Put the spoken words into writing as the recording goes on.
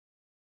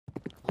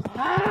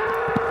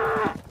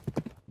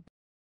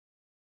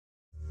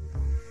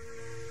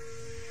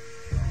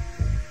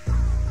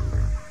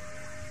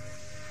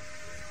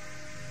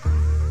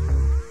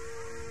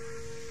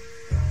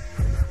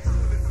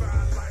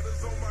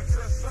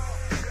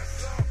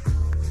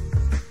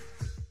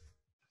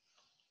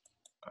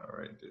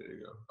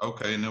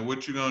Okay, now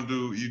what you gonna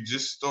do? You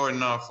just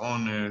starting off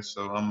on there,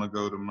 so I'm gonna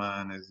go to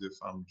mine as if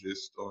I'm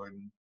just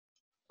starting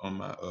on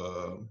my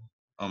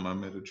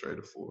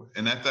MetaTrader 4.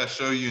 And after I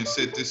show you and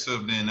set this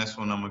up, then that's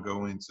when I'm gonna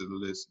go into the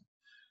listen.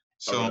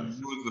 So Okay.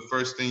 the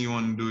first thing you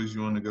want to do is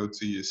you want to go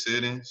to your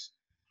settings.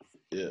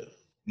 Yeah.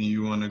 And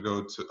you want to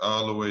go to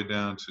all the way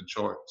down to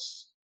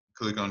charts.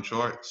 Click on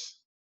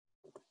charts.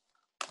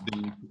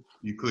 Then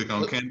you click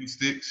on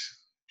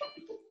candlesticks.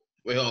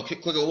 Wait, hold on.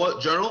 Click on what?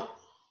 Journal?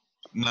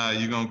 Nah,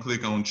 you're gonna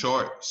click on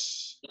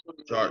charts.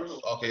 Charts.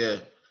 Okay, yeah.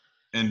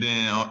 And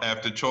then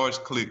after charts,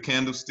 click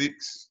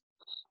candlesticks.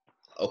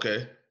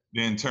 Okay.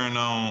 Then turn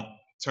on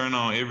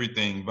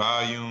everything: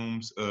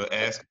 volumes,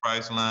 ask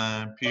price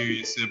line,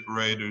 period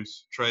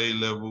separators, trade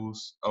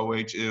levels,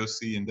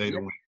 OHLC, and data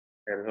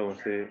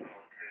window.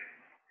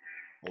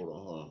 Hold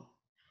on.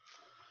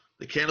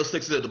 The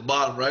candlesticks is at the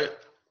bottom, right?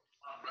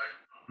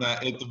 Now,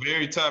 at the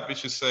very top, it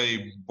should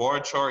say bar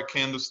chart,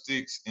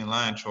 candlesticks, and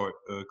line chart.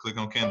 Click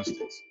on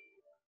candlesticks.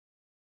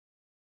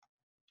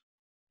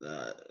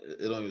 Nah,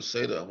 it don't even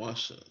say that.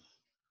 Watch it.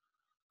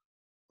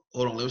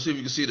 Hold on. Let me see if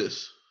you can see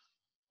this.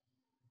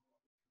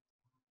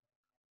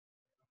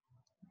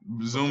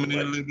 Zoom it in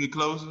a little bit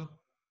closer.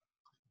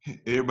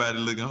 Everybody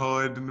looking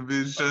hard in the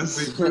video trying to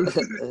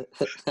see.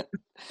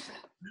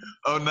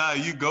 Oh, nah,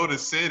 you go to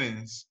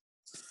settings.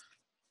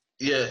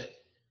 Yeah.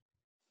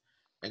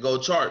 And go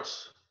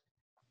charts.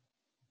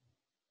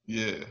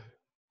 Yeah.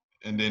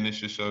 And then it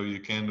should show you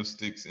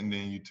candlesticks, and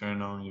then you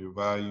turn on your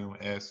volume,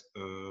 ask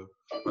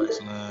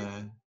price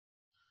line,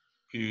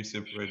 period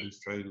separators,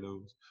 trade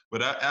levels.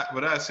 But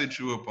I set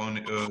you up on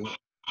it. All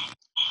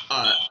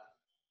right.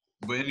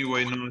 But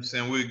anyway, you know what I'm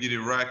saying? We'll get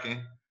it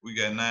rocking. We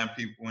got 9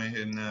 people in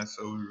here now,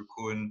 so we're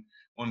recording.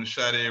 Want to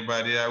shout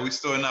everybody out. We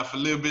starting off a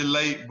little bit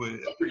late, but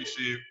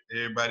appreciate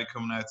everybody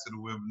coming out to the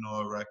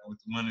webinar, rocking with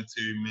the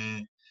Monetary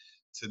Man.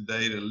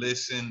 Today, the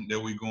lesson that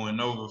we're going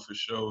over for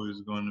sure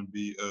is going to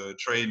be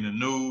trading the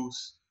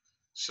news.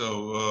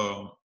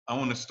 So I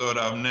want to start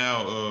off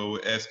now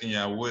with asking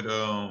y'all what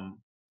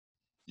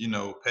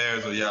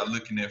pairs are y'all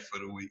looking at for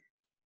the week?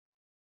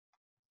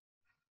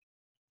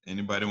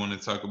 Anybody want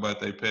to talk about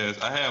their pairs?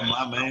 I have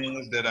my main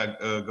ones that I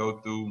go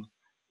through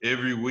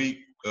every week,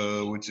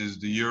 which is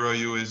the Euro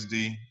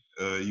USD,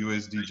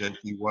 USD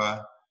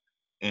JPY,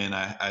 and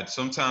I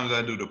sometimes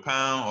I do the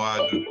pound or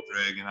I do the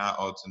drag, and I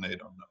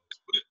alternate on those,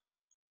 but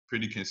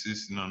pretty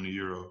consistent on the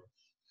Euro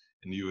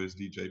and the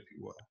USD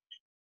JPY.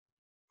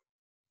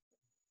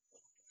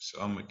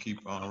 So I'm gonna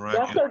keep on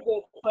rocking. That's a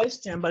good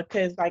question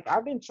because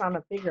I've been trying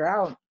to figure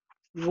out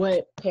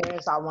what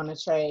pairs I want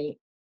to trade.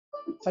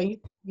 So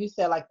you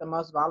said the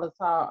most volatile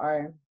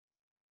are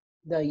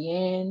the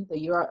yen, the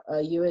Euro,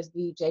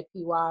 USD,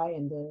 JPY,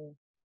 and the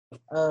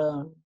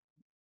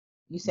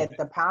you said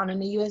the pound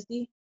and the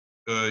USD.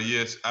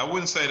 Yes, I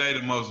wouldn't say they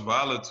the most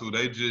volatile.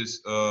 They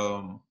just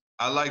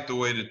I like the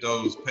way that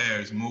those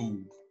pairs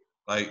move.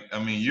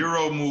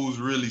 Euro moves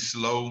really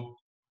slow.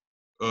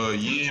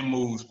 Yen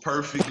moves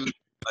perfectly,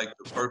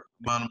 the perfect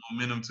amount of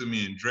momentum to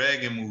me, and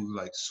dragon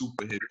moves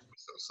super heavy,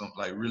 so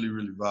something really,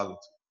 really volatile.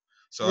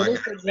 So what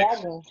is the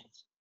dragon?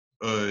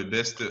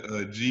 That's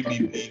the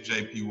GBP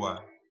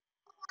JPY.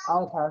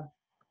 Okay.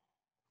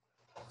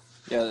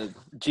 Yeah,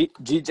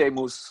 GJ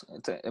moves.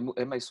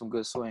 It makes some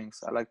good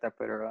swings. I like that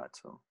pair a lot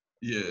too.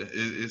 Yeah,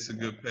 it's a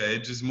good pair.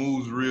 It just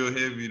moves real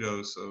heavy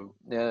though, so.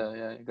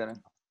 Yeah, you gotta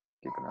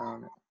keep an eye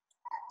on it.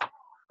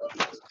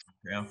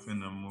 Okay, I'm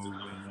finna move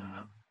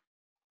in.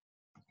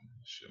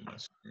 Share my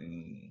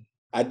screen.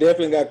 I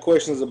definitely got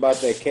questions about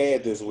that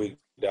CAD this week,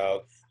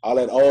 dog. I'll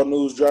let all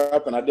news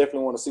drop, and I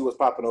definitely want to see what's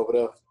popping over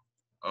there.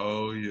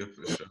 Oh yeah,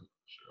 for sure.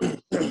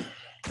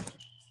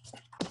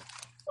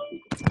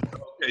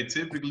 Okay,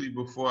 typically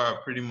before I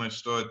pretty much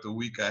start the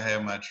week, I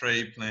have my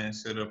trade plan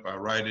set up. I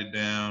write it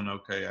down.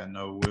 Okay, I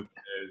know what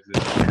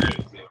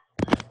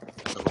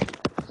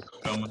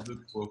I'm gonna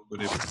look for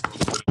this.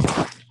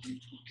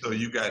 So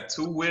you got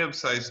 2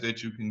 websites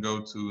that you can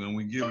go to, and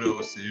we give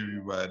those to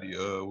everybody.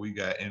 We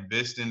got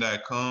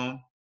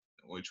investing.com,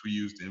 which we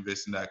use the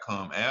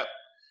investing.com app,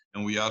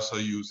 and we also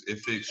use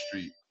FX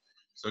Street.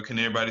 So can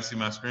everybody see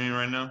my screen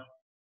right now?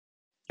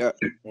 Yeah.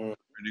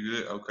 Pretty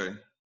good. Okay.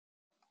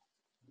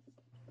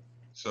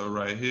 So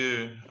right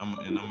here, I'm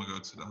gonna go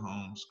to the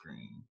home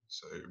screen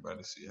so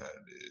everybody see how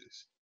it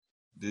is.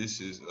 This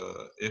is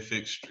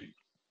FX Street.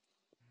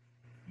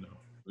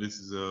 This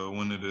is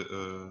one of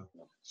the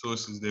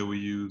sources that we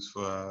use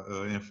for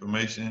our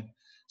information.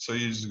 So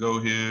you just go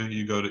here,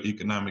 you go to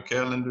economic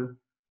calendar,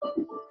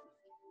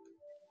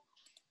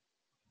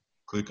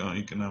 click on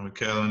economic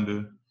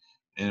calendar,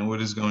 and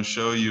what it's gonna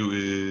show you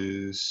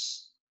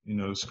is,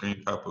 the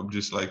screen pop up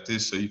just like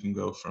this, so you can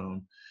go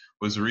from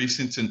what's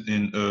recent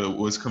and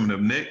what's coming up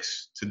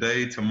next,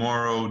 today,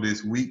 tomorrow,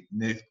 this week,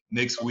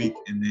 next week,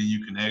 and then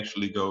you can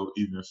actually go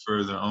even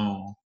further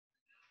on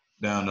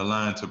down the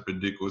line to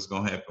predict what's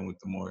gonna happen with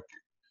the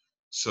market.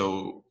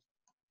 So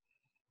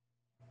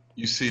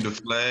you see the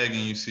flag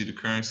and you see the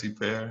currency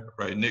pair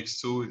right next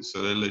to it,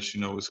 so that lets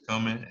you know what's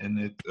coming,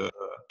 and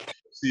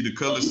See the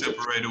color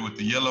separated with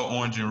the yellow,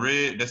 orange, and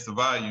red? That's the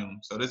volume.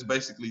 So that's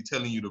basically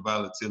telling you the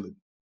volatility.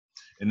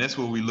 And that's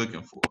what we're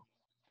looking for.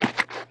 We're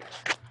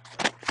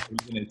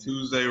looking at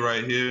Tuesday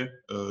right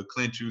here.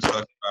 Clint, you was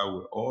talking about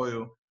with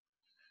oil.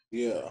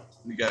 Yeah.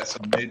 We got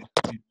some major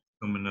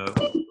coming up.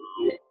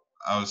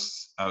 I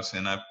was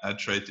saying I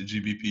trade the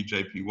GBP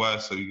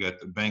JPY, so you got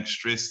the bank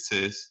stress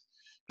test,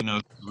 you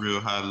know, real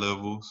high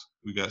levels.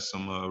 We got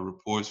some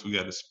reports. We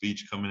got a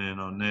speech coming in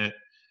on that.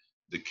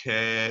 The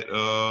CAD,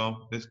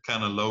 it's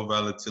kind of low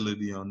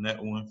volatility on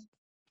that one.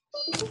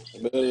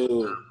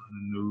 Boo. The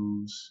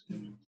news,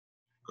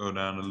 go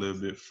down a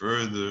little bit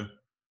further.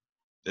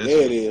 There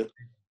it is.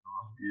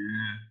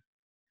 Yeah.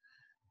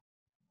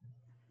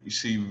 You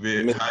see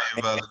very high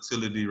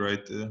volatility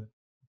right there.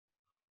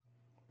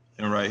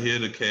 And right here,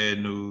 the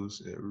CAD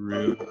news,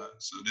 real high.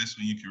 So that's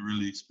when you can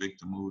really expect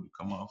the move to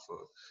come off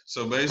of.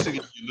 So basically,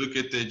 if you look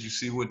at that, you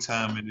see what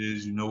time it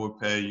is, you know what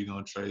pair you're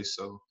gonna trade.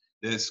 So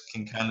this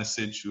can kind of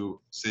set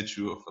you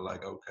up for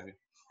like, okay,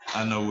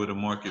 I know where the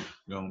market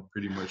gonna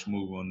pretty much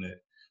move on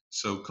that.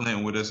 So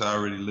Clint, with us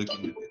already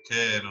looking at the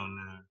CAD on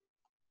there,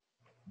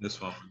 this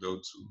one we go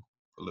to.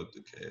 Pull up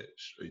the CAD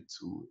straight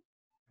to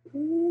it.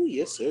 Ooh,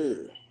 yes,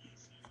 sir.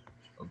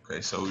 Okay,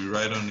 so we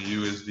right on the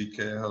USD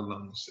CAD. Hold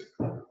on a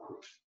second.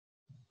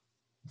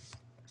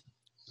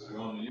 So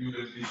on the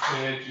USD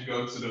CAD, you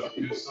go to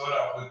you start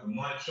off with the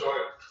month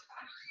chart,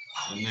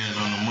 and then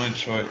on the month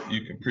chart,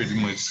 you can pretty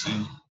much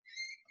see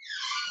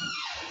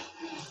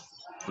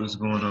what's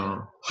going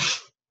on.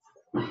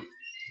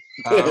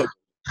 I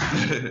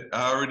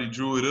already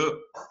drew it up.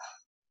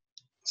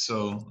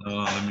 So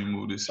let me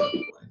move this out of the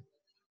way.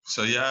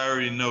 So y'all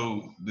already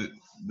know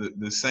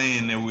the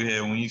saying that we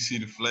had, when you see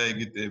the flag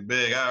get that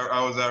bag.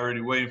 I was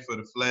already waiting for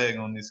the flag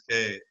on this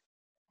CAD.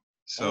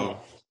 So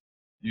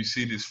you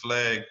see this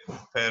flag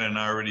pattern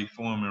already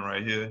forming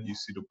right here. You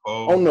see the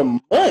pole. On the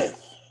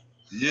month.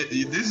 Yeah,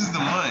 this is the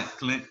month,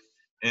 Clint.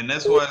 And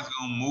that's why it's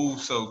gonna move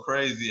so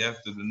crazy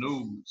after the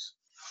news.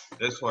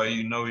 That's why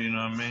you know what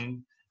I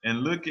mean?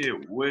 And look at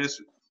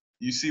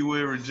you see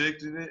where it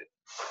rejected it?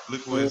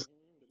 Look where it's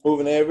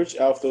moving average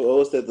off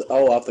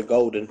off the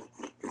golden.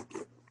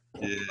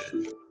 Yeah.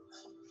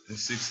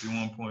 It's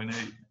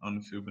 61.8 on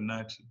the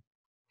Fibonacci.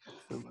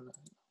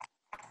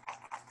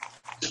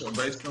 So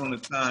based on the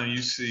time,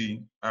 you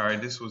see, all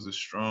right, this was a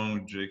strong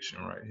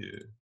rejection right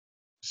here.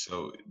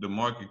 So the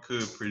market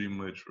could pretty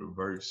much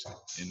reverse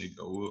and it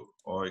go up,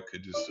 or it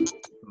could just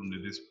come to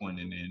this point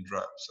and then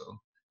drop. So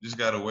just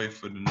gotta wait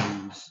for the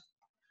news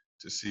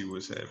to see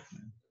what's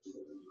happening.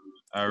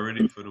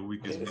 Already for the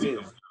weakest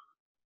medium.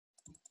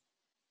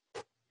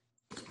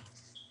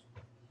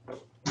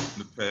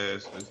 The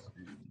past, let's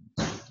see,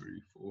 2,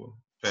 3, 4.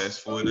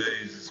 Past 4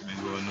 days, it's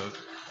been going up.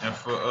 And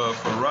for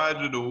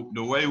Roger,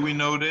 the way we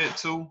know that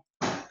too,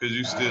 because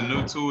you're still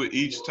new to it,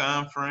 each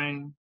time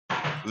frame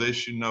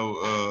lets you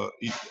know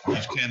each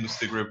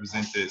candlestick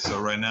represents that. So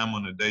right now I'm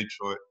on a day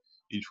chart,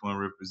 each one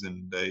represents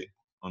a day.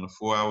 On a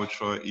 4-hour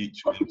chart,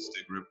 each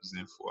candlestick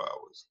represents 4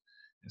 hours,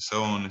 and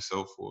so on and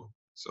so forth.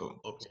 So,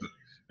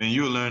 and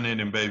you'll learn that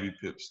in baby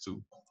pips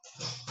too.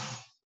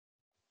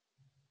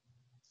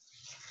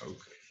 Okay.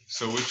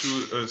 So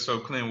so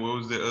Clint, what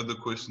was the other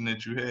question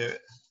that you had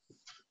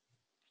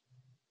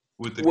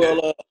with the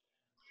CAD?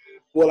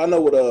 Well, I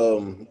know with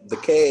the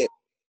CAD,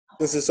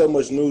 since there's so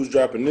much news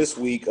dropping this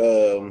week,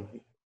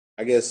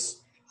 I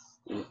guess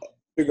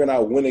figuring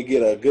out when to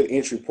get a good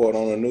entry point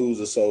on the news,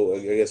 or so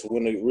I guess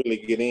when to really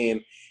get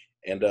in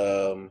and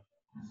that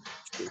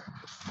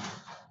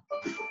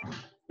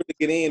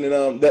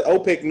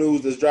OPEC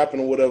news that's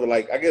dropping or whatever.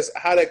 Like, I guess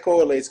how that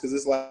correlates, because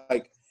it's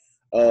like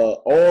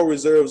oil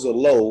reserves are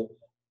low,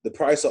 the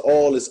price of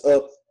oil is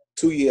up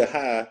 2-year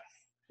high.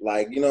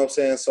 Like, you know what I'm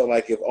saying? So,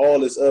 like, if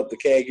oil is up, the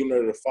CAD getting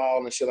ready to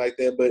fall and shit like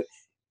that. But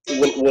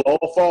will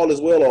all fall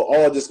as well, or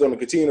all just going to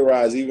continue to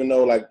rise, even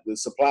though, like, the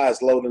supply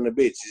is low than the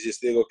bitch? Is just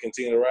still going to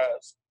continue to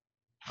rise?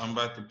 I'm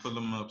about to pull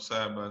them up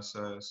side by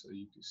side so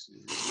you can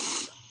see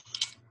it.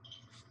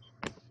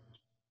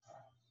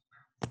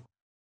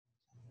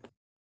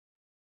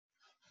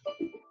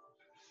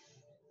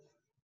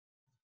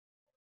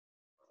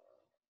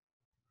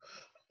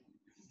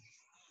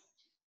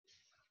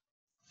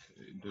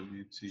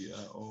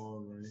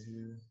 WTIR right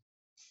here.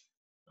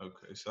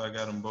 Okay, so I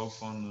got them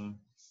both on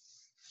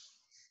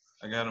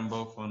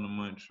the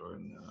month chart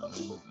now. I'm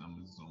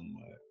gonna zoom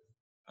out.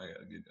 I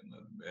gotta get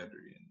another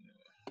battery in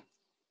there.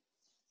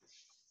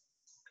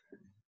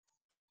 Okay.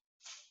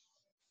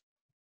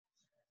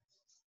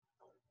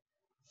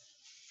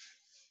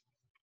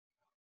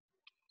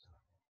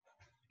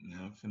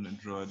 Now I'm finna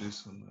draw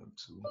this one up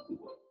too.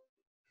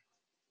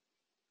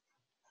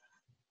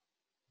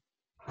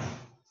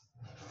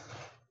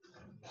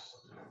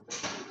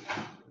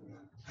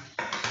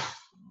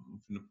 I'm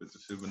finna put the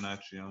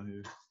Fibonacci on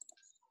here.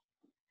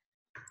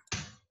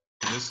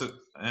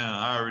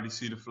 I already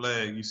see the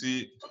flag. You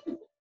see it?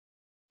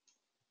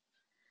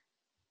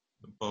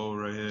 The pole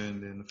right here,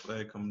 and then the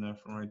flag coming out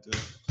from right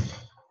there.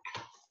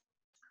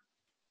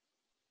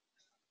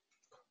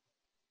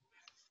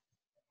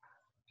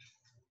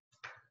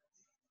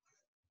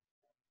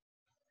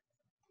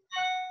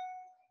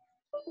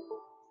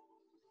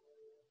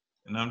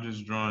 And I'm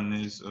just drawing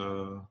this.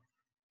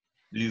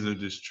 These are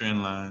just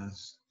trend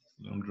lines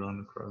I'm drawing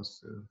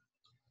across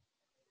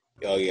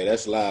there. Oh yeah,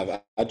 that's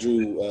live. I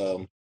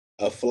drew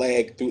a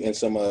flag through and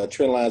some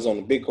trend lines on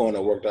the Bitcoin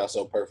that worked out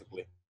so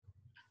perfectly.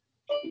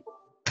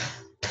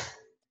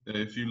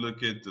 If you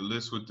look at the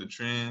list with the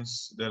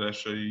trends that I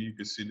show you, you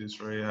can see this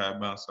right here, how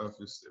it bounce off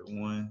is the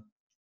 1,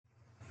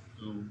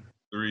 2,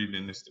 3,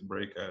 then it's the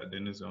breakout.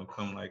 Then it's gonna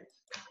come like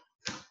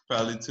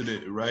probably to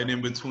the right in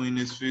between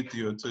this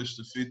 50 or touch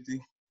the 50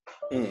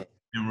 and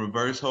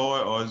reverse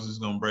hard, or it's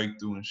just gonna break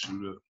through and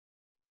shoot up.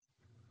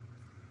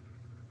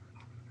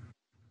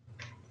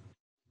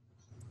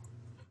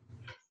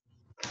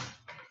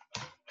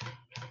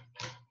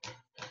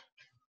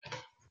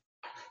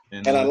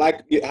 And I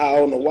like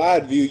how on the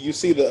wide view you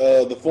see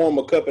the form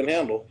of cup and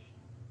handle.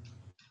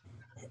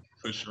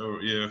 For sure,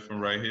 yeah,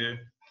 from right here.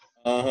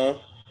 Uh-huh.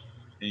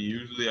 And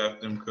usually after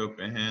them cup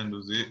and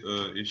handles,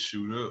 it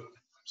shoot up.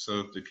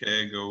 So if the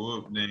CAD go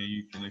up, then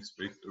you can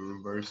expect a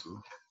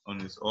reversal on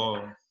this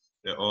oil.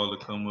 That oil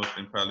to come up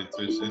and probably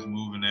touch this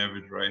moving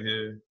average right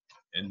here,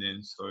 and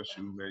then start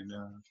shooting back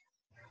down.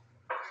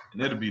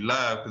 And it'll be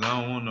live because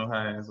I don't want no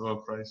high ass oil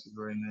prices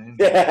right now.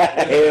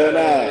 Hell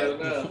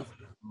no.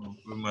 I'm gonna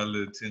put my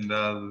little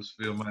 $10,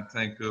 fill my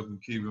tank up,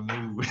 and keep it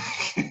moving.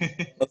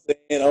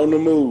 On the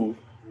move.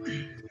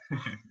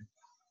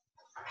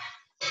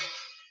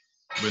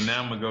 But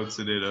now I'm gonna go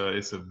to that.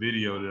 It's a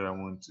video that I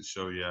wanted to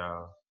show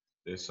y'all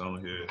that's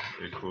on here.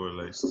 It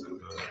correlates to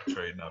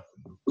trading off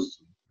the nukes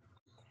too.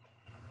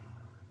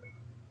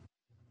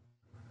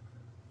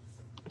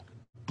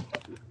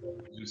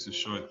 Just a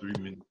short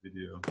 3-minute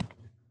video.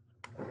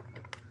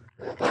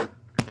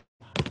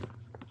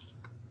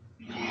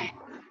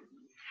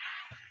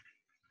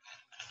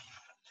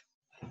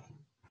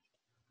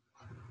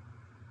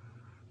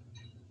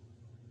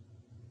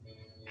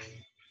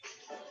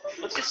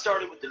 Let's get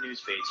started with the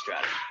news fade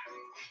strategy.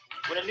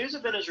 When a news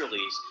event is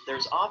released,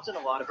 there's often a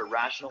lot of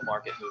irrational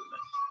market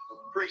movement.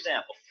 For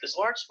example, this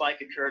large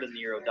spike occurred in the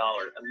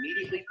euro-dollar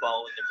immediately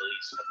following the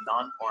release of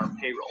non-farm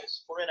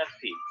payrolls, or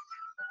NFP.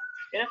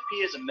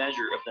 NFP is a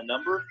measure of the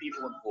number of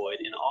people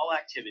employed in all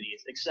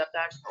activities except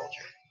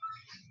agriculture.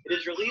 It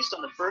is released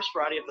on the first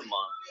Friday of the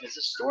month and is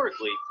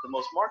historically the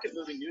most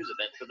market-moving news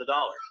event for the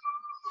dollar.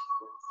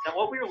 Now,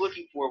 what we are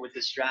looking for with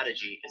this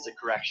strategy is a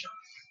correction.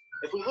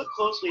 If we look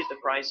closely at the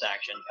price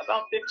action,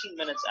 about 15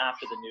 minutes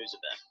after the news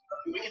event,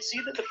 we can see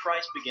that the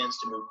price begins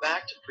to move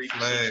back to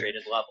previously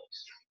traded levels.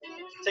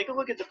 Take a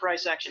look at the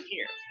price action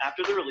here,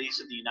 after the release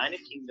of the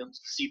United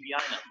Kingdom's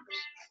CPI numbers.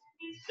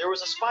 There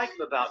was a spike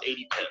of about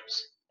 80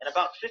 pips, and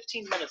about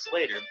 15 minutes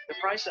later, the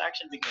price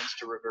action begins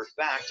to revert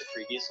back to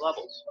previous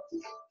levels.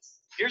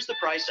 Here's the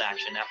price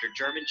action after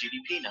German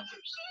GDP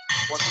numbers.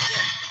 Once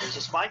again, there's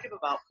a spike of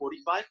about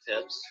 45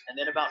 pips, and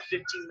then about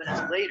 15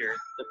 minutes later,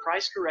 the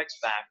price corrects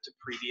back to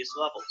previous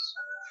levels.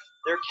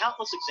 There are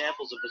countless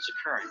examples of this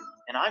occurring,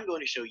 and I'm going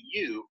to show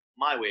you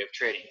my way of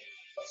trading.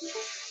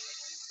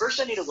 First,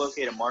 I need to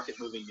locate a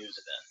market-moving news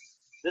event.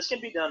 This can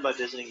be done by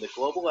visiting the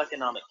Global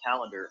Economic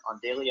Calendar on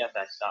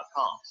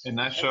dailyfx.com. And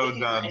that shows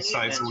the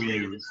sites we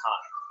use.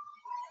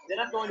 Then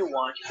I'm going to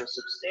watch for a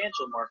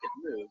substantial market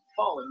move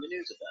following the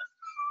news event.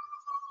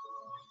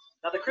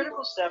 Now, the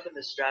critical step in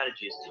this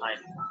strategy is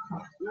timing.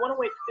 We want to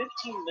wait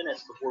 15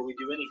 minutes before we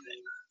do anything.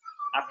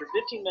 After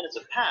 15 minutes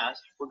have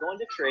passed, we're going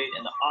to trade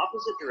in the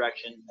opposite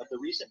direction of the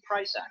recent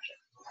price action,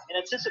 in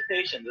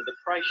anticipation that the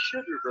price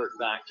should revert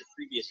back to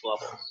previous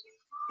levels.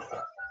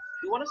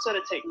 We want to set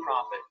a take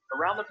profit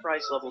around the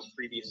price levels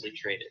previously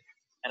traded,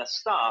 and a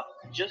stop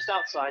just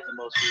outside the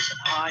most recent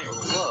high or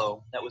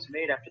low that was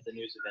made after the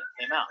news event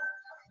came out.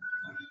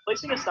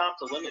 Placing a stop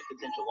to limit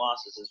potential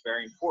losses is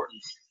very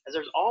important, as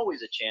there's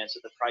always a chance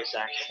that the price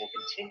action will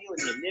continue in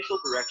the initial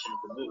direction of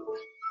the move.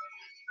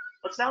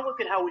 Let's now look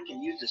at how we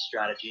can use this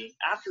strategy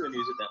after a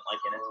news event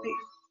like NFP.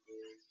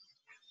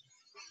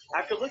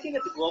 After looking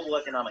at the Global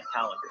Economic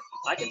Calendar,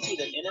 I can see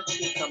that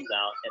NFP comes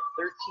out at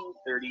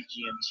 13:30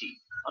 GMT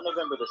on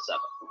November the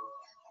 7th.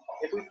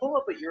 If we pull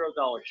up a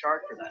euro-dollar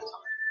chart for that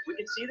time, we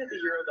can see that the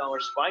euro-dollar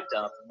spiked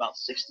up about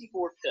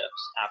 64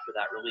 pips after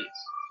that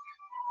release.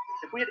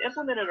 If we had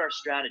implemented our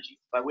strategy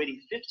by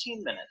waiting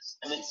 15 minutes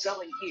and then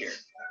selling here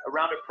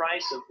around a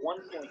price of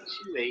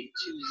 1.2820,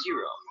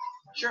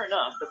 sure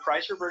enough, the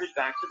price reverted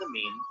back to the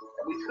mean,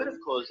 and we could have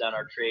closed out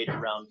our trade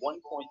around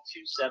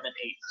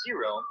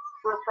 1.2780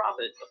 for a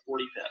profit of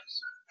 40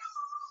 pips.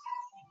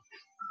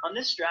 On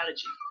this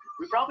strategy,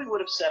 we probably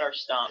would have set our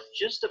stop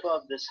just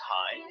above this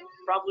high,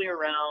 probably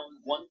around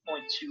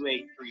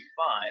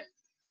 1.2835.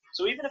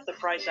 So even if the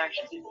price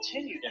action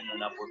continued in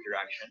an upward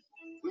direction,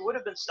 we would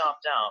have been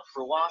stopped out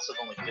for a loss of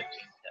only 15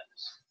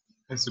 pips.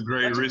 It's a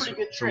great risk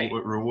to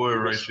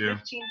reward ratio.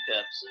 15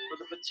 pips for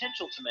the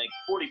potential to make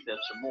 40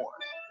 pips or more.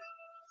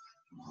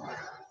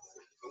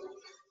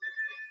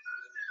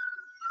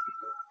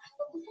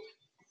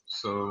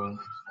 So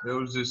there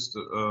was just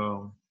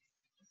a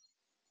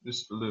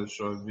little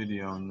short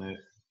video on that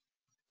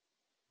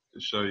to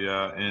show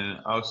y'all, and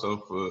also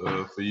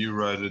for you,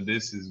 Roger,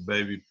 this is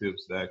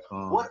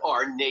babypips.com. What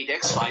are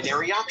Nadex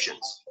binary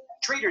options?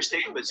 Traders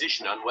take a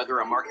position on whether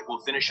a market will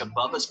finish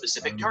above a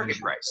specific target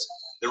price.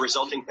 The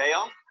resulting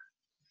payoff?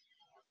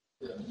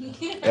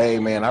 Hey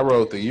man, I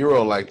rode the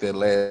euro like that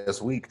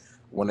last week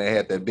when they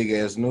had that big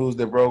ass news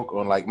that broke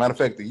on, like, matter of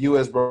fact, the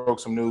U.S. broke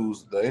some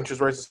news, the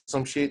interest rates, or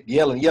some shit,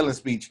 yelling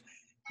speech.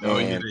 Oh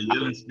yeah, And the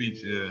yelling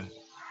speech, yeah. you know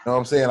what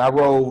I'm saying? I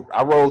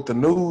rode the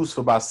news for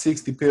about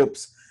 60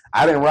 pips.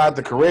 I didn't ride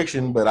the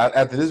correction, but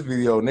after this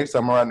video, next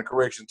time I'm riding the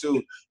correction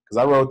too, because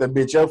I rode that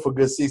bitch up for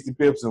good 60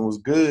 pips and was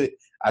good.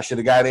 I should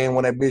have got in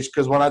when that bitch,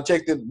 because when I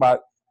checked it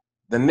about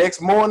the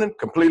next morning,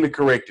 completely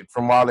corrected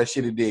from all that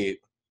shit it did.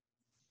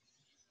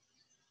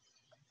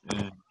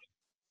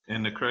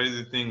 And the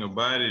crazy thing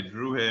about it,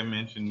 Drew had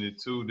mentioned it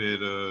too,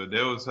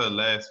 that was her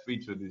last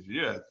speech of this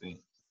year, I think.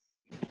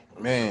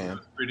 Man.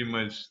 Pretty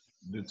much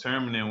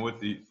determining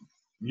what the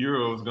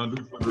euro is gonna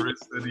do for the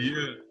rest of the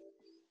year.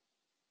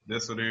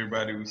 That's what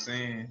everybody was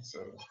saying. So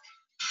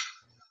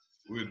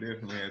we'll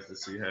definitely have to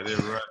see how they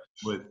ride.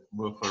 But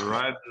for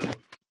Roger,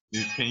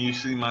 can you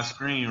see my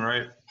screen,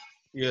 right?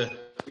 Yeah.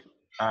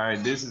 All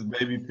right, this is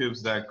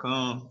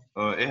babypips.com.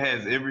 It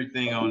has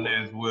everything on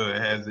there as well.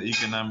 It has the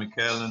economic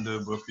calendar,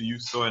 but for you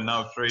starting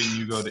out trading,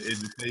 you go to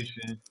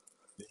education,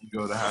 then you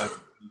go to how to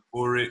do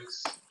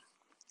Forex,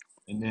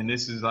 and then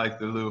this is like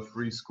the little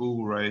free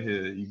school right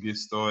here. You get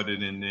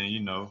started, and then,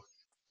 you know,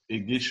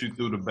 it gets you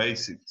through the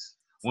basics.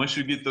 Once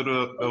you get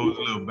through those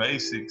little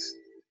basics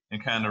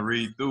and kind of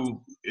read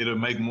through, it'll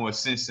make more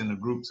sense in the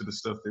group to the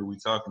stuff that we're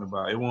talking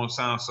about. It won't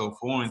sound so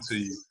foreign to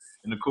you.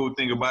 And the cool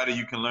thing about it,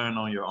 you can learn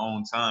on your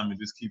own time and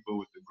just keep up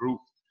with the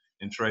group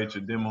and trade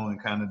your demo and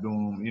kind of do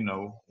them, you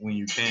know, when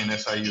you can.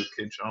 That's how you'll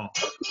catch on.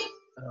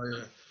 Oh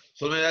yeah.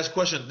 So let me ask a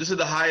question. This is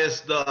the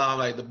highest,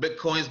 like the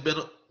Bitcoin's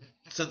been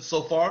since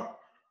so far.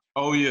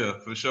 Oh yeah,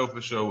 for sure,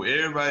 for sure.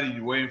 Everybody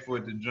waiting for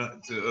it to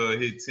jump to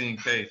hit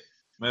 10K.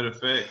 Matter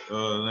of fact,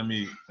 let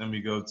me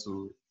go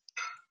to it.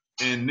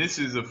 And this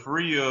is a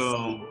free.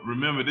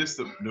 Remember, this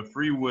the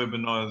free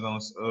webinars on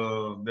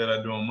that I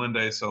do on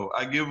Monday. So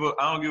I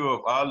don't give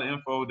up all the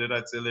info that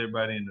I tell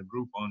everybody in the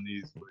group on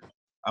these, but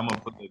I'm gonna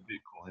put that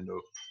Bitcoin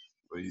though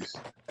for you.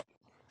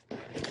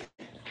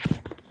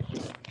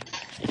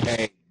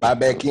 Hey, buy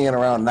back in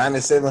around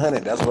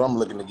 9,700. That's what I'm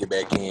looking to get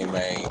back in,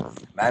 man.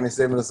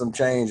 97 or some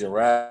change and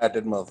ride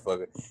that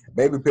motherfucker.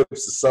 Baby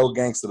Pips is so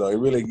gangster though. It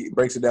really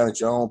breaks it down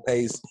at your own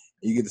pace.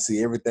 You get to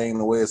see everything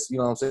the way it's, you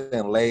know what I'm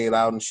saying, laid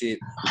out and shit.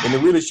 And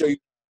it really show you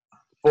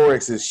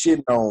Forex is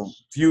shitting on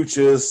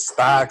futures,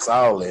 stocks,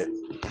 all that.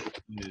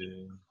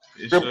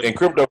 Yeah. And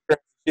crypto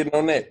shitting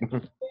on that.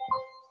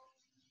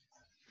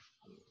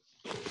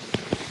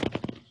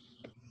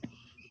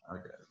 I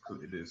gotta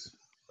clear this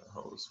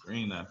whole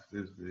screen after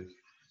this bitch.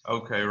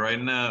 Okay, right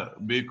now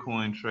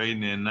Bitcoin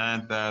trading at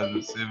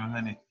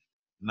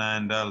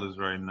 $9,709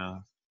 right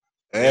now.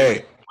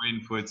 Hey.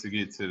 Waiting for it to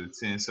get to the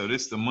 10. So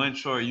this is the month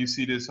chart. You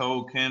see this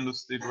whole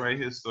candlestick right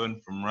here,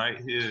 starting from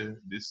right here.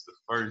 This is the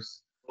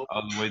first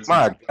all the way to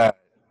my God.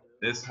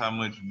 That's how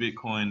much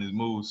Bitcoin is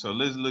moved. So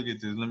let's look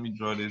at this. Let me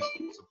draw this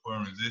support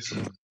and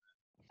resistance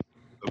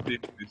so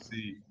people can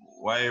see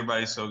why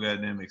everybody's so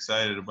goddamn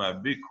excited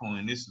about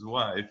Bitcoin. This is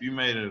why. If you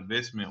made an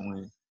investment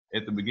when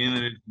at the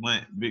beginning of this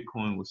month,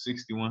 Bitcoin was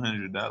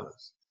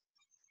 $6,100.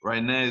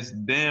 Right now, it's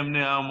damn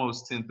near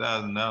almost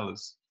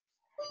 $10,000.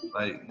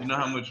 Like, you know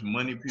how much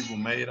money people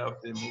made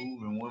off that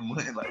move in 1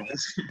 month? Like,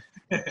 this,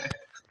 that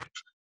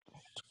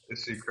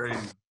shit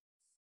crazy.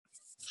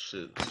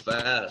 Shit,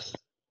 fast.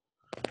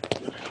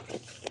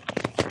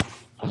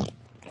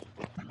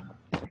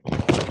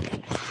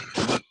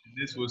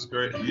 This was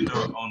great. You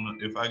know,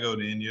 if I go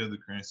to any other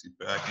currency,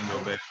 I can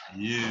go back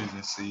years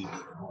and see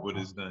what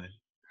it's done.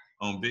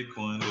 On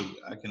Bitcoin, look,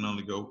 I can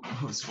only go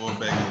as far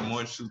back as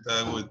March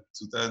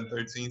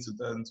 2013,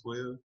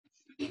 2012.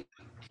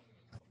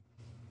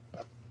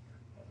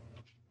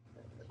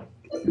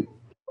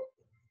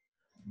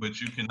 But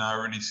you can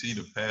already see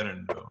the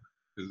pattern though,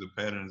 because the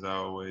patterns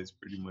always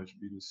pretty much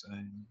be the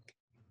same.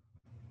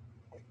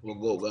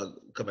 We'll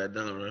come back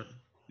down, right?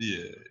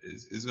 Yeah,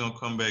 it's gonna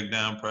come back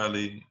down,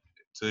 probably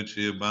touch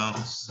here,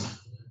 bounce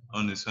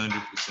on this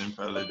 100%,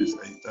 probably this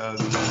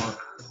 8,000 mark,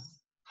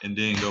 and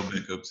then go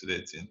back up to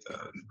that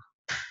 10,000.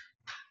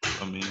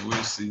 I mean,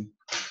 we'll see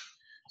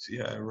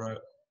how it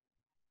rock.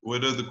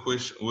 What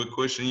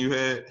question you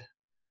had?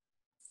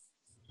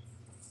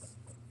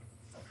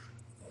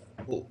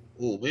 Who,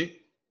 me?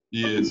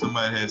 Yeah,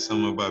 somebody had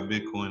something about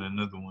Bitcoin,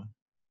 another one.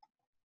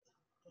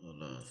 Oh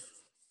no.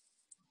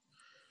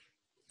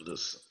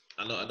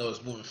 I know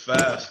it's moving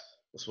fast.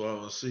 That's what I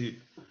want to see.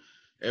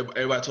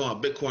 Everybody talking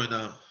about Bitcoin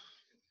now.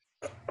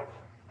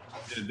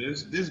 Yeah,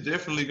 this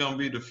definitely gonna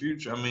be the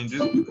future. I mean,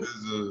 just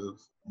because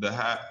of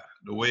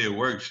the way it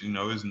works, you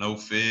know, there's no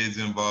feds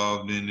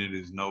involved in it,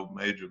 there's no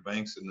major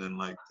banks or nothing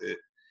like that,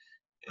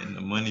 and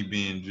the money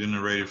being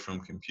generated from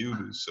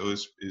computers, so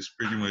it's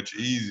pretty much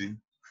easy.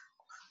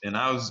 And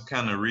I was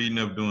kind of reading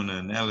up doing the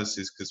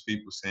analysis because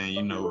people saying,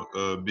 you know,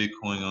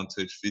 Bitcoin gonna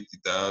touch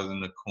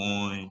 50,000 a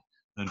coin,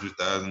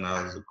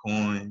 $100,000 a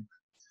coin,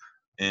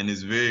 and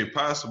it's very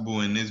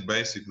possible. And it's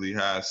basically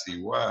how I see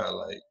why.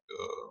 Like,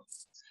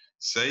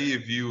 say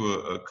if you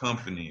a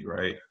company,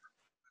 right?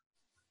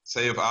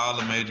 Say if all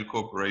the major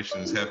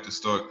corporations have to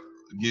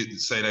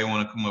say they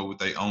want to come up with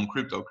their own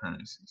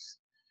cryptocurrencies.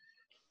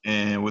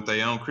 And with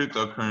their own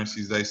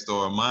cryptocurrencies, they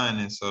start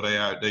mining, so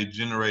they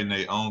generating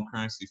their own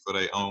currency for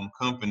their own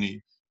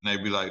company. And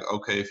they be like,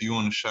 okay, if you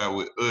want to shop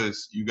with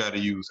us, you got to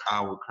use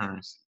our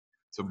currency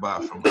to buy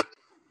from us.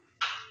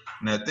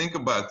 Now think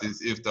about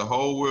this: if the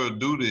whole world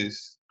do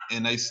this,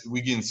 and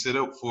we getting set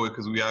up for it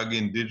because we are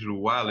getting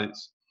digital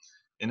wallets,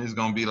 and it's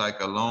gonna be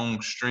like a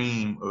long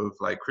stream of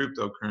like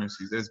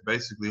cryptocurrencies. That's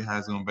basically how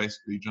it's gonna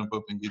basically jump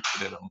up and get to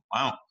that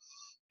amount.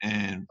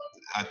 And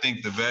I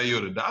think the value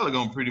of the dollar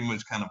gonna pretty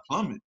much kind of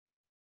plummet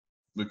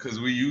because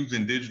we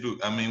using digital.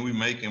 I mean, we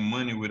making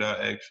money without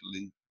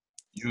actually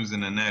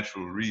using a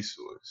natural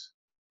resource.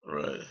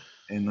 Right.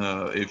 And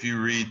if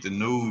you read the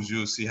news,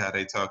 you'll see how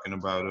they talking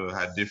about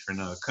how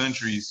different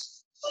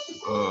countries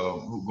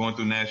who going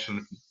through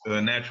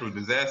natural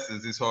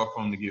disasters. It's hard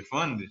for them to get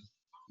funded,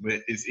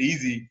 but it's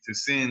easy to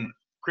send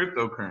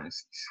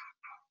cryptocurrencies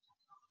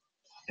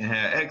and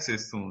have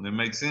access to them. That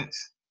makes sense.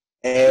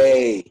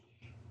 Hey,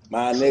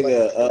 my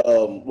nigga,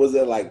 was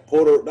it like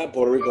not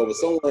Puerto Rico, but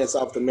somewhere in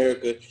South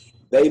America,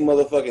 they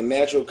motherfucking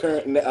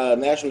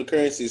national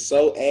currency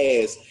so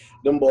ass,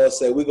 them boys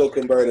say we go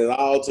convert it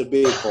all to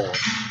Bitcoin.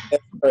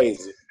 That's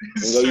crazy.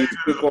 And go use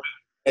Bitcoin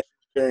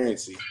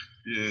currency.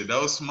 Yeah,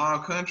 those small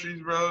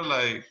countries, bro,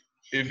 like,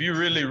 if you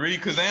really read,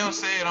 because they don't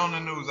say it on the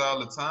news all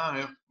the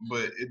time,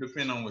 but it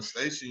depends on what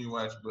station you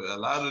watch, but a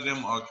lot of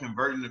them are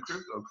converting to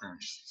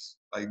cryptocurrencies,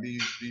 like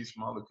these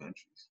smaller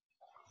countries.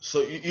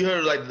 So you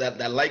heard like that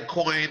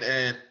Litecoin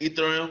and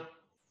Ethereum?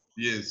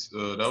 Yes,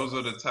 those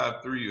are the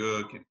top three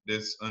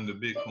that's under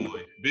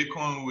Bitcoin.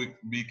 Bitcoin would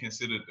be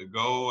considered the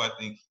gold. I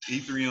think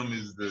Ethereum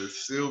is the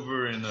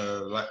silver, and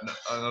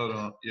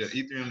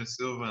Ethereum is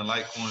silver, and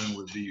Litecoin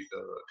would be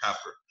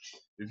copper.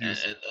 And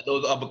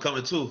those are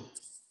becoming too.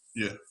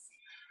 Yeah.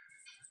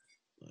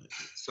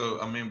 So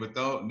I mean, but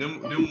them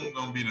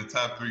gonna be the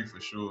top three for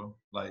sure.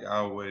 Like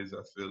always,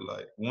 I feel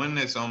like one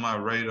that's on my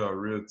radar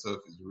real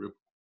tough is Ripple.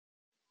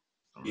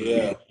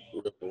 Yeah,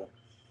 Ripple.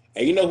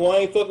 And you know who I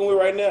ain't fucking with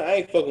right now? I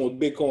ain't fucking with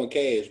Bitcoin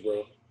Cash,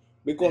 bro.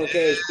 Bitcoin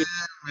Cash.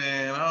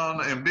 Man, I don't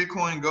know. And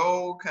Bitcoin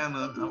Gold,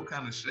 I'm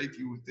kind of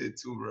shaky with that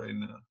too right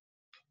now.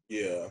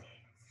 Yeah.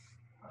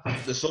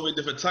 There's so many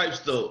different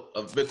types though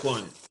of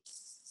Bitcoin.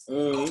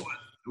 Mm-hmm.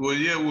 Well,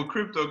 yeah, with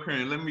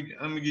cryptocurrency, let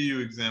me give you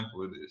an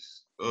example of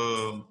this.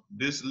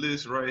 This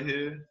list right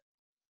here,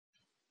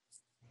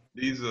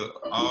 these are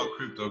all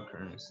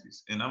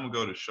cryptocurrencies, and I'm gonna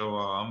go to show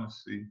all. I'm gonna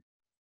see.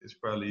 It's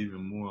probably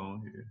even more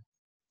on here.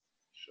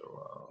 Show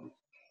all.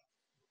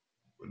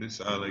 But this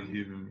is all they're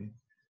giving me.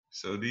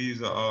 So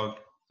these are all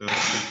the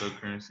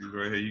cryptocurrencies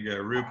right here. You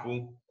got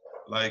Ripple,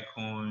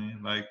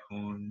 Litecoin,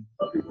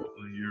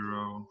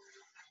 Euro.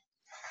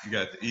 You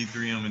got the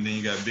Ethereum, and then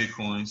you got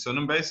Bitcoin. So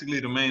them basically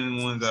the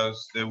main ones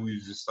that we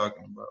was just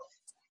talking about.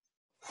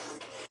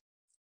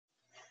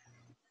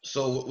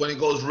 So when it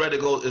goes red,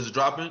 it's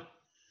dropping.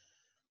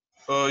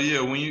 Oh yeah,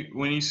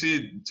 when you see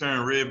it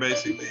turn red,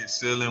 basically it's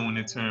selling. When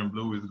it turn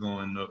blue, it's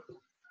going up.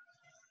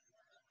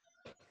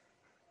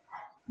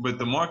 But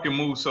the market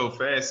moves so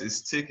fast,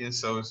 it's ticking.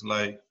 So it's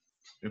like,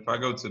 if I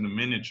go to the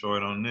minute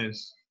chart on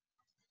this,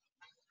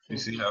 you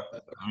see how,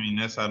 I mean,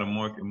 that's how the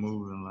market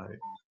moving. Like,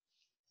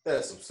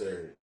 that's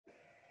absurd.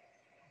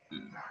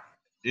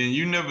 And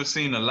you never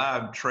seen a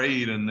live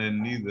trade, and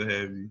then neither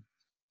have you.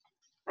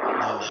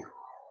 No.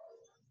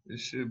 It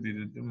should be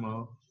the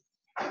demo.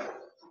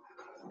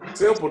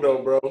 Simple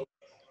though, bro.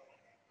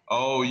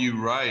 Oh, you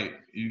right.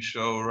 You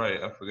sure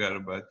right. I forgot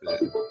about that.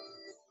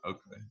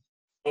 Okay.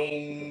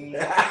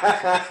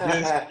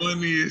 That's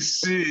funny as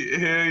shit.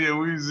 Hell yeah,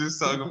 we was just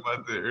talking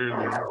about that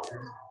earlier.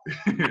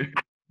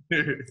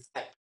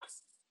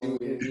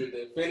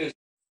 Finish.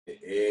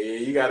 Yeah,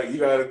 you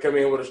gotta come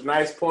in with a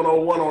nice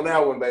 0.01 on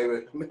that one,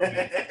 baby.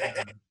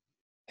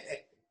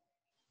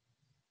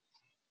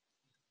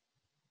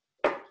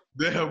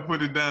 They'll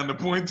put it down to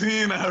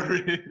 0.10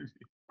 already.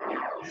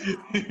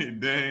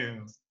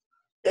 Damn.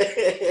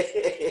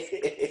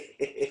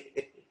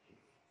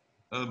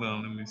 Hold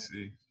on, let me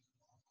see.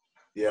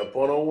 Yeah,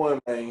 0.01,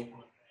 man.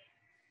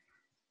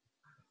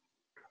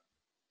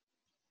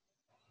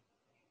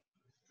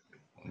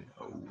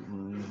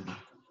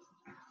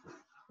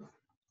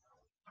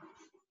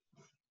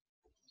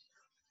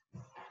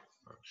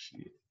 Oh,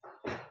 shit.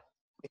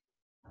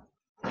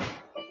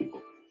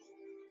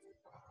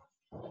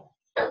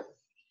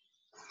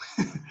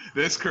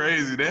 That's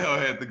crazy. That all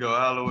had to go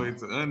all the way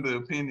to under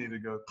a penny to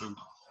go through.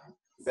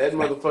 That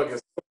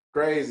motherfucker's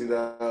crazy,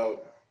 dog.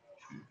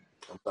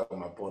 I'm talking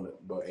my opponent,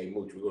 but hey,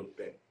 Mooch, we go to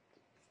that.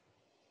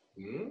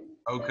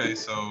 Okay,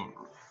 so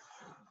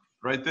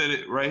right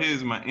here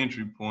is my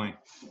entry point.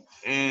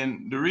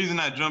 And the reason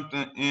I jumped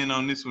in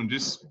on this one,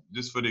 just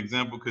for the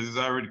example, because it's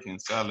already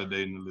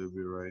consolidating a little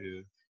bit right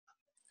here.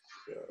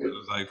 Yeah. It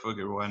was like, fuck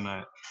it, why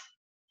not?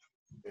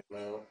 You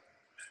know.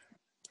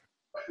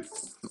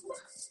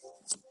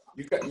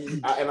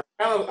 I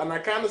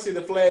kind of see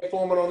the flag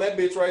forming on that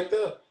bitch right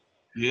there.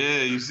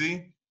 Yeah, you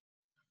see?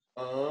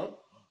 Uh-huh.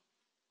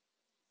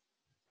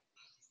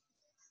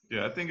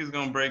 Yeah, I think it's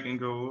gonna break and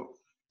go up.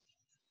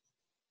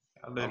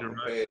 I let it I'm ride.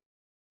 prepared.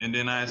 And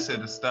then I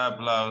said the stop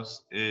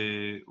loss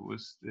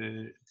was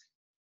the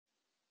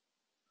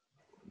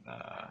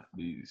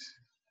these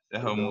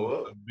that whole Go move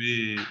up. so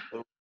big.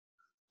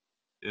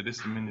 Yeah, this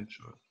is the minute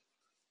chart.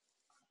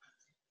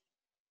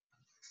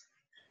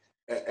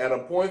 At a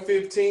point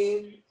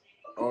 15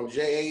 on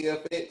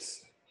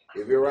JAFX,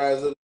 if it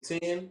rises up to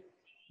 10,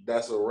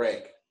 that's a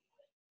wreck.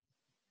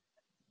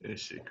 That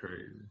shit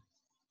crazy.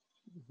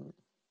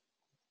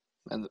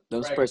 And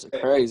those Right. spreads are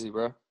crazy,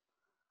 bro.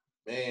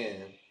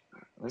 Man.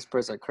 Those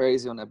spreads are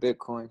crazy on that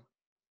Bitcoin.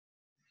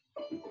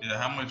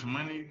 Yeah, how much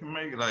money you can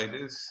make like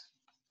this?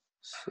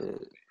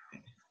 Shit.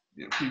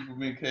 Yeah, people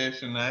been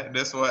cashing that.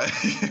 That's why.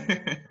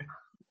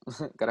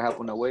 Gotta hop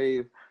on the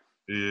wave.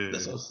 Yeah.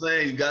 That's what I'm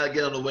saying. You gotta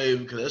get on the wave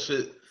because that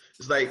shit.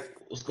 It's like,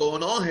 what's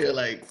going on here?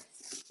 Like,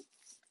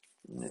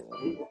 Yeah.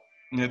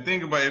 Yeah,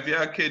 think about it. If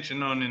y'all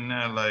catching on in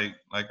now, like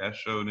I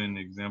showed in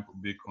the example,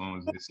 Bitcoin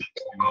was at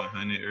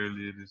 6,100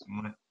 earlier this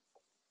month.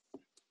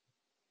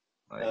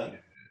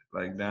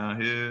 Like down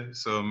here.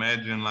 So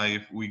imagine like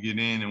if we get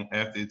in and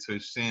after it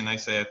touched 10, I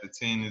say after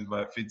 10 is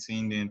about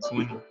 15, then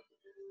 20.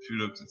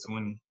 Shoot up to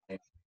 20.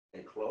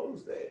 And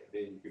close that,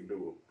 then you can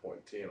do a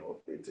point 10 or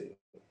 15.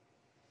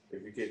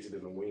 If you catch it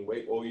in the wing,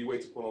 wait, or you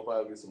wait to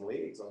 0.05 get some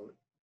legs on it.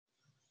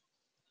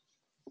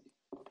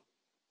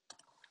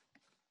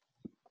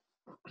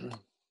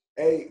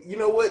 Hey, you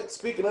know what?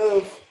 Speaking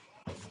of,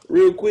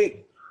 real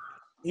quick,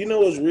 you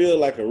know what's real,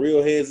 like a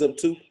real heads up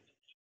too?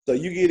 So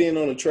you get in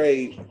on a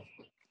trade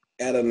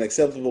at an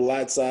acceptable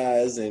lot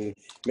size, and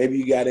maybe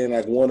you got in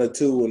like one or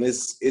two, and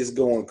it's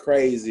going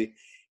crazy,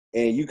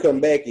 and you come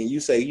back and you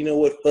say, you know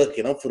what, fuck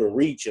it, I'm for the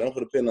reach, and I'm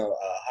for the pin a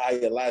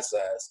higher lot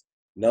size.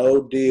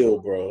 No deal,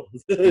 bro.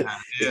 Yeah.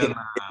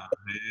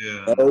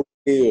 No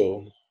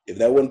deal. If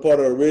that wasn't part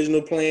of the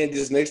original plan,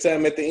 just next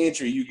time at the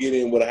entry, you get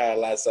in with a higher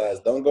lot size.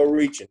 Don't go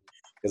reaching.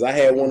 Because I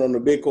had one on the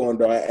Bitcoin,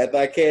 though. After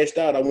I cashed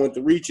out, I went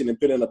to reaching and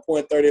put in a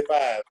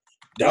 0.35.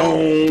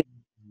 Don't.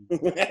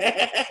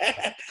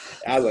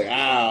 I was like,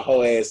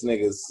 whole ass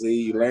niggas.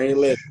 See, you learn your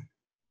lesson.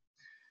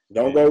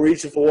 Don't go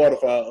reaching for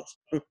waterfalls.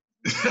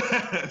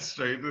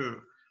 Straight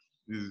up.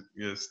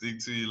 Yeah, stick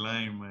to your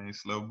lane, man.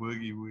 Slow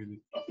boogie with it.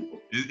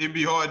 It'd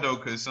be hard though,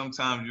 cause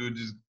sometimes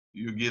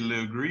you'll get a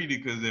little greedy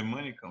because that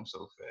money comes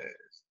so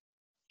fast.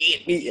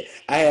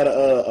 I had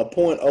a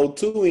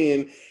 0.02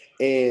 in,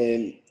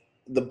 and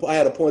I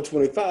had a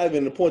 0.25,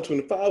 and the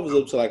 0.25 was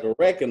up to like a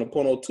wreck, and the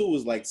 0.02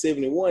 was like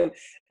 71.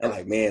 And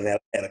like, man, I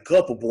had a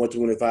couple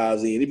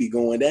 0.25s in, it'd be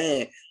going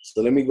down.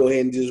 So let me go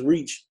ahead and just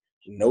reach.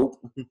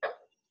 Nope.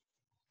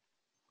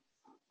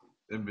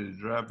 That bitch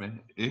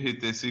dropping. It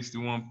hit that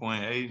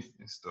 61.8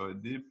 and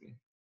started dipping.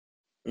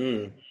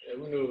 Yeah,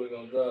 we knew it was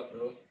gonna drop,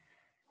 bro.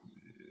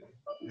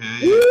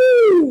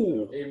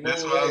 Yeah.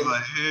 That's why I was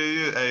like,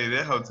 yeah. Hey,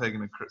 that hoe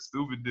taking a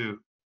stupid dip.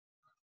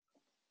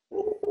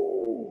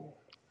 Ooh.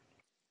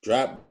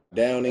 Drop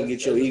down and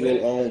get your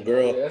eagle on,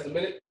 girl. Yeah, that's a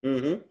minute.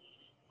 Mm-hmm.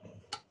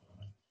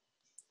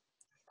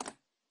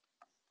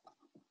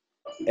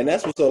 And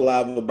that's what's so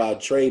live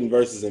about trading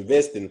versus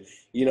investing.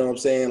 You know what I'm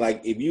saying?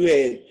 Like if you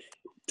had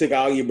took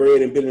all your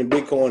bread and put it in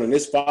Bitcoin and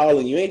it's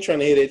falling, you ain't trying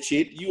to hit that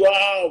shit. You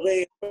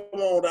man, come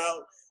on,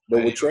 dog.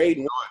 But with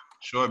trading,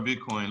 short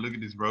Bitcoin. Look at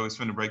this, bro. It's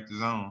finna break the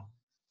zone.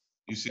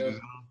 You see the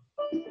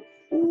zone?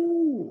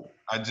 Ooh.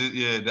 I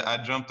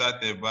jumped out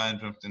there, buy and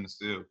jumped in the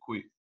sale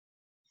quick.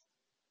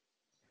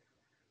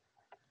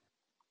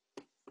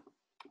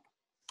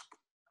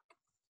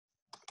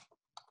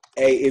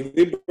 Hey, if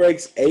it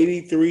breaks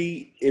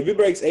 83, if it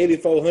breaks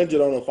 8,400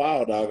 on a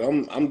file, dog,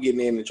 I'm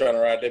getting in and trying to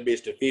ride that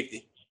bitch to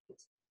 50.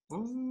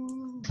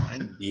 Ooh.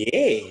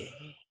 Yeah.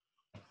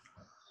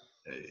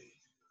 Hey.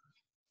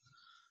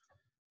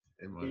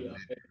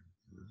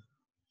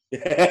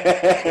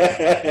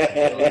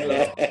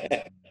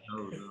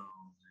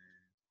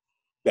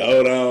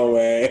 Hold on,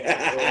 man.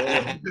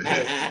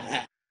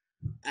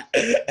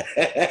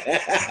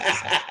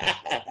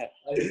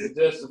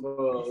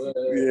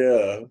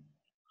 Yeah.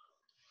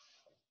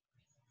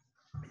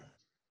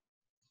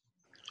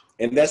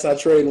 And that's how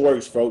trading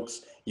works,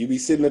 folks. You be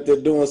sitting up there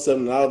doing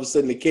something, and all of a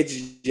sudden it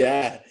catches your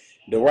eye.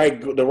 The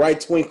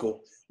right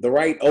twinkle, the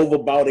right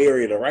overbought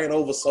area, the right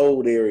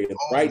oversold area, the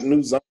right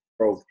new zone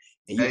broke,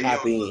 and you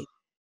hop in.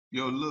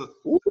 Yo, look.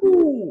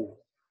 Ooh.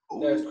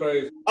 That's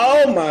crazy.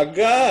 Oh my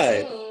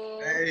God.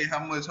 Hey,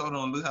 how much? Hold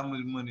on. Look how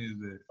much money is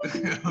that?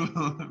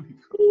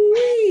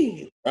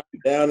 Drop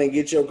it down and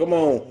get your, come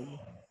on.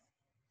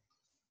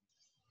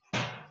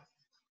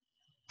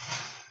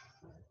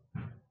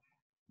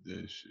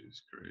 That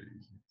shit's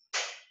crazy.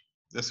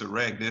 That's a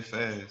rack that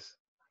fast.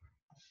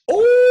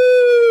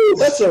 Ooh,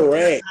 that's a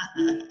rack.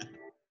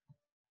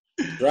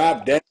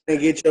 Drop down and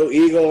get your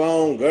eagle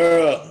on,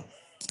 girl.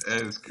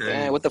 That is crazy.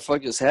 Man, what the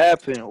fuck just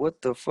happened?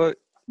 What the fuck?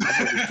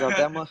 I just dropped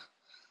that much.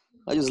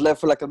 I just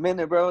left for like a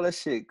minute, bro. That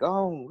shit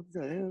gone. What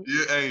the hell?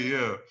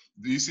 Yeah.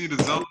 Do you see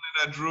the zone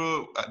that I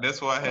drew up?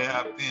 That's why I had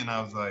hopped in.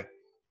 I was like,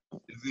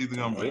 it's either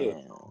gonna break.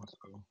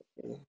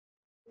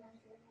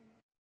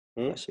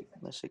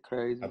 That shit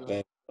crazy. I Bro.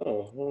 think.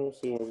 Oh, let me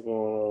see what's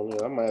going on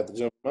here. I might have to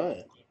jump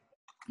mine.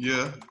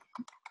 Yeah.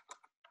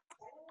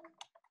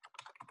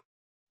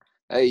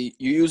 Hey,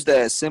 you use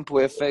that Simple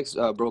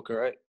FX broker,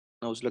 right?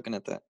 I was looking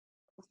at that.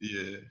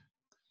 Yeah.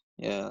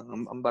 Yeah,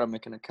 I'm about to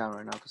make an account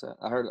right now because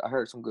I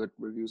heard some good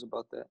reviews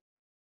about that.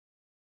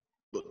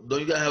 But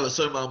don't you gotta have a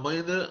certain amount of money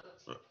in there,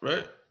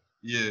 right?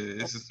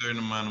 Yeah, it's a certain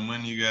amount of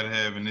money you gotta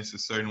have, and it's a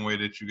certain way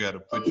that you gotta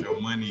put your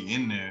money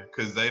in there,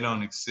 because they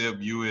don't accept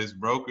U.S.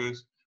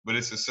 brokers, but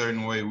it's a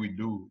certain way we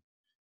do it,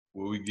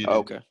 where we get it.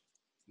 Okay.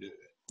 Yeah.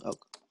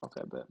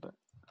 Okay, bet.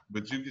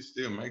 But you can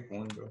still make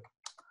one though.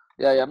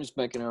 Yeah, I'm just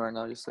making it right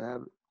now just to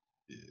have it.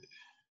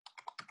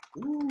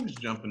 Yeah. Ooh, it's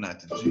jumping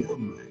out the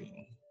gym,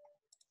 man.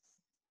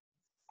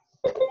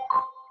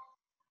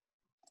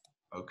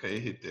 Okay,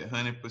 hit that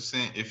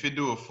 100%. If it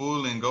do a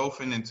full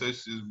engulfing and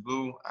touch this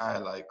blue, I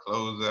like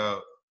close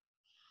out.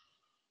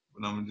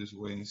 But I'm gonna just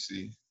wait and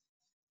see.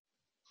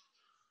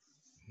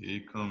 Here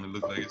it come. It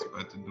look like it's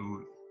about to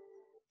do it.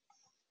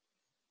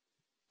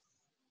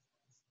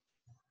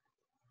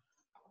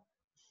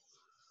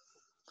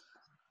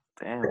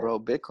 Damn, bro,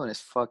 Bitcoin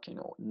is fucking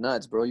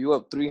nuts, bro. You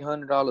up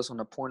 $300 on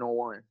the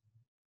 0.01.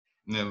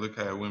 Now look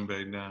how it went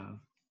back down.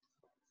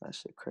 That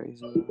shit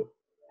crazy, bro.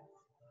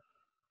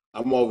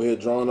 I'm over here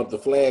drawing up the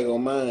flag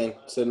on mine,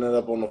 setting it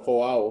up on the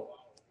 4 hour.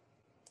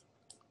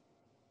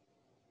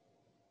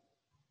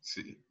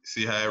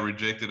 See how it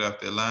rejected off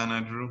that line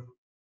I drew?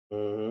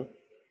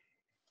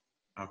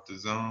 Mm-hmm. Off the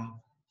zone.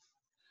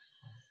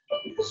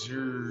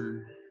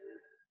 Sure.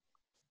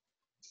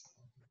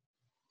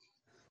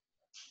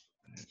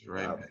 It's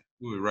right back.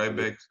 Ooh, right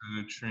back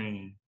to the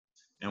trend.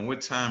 And what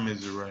time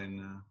is it right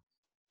now?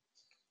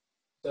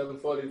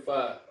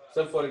 7:45,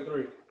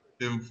 7:43.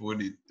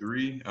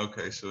 7:43.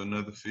 Okay, so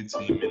another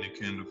 15-minute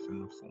candle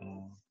finna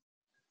form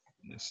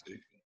in a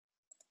second.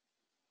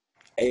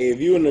 Hey, if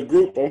you in the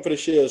group, I'm finna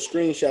share a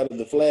screenshot of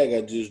the flag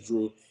I just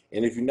drew.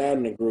 And if you're not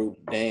in the group,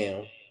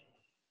 damn.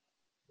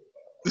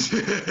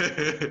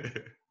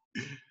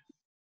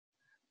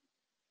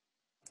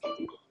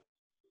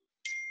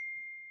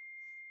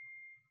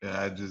 Yeah,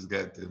 I just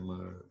got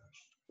them.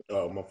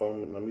 Oh, my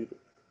phone, I'm muted.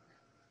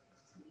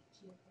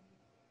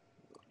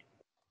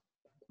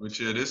 But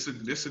yeah, this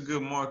a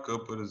good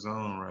markup of the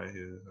zone right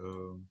here.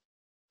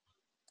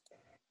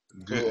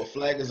 Good. So a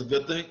flag is a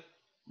good thing.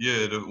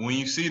 Yeah, when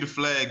you see the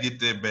flag, get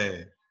that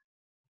bag.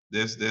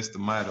 That's the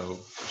motto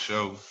for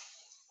sure.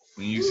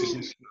 When you see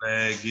the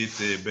flag, get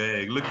that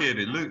bag. Look at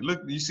it.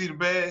 Look. You see the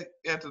bag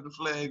after the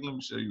flag? Let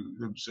me show you.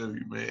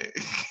 Bag.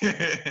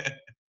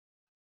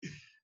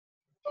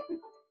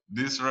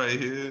 This right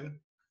here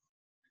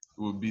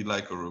would be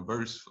like a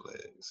reverse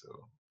flag.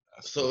 So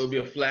it'll be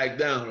a flag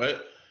down, right?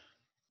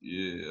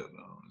 Yeah.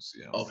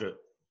 Okay.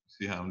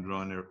 See how I'm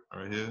drawing it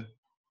right here?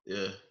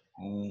 Yeah.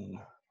 And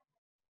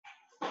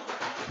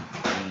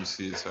you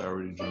see it's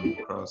already drawn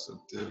across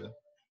up there.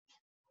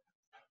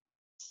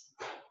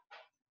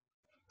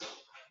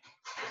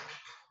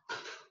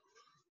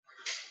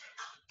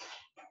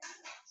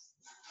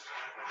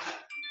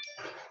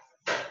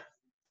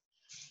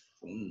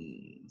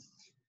 Boom.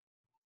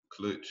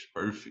 Clutch,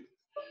 perfect.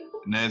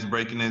 And that's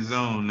breaking that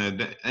zone. Now,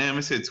 damn,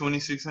 it's at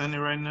 2,600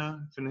 right now.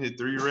 Finna hit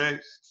 3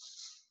 racks.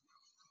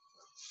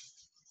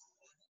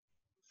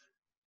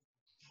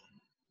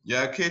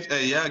 Y'all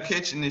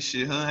catching this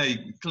shit, huh?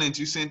 Hey, Clint,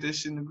 you sent that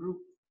shit in the group?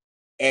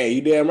 Hey,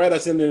 you damn right I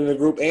sent it in the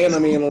group, and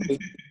I'm in on this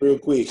real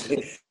quick.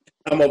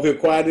 I'm up here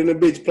quiet in the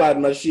bitch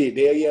plotting my shit.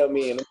 Hell yeah,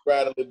 man. I'm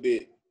quiet a little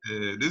bit.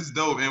 Yeah, this is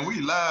dope. And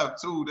we live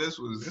too. This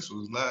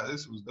was live.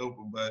 This was dope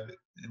about it.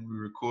 And we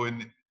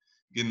recording it,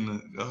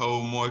 getting the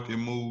whole market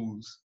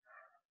moves.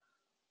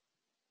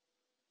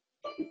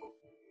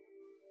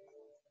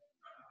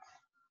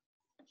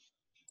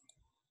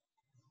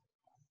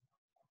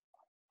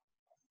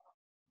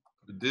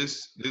 But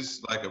this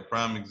like a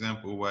prime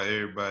example of why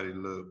everybody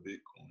love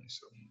Bitcoin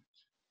so much.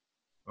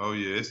 Oh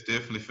yeah, it's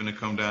definitely finna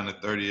come down to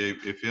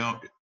 38. If you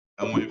don't,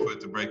 I'm waiting for it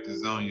to break the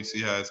zone. You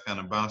see how it's kind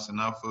of bouncing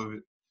off of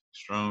it?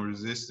 Strong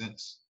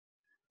resistance.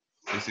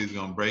 This is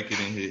gonna break it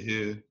and hit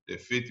here. The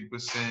 50%,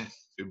 if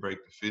it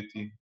break the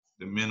 50,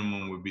 the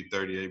minimum would be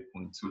 38.2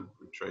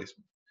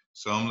 retracement.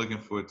 So I'm looking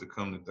for it to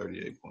come to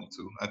 38.2.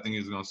 I think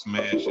it's gonna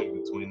smash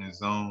in between the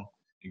zone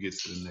and get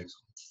to the next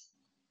one.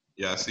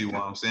 Yeah, I see why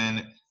I'm saying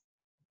it.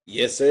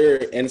 Yes,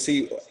 sir. And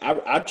see,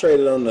 I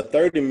traded on the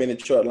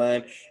 30-minute short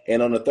line,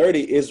 and on the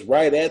 30, it's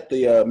right at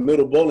the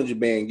middle Bollinger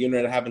Band, getting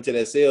ready to happen to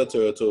that sell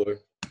territory.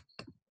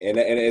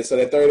 And so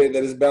that 30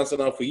 that is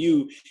bouncing off for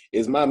you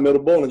is my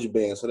middle Bollinger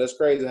Band. So that's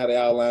crazy how they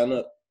all line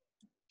up.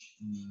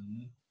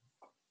 Mm-hmm.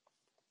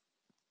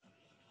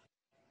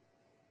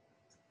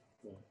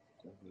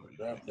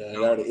 Drop down. It's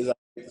already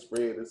the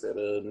spread. It's at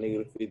a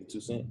negative 52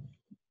 cents.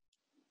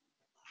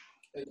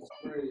 Take the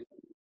spread.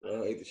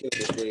 Ate the shit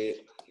of the spread.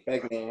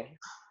 Back man.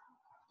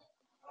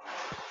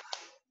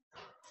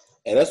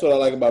 And that's what I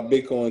like about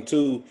Bitcoin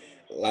too.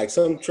 Like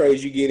some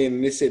trades you get in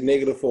and it sit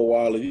negative for a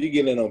while. If you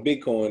get in on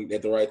Bitcoin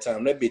at the right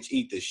time, that bitch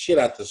eat the shit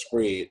out the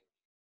spread.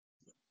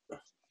 Yeah,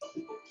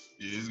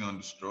 it's gonna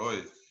destroy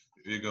it.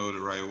 if it go the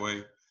right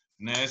way.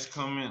 Now it's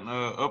coming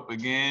up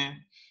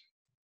again.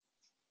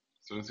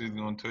 So it's either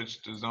gonna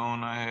touch the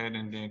zone I had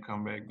and then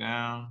come back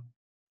down,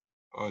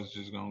 or it's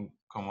just gonna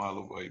come all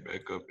the way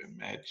back up and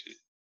match it.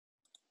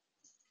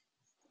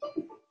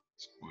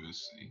 So we'll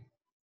see.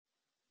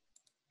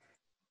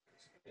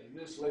 And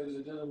this, ladies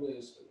and gentlemen,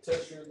 is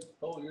test your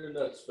hold your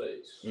nuts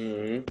face.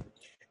 Mm-hmm.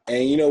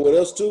 And you know what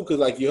else too? Because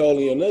like you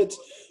holding your nuts,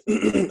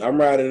 I'm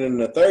riding in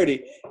the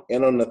 30,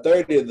 and on the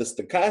 30, the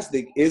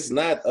stochastic is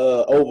not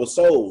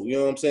oversold. You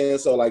know what I'm saying?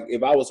 So like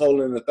if I was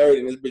holding in the 30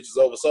 and this bitch is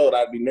oversold,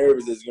 I'd be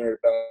nervous it's gonna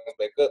bounce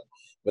back up.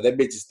 But that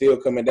bitch is still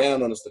coming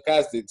down on the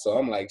stochastic, so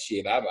I'm like,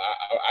 shit, I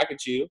can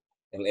chill.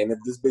 And if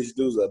this bitch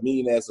does a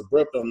mean ass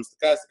abrupt on the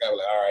stochastic, I'm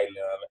like, all right,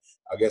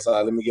 I guess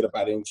let me get up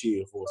out there and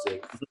chill for a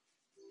second.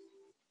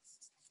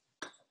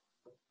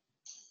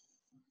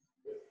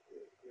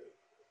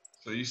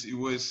 So you see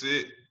what it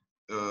said?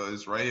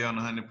 It's right here on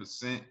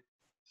 100%.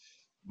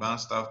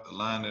 Bounced off the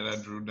line that I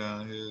drew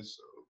down here.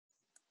 So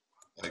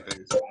like I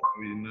said,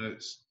 your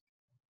nuts.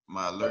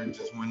 My alert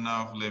just went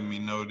off, let me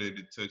know that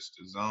it touched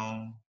the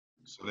zone.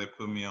 So that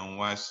put me on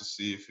watch to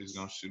see if it's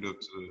gonna shoot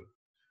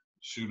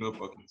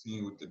up or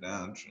continue with the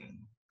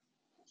downtrend.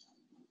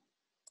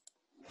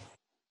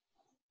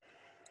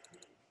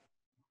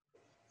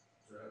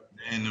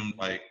 And them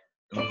lines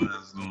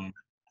doing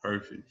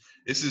perfect.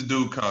 It's this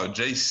dude called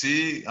Jay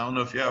Sig. I don't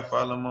know if y'all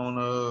follow him on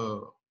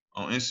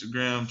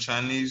Instagram.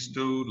 Chinese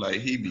dude,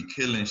 like he be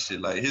killing shit.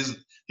 Like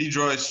he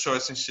draw his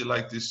charts and shit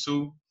like this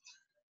too.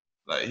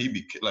 Like he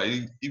be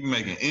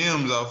making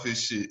M's off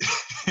his shit.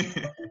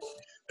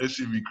 That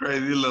should be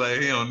crazy. He look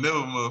like he don't never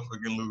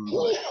motherfucking lose.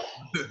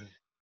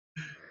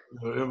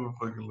 Don't ever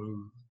fucking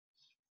lose.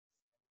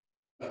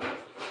 Yeah.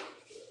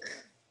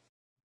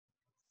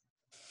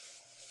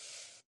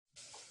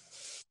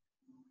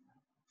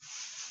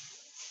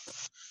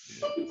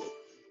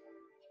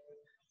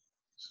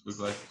 This look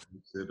like a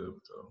set up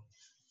though.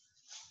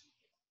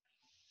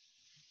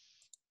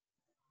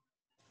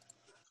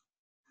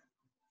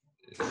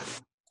 Yeah.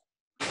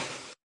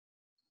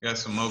 Got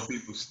some more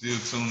people still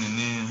tuning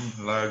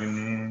in, logging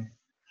in.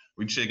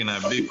 We checking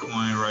out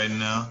Bitcoin right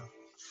now.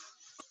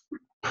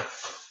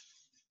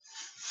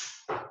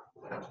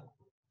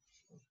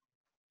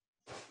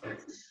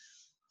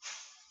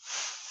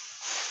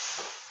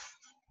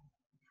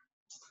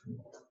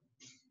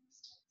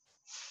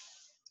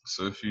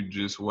 So if you're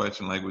just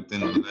watching like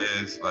within the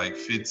last like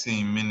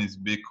 15 minutes,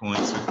 Bitcoin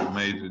took a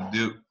major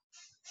dip.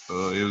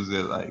 It was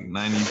at like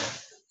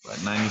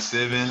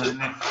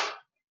 9,700.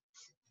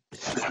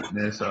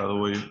 That's all the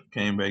way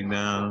came back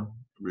down,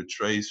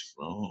 retraced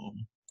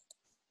from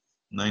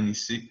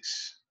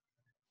 96.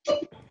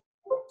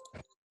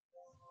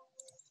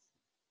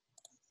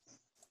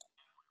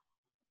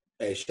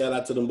 Hey, shout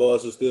out to them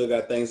boys who still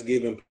got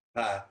Thanksgiving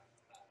pie.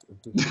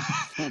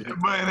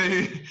 But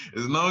hey,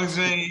 as long as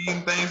you ain't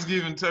eating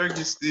Thanksgiving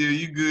turkey still,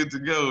 you good to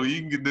go.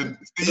 You can get the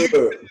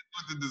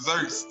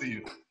dessert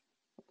still.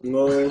 You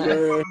know what I'm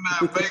saying?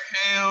 Not bake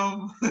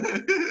ham.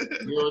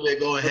 You know they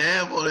going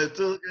ham on it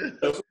too.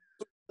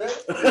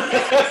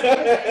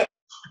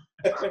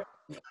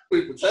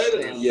 Sweet potato.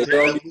 Yeah,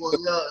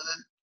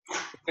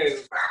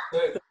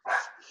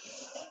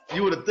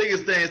 You would have think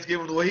it's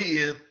Thanksgiving the way he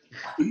is.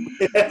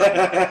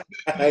 yeah.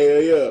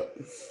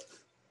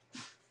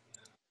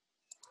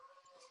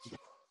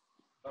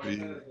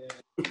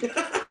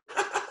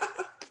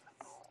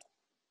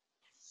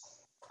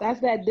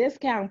 That's that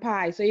discount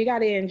pie, so you got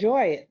to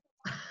enjoy it.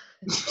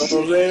 You know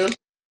what I'm saying?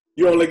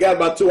 You only got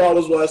about 2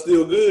 hours while it's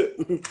still good.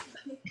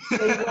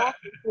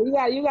 Exactly.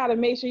 So you got to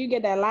make sure you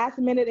get that last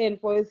minute in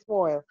before it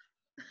spoils.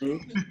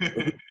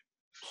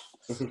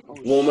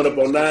 Warming up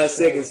on 9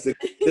 seconds to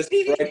just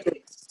right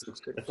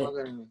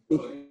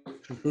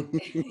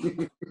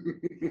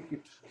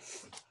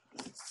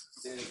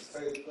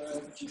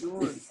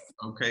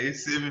Okay,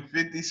 it's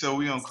 7:50, so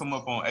we gonna come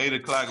up on 8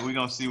 o'clock and we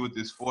gonna see what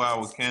this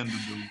 4-hour candle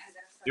do.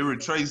 It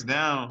retraced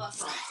down.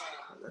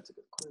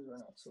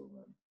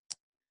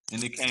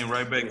 And it came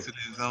right back to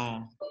the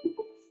zone.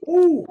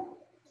 Ooh.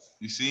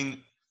 You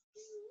seen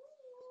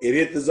it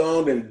hit the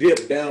zone and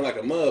dipped down like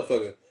a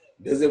motherfucker.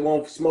 Does it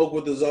want smoke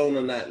with the zone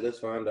or not? Let's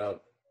find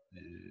out.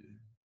 Yeah.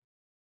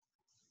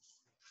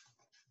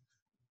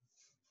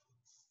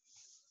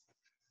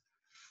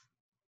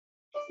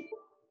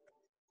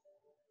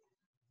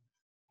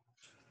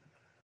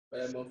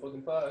 Bad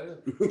motherfucking pie, yeah.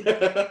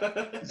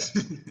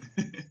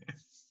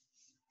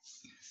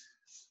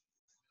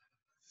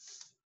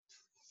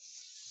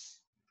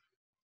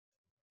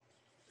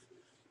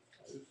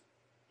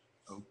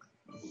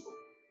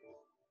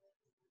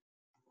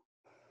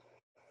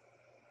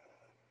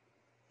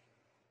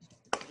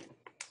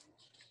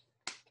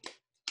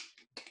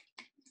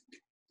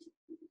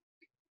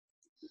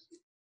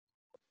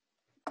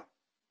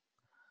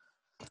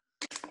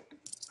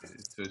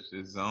 It touched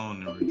the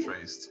zone and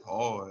retraced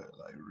hard,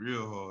 like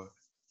real hard.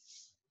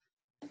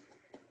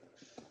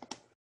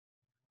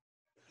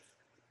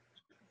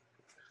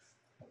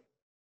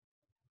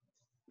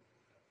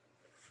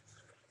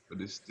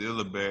 but it's still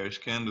a bearish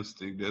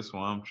candlestick. That's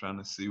why I'm trying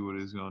to see what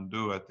it's gonna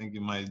do. I think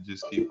it might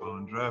just keep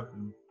on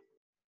dropping.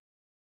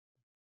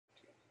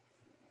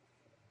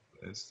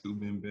 That's still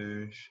been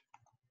bearish.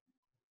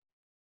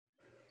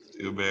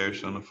 Still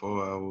bearish on the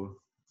 4-hour.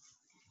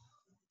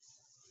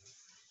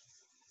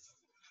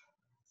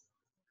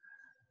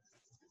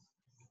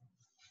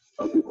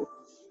 I'm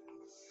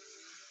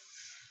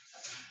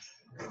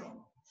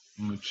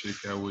gonna check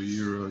out what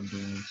Euro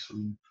doing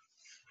too.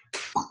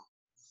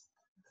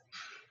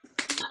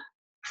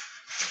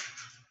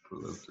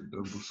 Pull up the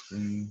double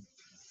screen.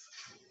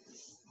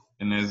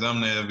 And as I'm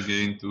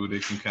navigating through, they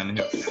can kind of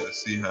help me to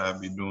see how I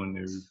be doing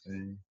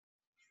everything.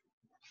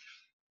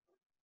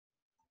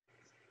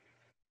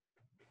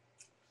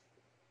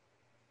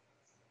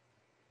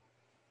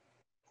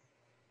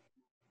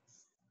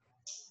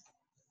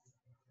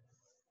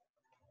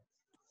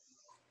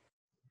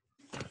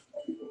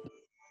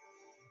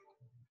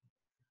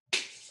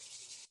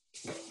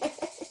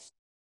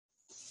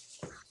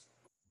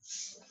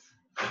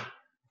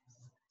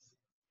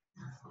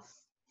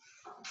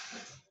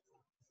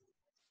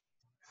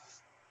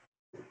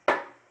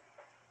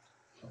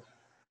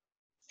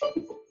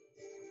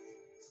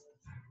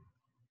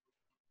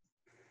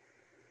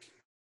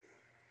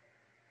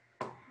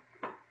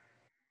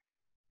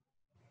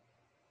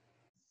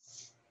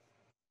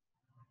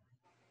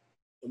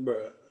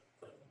 Bruh.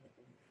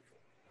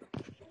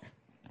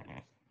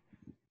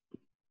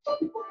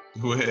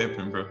 What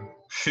happened, bro?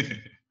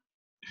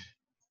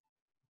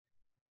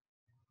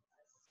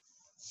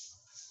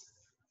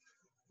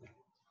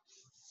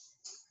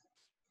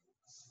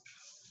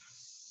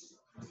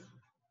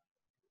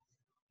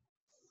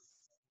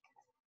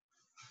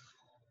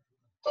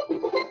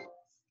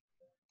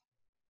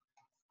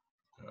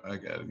 I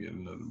gotta get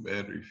another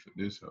battery for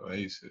this whole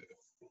ASAP.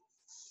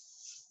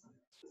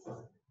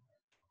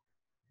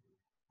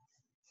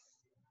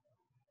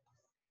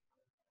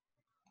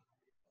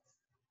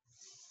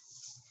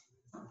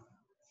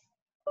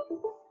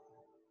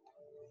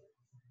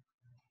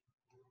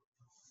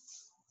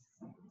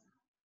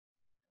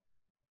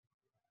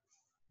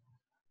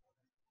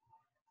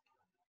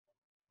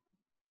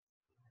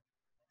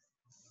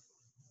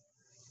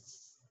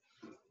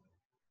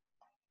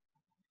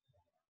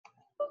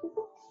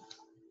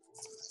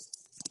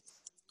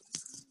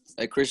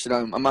 Hey Christian,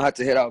 I'm gonna have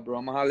to head out, bro.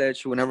 I'm gonna holler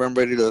at you whenever I'm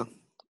ready to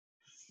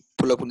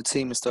pull up on the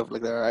team and stuff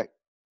like that. All right?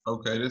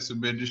 Okay, this a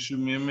bit. Just shoot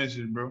me a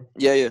message, bro.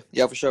 Yeah,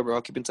 for sure, bro.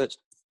 I'll keep in touch.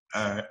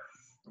 All right.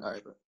 All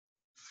right, bro.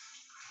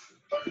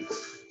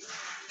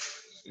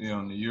 See,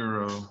 on the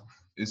Euro,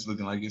 it's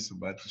looking like it's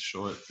about to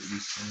short pretty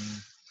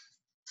soon.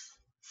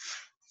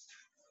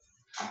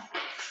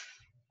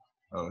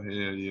 Oh, hell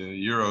yeah.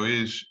 Euro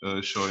is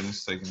short and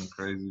it's taking a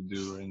crazy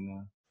deal right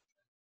now.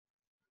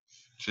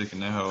 Checking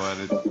that hoe out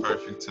at the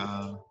perfect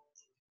time.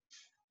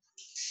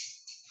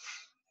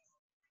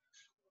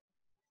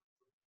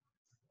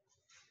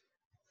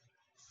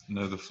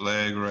 Another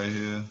flag right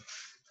here.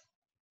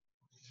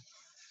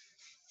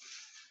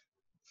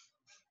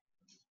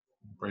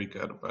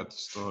 Breakout about to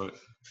start.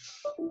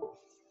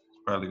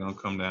 It's probably gonna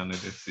come down to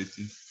that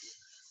 50.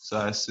 So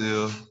I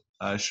sell,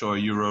 I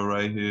short Euro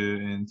right here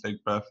and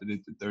take profit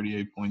at the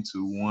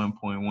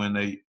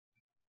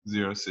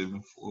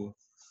 38.21.18074.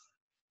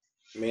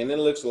 Man, it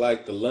looks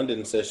like the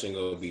London session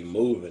gonna be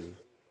moving.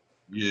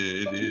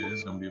 Yeah, it is.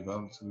 It's gonna be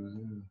volatile as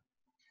hell.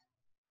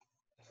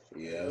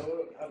 Yeah.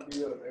 I'll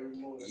be up every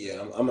morning. Yeah,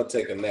 I'm gonna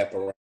take a nap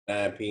around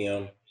 9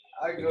 p.m.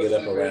 I and go get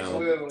up sleep at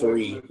 12 around and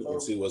 3 wake up and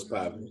at see what's 4.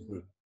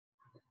 popping.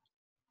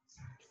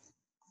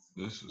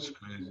 This is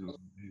crazy. Look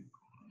at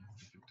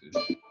this.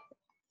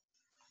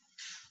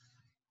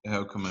 The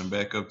hell coming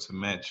back up to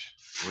match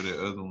with the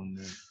other one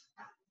there.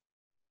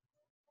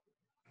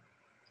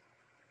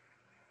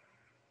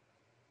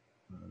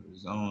 The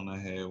zone I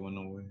had went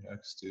away. I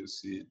can still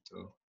see it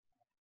though.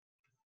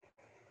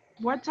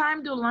 What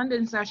time do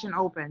London session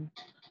open?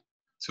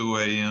 2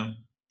 a.m.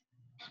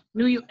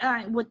 New York,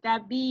 would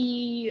that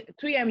be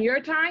 3 a.m.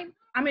 your time?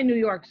 I'm in New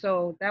York,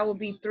 so that would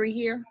be 3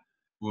 here.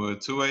 Well,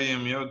 2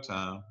 a.m. your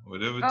time.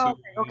 Whatever 2 Oh, a.m.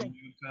 okay.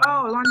 your time.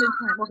 Oh, London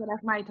time. Okay,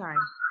 that's my time.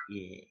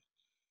 Yeah.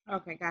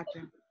 Okay,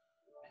 gotcha.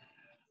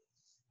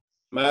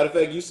 Matter of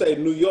fact, you say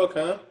New York,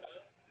 huh?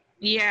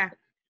 Yeah.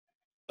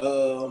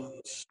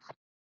 One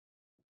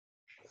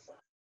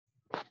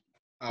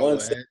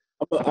second.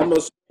 I'm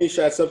gonna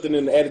screenshot something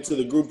and add it to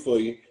the group for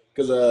you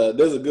because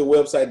there's a good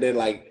website that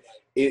like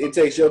it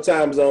takes your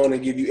time zone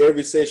and give you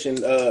every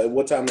session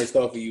what time they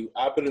start for you.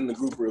 I'll put it in the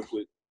group real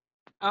quick.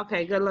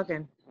 Okay, good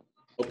looking.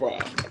 No problem.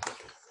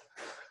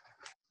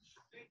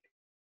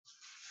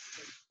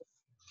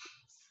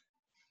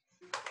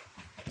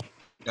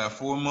 Got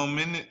 4 more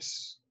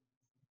minutes.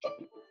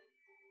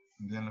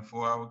 And then the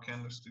 4-hour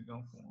candlestick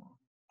gonna form.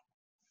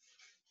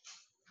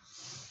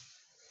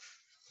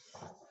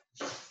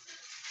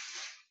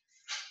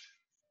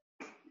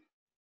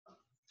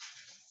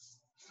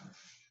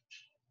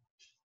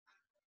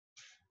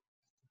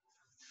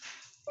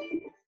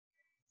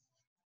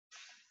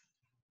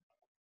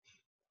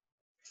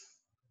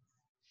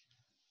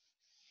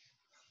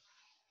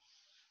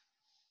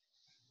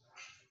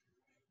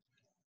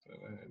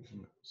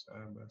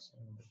 Side by side.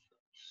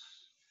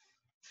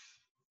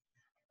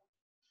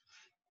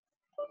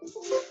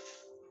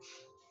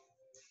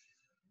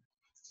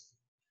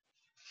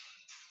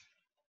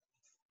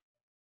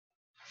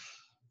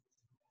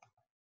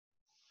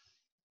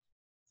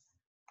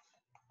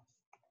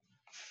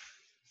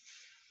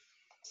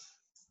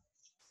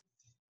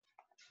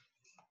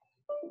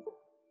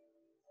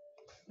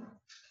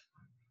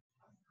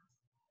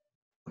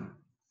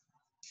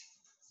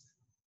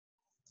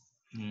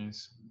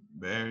 Yes,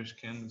 bearish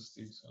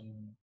candlesticks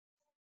on.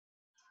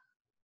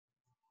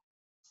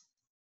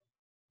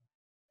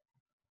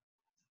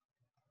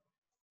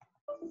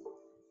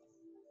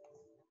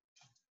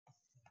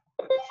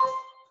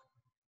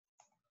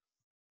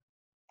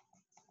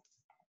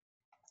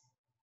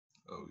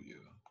 Oh yeah,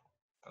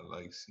 I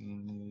like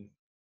seeing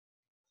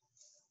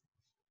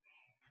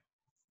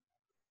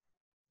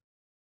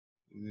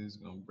it. It is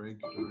gonna break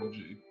it or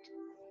reject.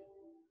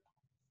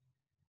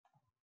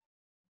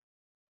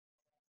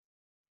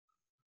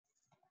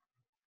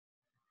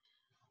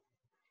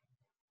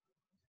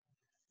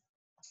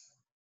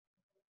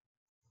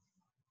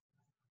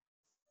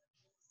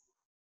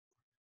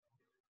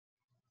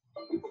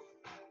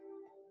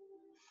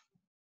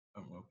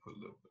 I'm gonna pull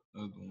up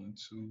another one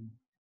too.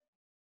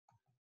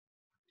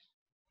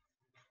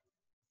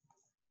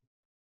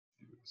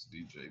 It's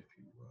DJPY.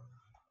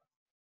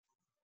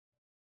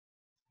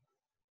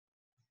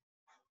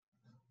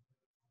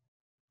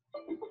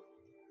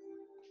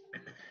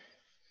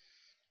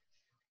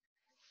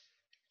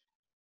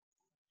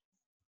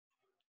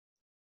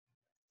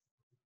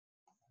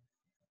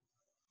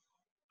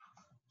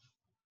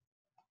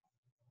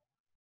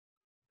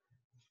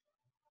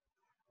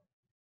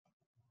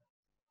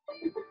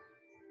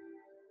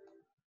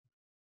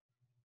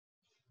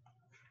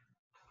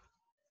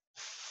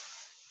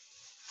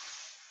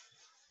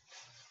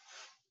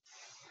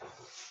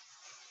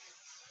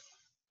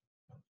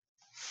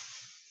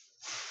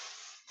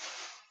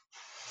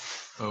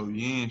 Oh,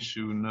 yen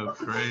shooting up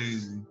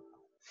crazy.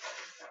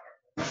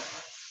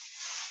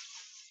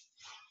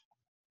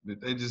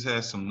 Did they just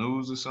have some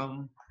news or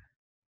something?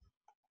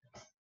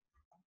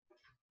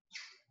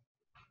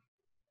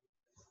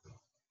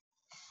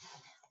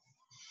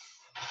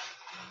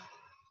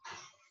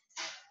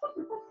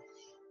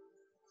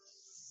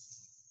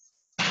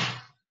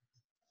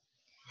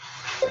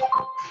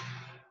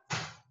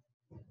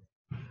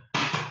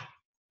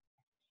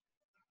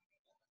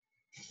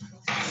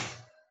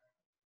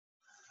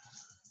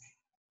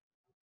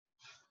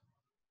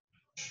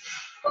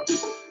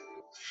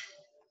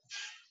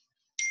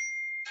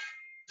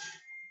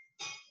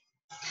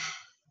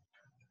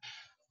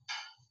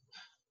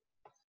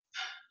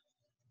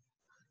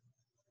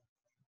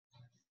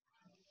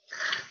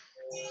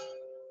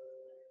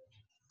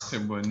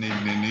 That boy Nick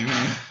didn't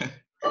even.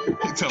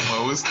 He talking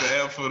about what's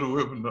the app for the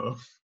webinar?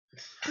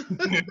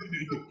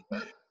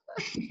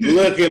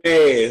 Looking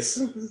ass.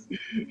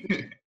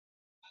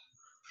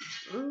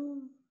 I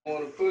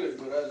want to put it,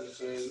 but I just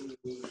say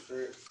it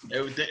straight.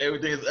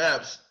 Everything is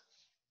apps.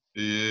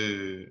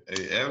 Yeah,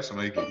 hey, apps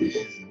make it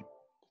easy.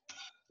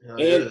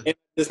 And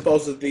just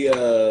posted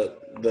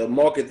the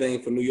market thing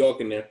for New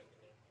York in there.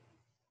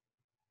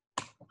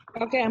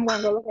 Okay, I'm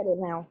gonna go look at it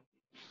now.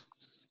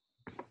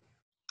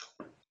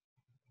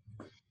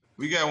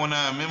 We got one of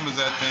our members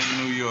out there in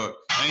New York.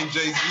 Ain't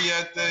Jay-Z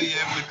out there? You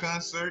having a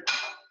concert?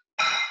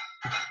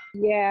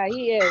 Yeah,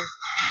 he is.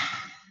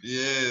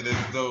 Yeah,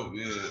 that's dope.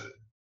 Yeah.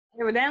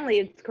 Evidently,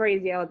 it's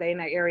crazy out there in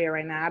that area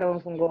right now. I don't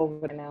even go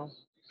over there now.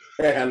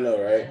 I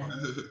know, right?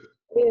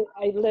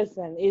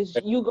 Listen,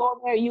 you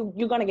go there,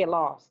 you're gonna get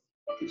lost.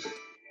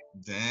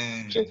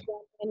 Dang. Just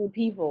so many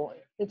people.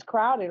 It's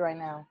crowded right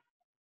now.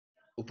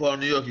 What part of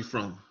New York you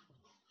from?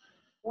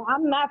 Well,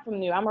 I'm not from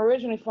New York. I'm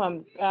originally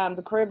from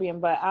the Caribbean,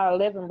 but I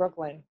live in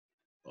Brooklyn.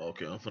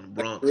 Okay, I'm from the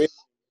Bronx.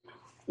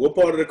 What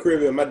part of the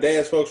Caribbean? My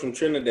dad's folks from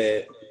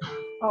Trinidad.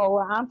 Oh,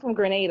 well, I'm from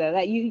Grenada.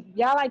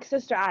 Y'all like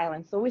Sister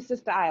Island, so we're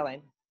Sister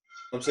Island.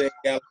 I'm saying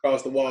y'all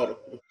across the water.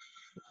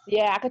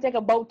 Yeah, I could take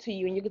a boat to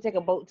you, and you could take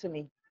a boat to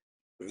me.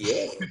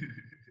 Yeah.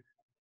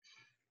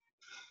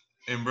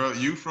 And bro,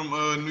 you from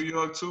New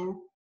York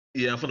too?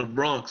 Yeah, I'm from the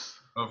Bronx.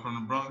 Oh, from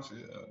the Bronx?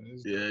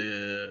 Yeah.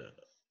 Yeah.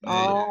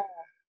 Oh.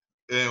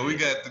 Yeah, we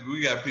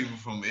got people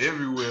from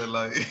everywhere,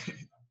 like.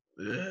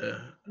 Yeah.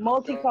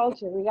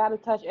 Multicultural. We got to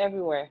touch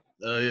everywhere.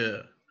 Oh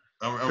yeah.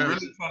 I'm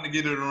really trying to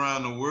get it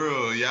around the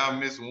world. Y'all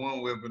missed one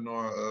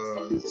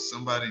webinar.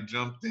 Somebody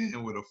jumped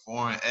in with a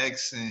foreign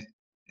accent,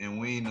 and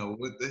we didn't know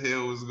what the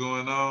hell was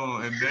going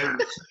on, and they were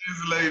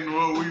translating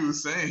what we were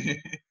saying.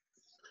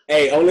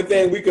 Hey, only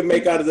thing we could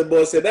make out of the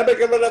boy said that make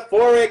him a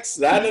forex.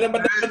 Wasn't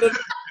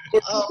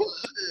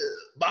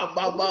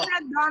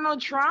that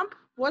Donald Trump?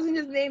 Wasn't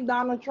his name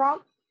Donald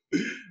Trump?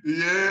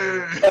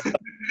 Yeah.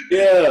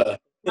 Yeah.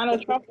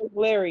 Donald Trump was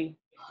Larry.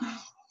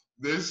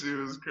 That shit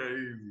was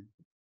crazy.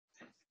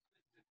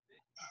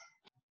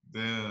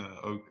 Damn.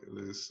 Okay,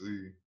 let's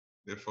see.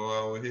 That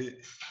 4-hour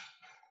hit?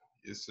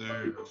 Yes,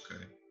 sir.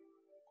 Okay.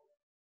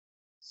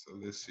 So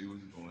let's see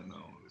what's going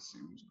on.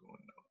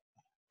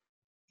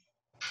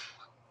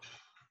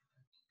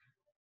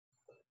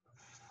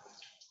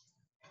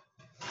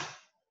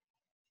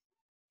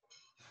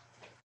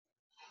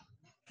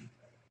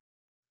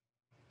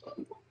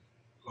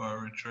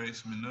 hard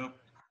retracement up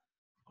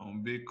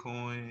on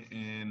Bitcoin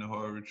and the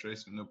hard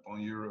retracement up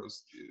on Euro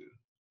still.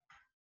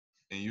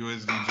 And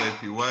USD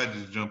JPY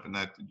just jumping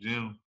out the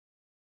gym.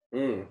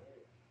 Mm.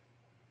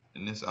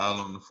 And it's all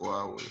on the 4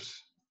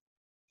 hours.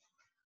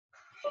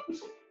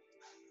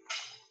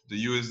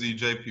 The USD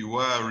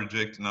JPY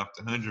rejecting off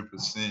the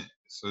 100%.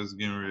 So it's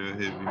getting real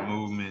heavy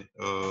movement.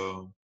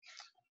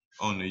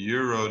 On the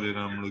Euro that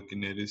I'm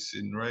looking at, it's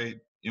sitting right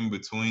in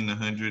between the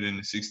 100 and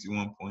the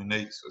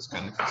 61.8. So it's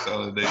kind of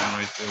consolidating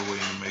right there,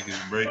 waiting to make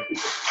its break.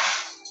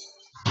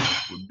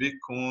 With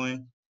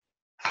Bitcoin,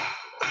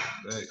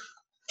 back,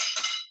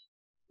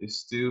 it's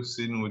still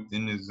sitting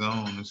within the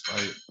zone. It's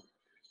like,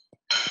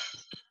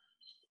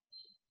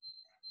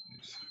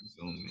 let's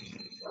zoom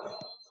in.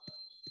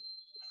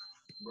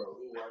 Bro,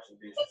 we washing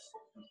dishes.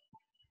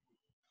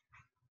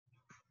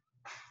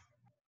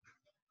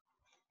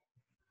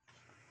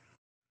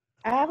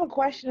 I have a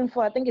question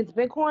for, I think it's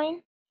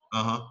Bitcoin.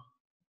 Uh-huh.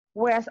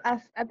 Whereas I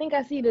think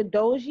I see the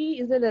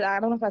doji. Is it? I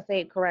don't know if I say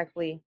it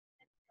correctly.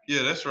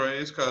 Yeah, that's right.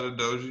 It's called a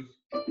doji.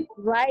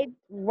 Right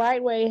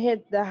where it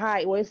hit the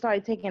high, where it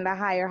started taking the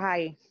higher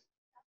high.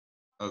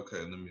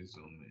 Okay, let me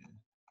zoom in.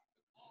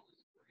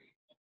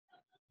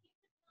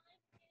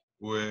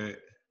 Where?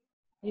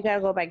 You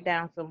gotta go back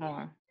down some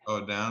more.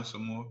 Oh, down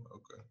some more?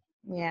 Okay.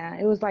 Yeah,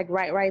 it was like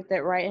right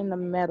there, right in the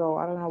middle.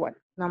 I don't know what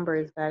number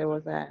is that it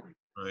was at.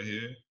 Right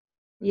here?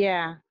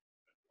 Yeah.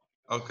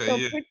 Okay, So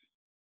yeah.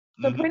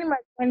 pretty much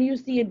when you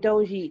see a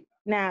doji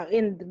now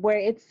in where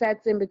it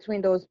sets in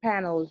between those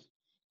panels,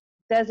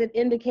 does it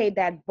indicate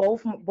that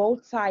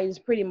both sides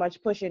pretty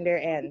much pushing their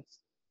ends?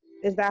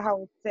 Is that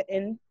how it's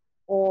sitting,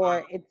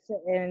 or it's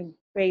sitting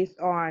based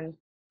on,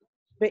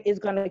 but it's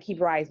gonna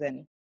keep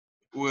rising?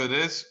 Well,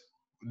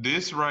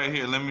 this right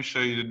here. Let me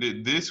show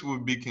you this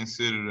would be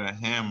considered a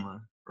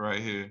hammer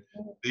right here.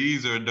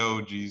 These are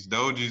dojis.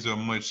 Dojis are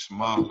much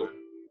smaller,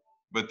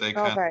 but they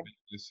kind of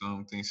do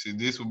something. See,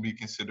 this would be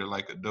considered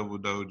like a double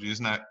doji. It's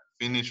not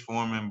finished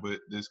forming,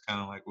 but this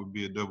kind of like would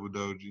be a double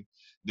doji.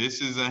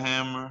 This is a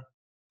hammer.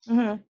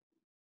 Mm-hmm.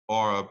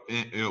 Or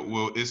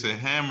it's a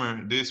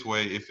hammer this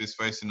way. If it's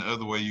facing the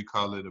other way, you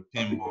call it a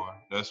pin bar.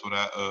 That's what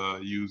I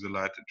use a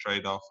lot to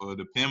trade off of.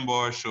 The pin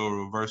bar show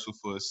a reversal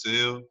for a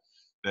sell.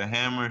 The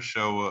hammer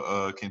show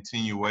a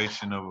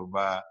continuation of a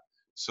buy.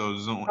 So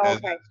as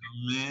I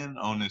zoom in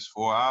on this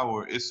 4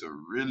 hour, it's a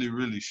really,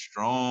 really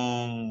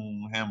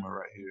strong hammer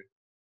right here.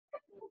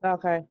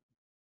 Okay.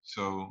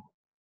 So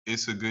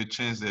it's a good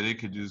chance that it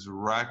could just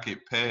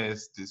rocket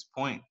past this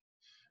point.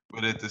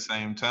 But at the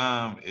same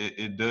time,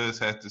 it does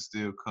have to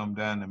still come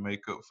down and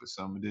make up for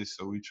some of this.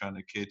 So we're trying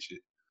to catch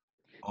it.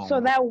 So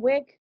that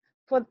wick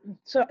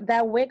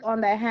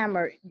on that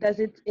hammer, does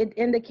it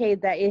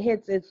indicate that it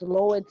hits its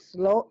low? I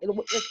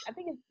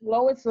think it's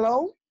low. It's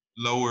low.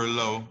 Lower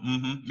low.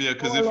 Yeah,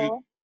 because if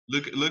you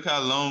look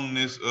how long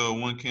this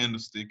one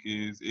candlestick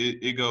is,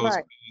 it goes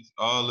past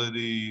all of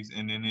these,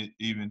 and then it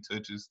even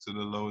touches to the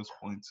lowest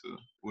point to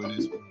where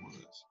this one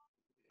was.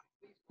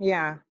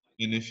 Yeah.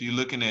 And if you're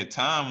looking at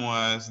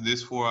time-wise,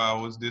 this 4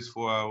 hours, this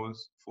 4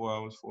 hours, 4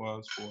 hours, 4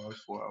 hours, 4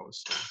 hours, 4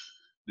 hours. So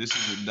this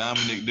is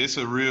this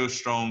is a real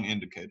strong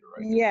indicator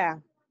right here. Yeah,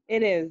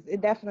 it is. It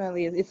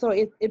definitely is. So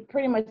it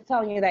pretty much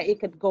telling you that it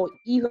could go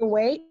either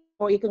way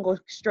or it can go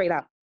straight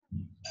up.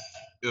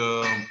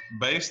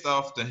 Based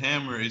off the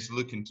hammer, it's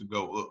looking to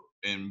go up.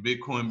 And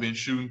Bitcoin been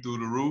shooting through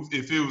the roof.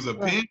 If it was a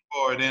pin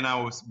bar, then I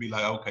would be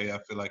like, okay, I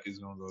feel like it's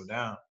going to go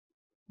down.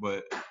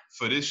 But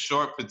for this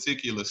short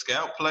particular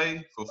scalp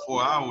play for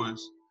 4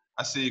 hours,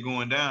 I see it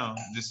going down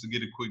just to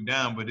get a quick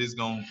down, but it's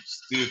going to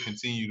still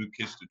continue to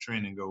catch the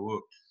trend and go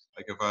up.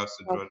 Like if I was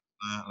to draw the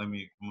line, I'm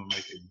going to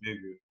make it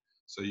bigger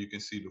so you can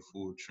see the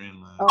full trend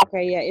line.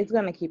 Okay, yeah, it's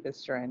going to keep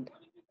its trend.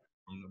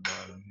 From the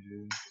bottom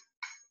here.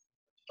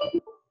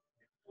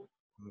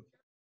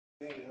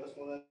 That's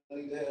when I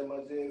need to have my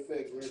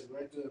JFX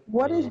right there.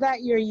 What is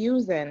that you're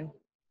using?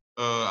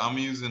 I'm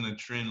using a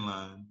trend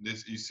line.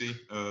 This you see,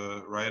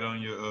 right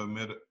on your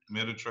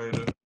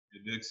MetaTrader.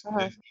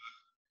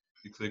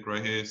 You click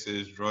right here. It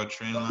says draw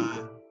trend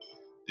line.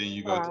 Then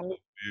you go to the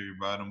very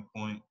bottom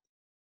point.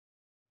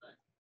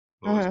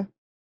 The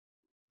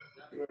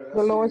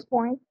lowest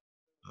point.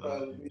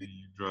 And then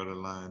you draw the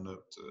line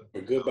up to.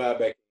 A good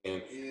buyback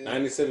in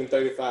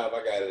 97.35. I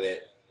got it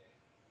at.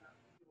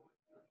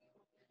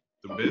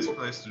 The best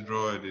place to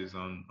draw it is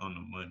on the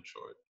month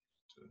chart.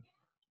 To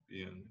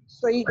be honest.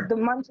 So the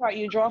month chart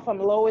you draw from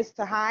lowest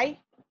to high.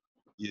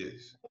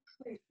 Yes.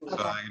 So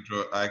I can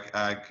draw.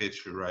 I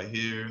catch it right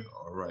here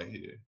or right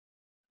here.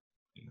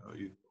 You know,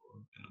 and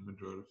I'm gonna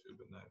draw the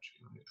Fibonacci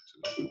on it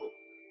too.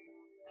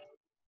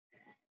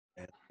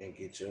 And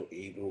get your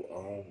eagle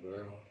on,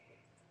 girl.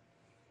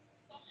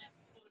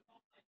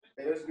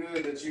 Hey, it's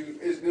good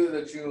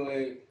that you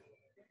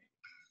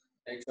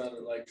ain't trying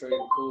to like trade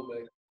the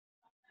pullback.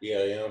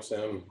 Yeah, you know what I'm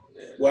saying?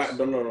 Well, I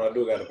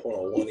do got to point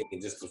on one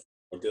thing just to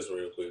this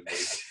real quick.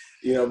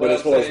 You know, but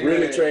as far as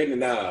really trading,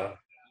 nah.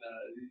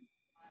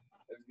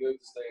 It's good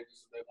to stay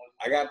just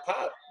I got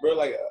pop, bro.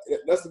 Like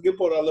that's the good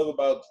part I love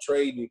about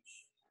trading.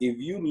 If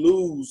you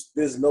lose,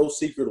 there's no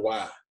secret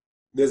why.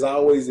 there's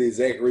always the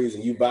exact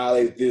reason you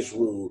violated this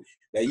rule.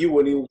 Now you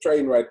weren't even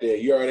trading right there.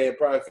 You already had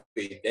profit.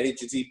 That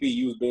hit your TP.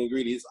 You was being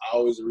greedy. It's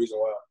always the reason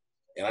why.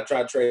 And I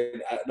try to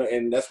trade,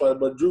 and that's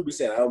what Drew be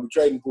saying. I don't be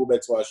trading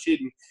pullbacks while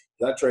shitting.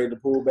 I traded the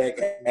pullback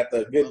after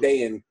a good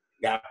day and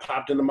got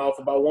popped in the mouth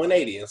about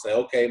 180 and say,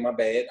 okay, my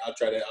bad. I'll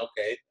try that.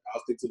 Okay,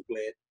 I'll stick to the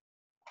plan.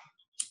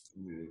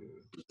 Yeah.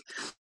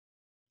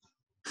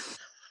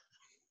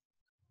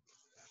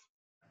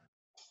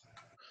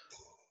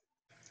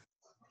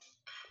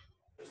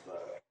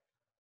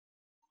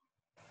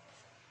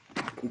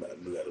 I'm about to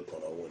do that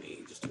upon on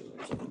 180 just to get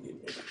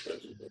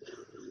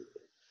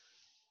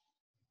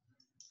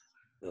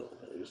no,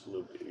 just a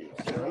little bit.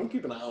 I'm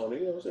keeping an eye on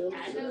it. You know what I'm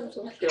saying?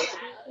 Some scalp.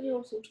 I'll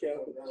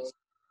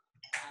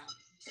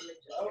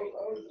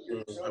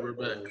be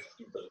back.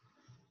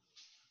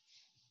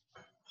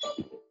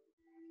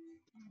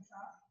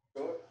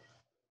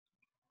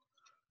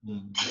 Yeah,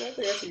 I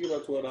think I should give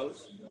about $12.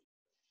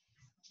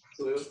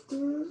 12?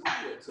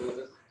 Yeah,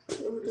 12.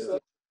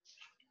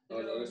 Oh,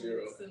 no, that's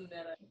euro.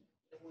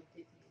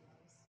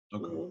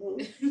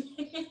 Okay.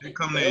 Here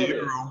come the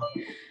euro.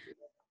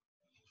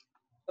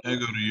 There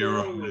go the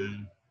euro,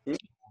 man.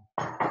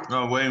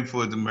 I'm waiting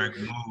for it to make a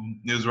move.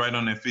 It was right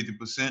on that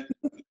 50%.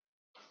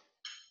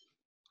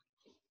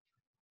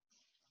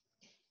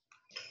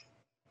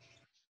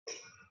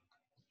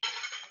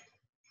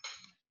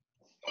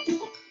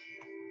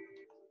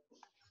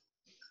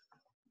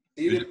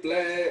 See the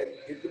flag,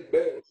 hit the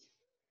bell.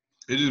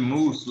 It just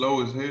moves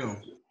slow as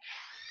hell.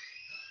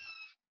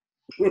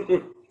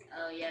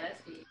 Oh yeah,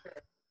 that's good.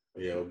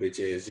 Yo, bitch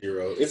ass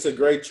zero. It's a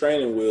great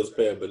training wheels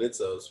pair, but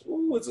it's a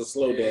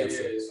slow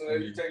dancer. Yeah, so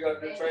if you take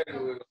out the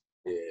training wheel.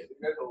 Yeah.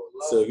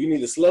 So if you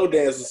need a slow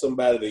dance with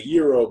somebody, the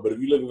euro. But if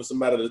you're looking for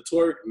somebody to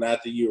twerk,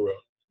 not the euro.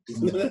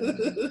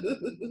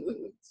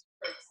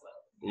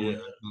 Yeah,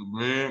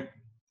 man.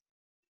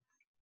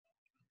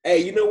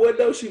 Hey, you know what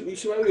though? She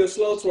might be a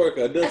slow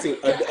twerker, a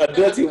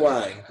dirty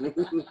wine.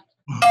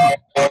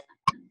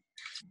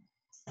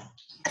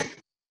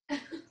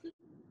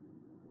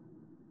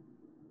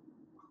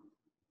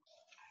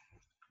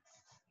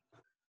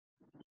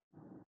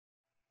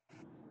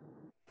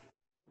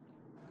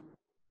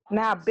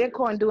 Now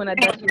Bitcoin doing a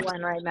dirty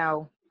wine right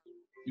now.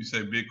 You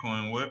say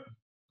Bitcoin what?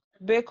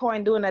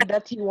 Bitcoin doing a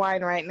dirty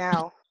wine right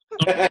now.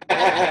 Check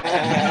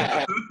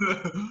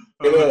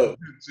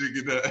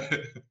it out.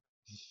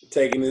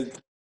 Taking his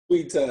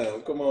sweet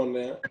time. Come on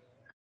now.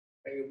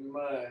 Take it be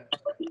mine.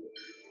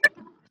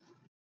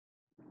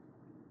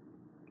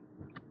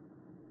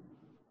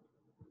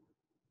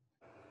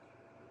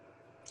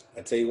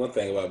 I tell you one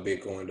thing about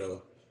Bitcoin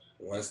though.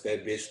 Once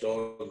that bitch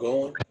start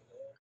going,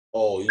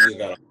 oh, you just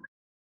gotta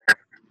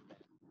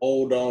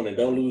hold on and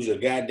don't lose your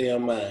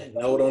goddamn mind.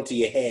 Hold on to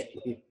your hat.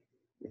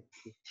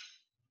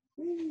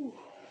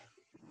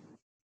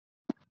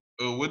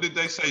 What did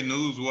they say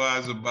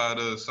news-wise about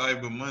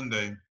Cyber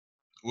Monday?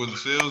 Was the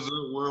sales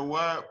up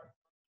worldwide?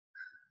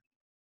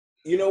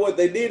 You know what?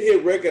 They did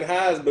hit record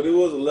highs, but it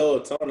was a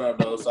lower turnout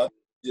though, so I think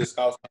it just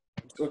cost.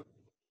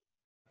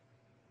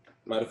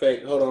 Matter of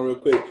fact, hold on real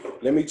quick.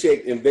 Let me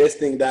check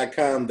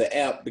investing.com, the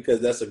app, because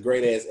that's a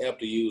great ass app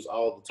to use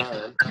all the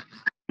time.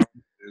 It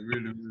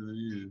really,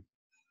 really is.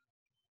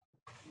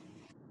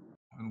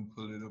 I don't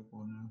pull it up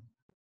on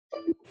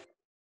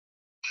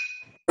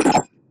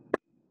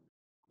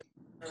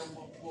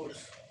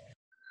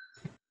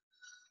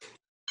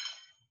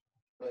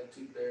Like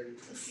 2:30.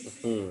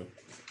 Hmm.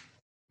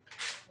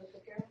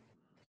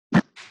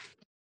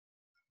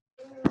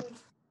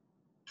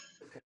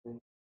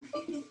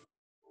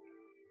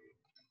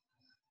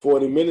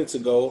 40 minutes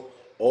ago,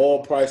 oil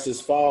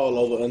prices fall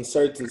over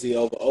uncertainty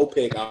over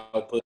OPEC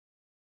output.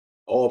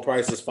 Oil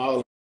prices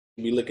fall.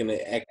 Be looking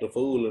at act a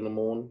fool in the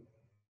morning.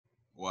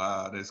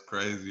 Wow, that's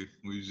crazy.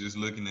 We was just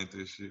looking at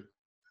this shit.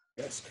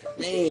 That's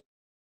crazy.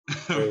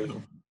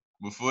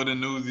 Before the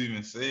news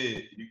even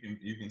said,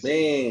 you can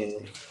see.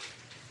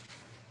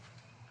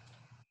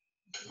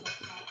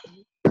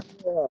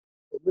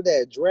 With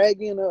that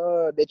dragon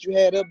that you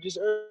had up just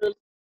earlier.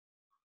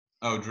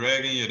 Oh,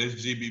 Dragon, yeah, that's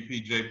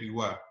GBP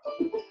JPY.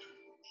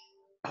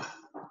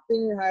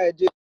 Seeing how it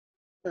just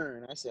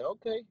turned, I said,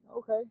 okay.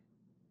 Hold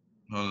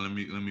on, let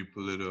me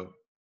pull it up.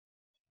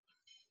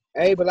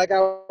 Hey, but like I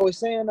was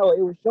saying though, it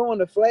was showing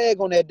the flag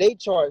on that day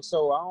chart,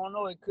 so I don't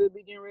know. It could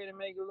be getting ready to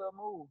make a little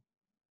move.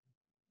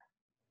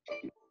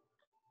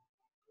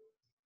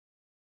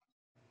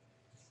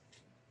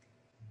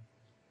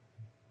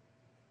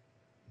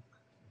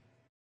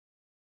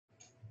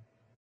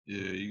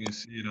 Yeah, you can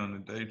see it on the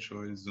day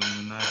chart.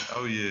 Zooming out.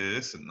 Oh yeah,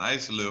 it's a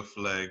nice little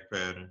flag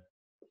pattern.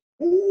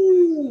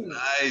 Ooh.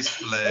 Nice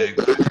flag,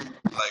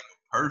 like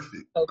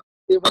perfect.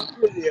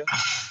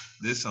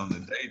 This on the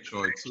day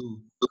chart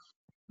too.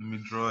 Let me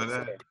draw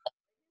that.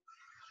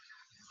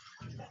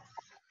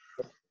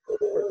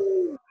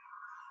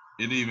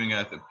 It even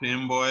got the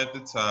pin bar at the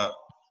top.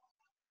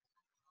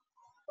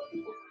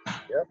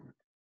 Yep.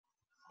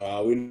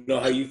 We know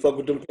how you fuck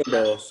with them pin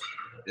bars.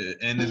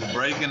 And it's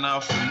breaking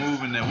off the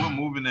moving average. What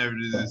moving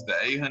average is this? The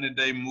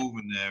 800-day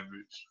moving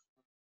average.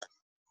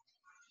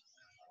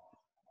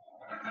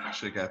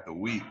 Check out the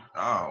week.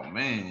 Oh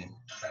man,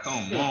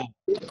 come on.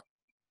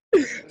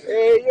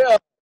 Hey, yeah.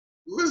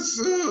 What's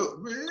up,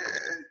 man?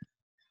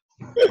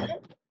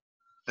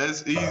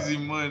 That's easy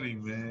money,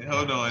 man.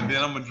 Hold on, and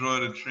then I'm gonna draw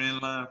the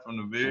trend line from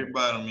the very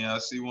bottom. Y'all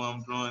see where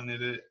I'm drawing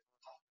it at?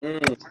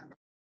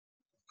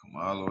 Come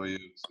all the way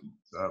up to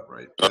the top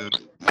right there.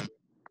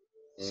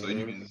 So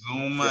you can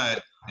zoom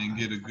out and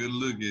get a good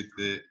look at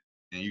that,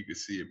 and you can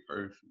see it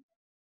perfect.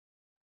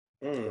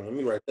 Let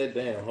me write that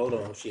down. Hold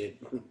on, shit.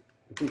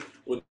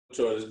 What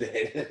chart is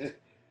that?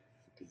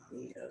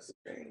 Yes,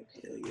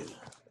 hell yeah.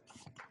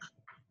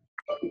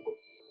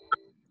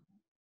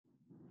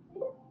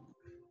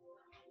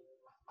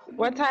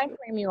 What time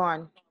frame you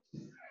on?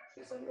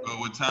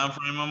 What time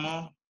frame I'm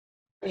on?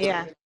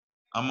 Yeah.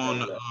 I'm on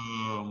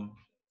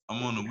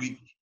the week.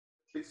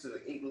 Fix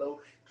it, eat low,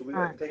 so we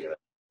Alright. gotta take it out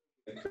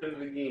and cut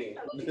it again.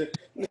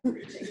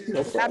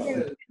 I've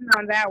been sitting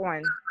on that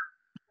one.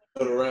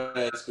 Go to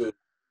Ryan school.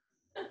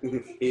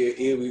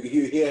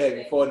 He'll have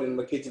you fought in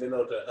my kitchen in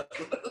no time.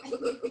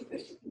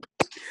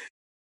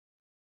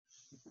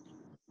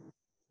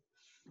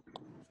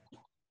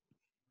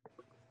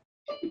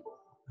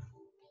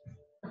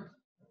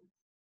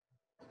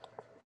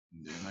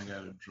 Then I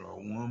gotta draw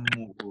one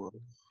more.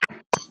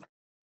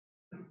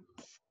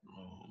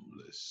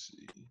 Let's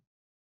see.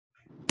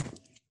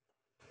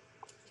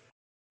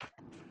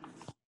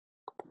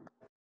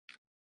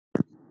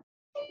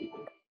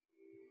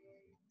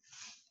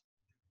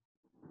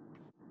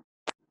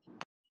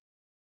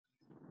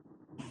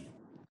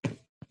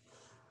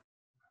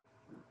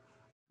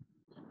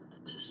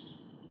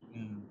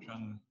 I'm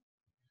trying to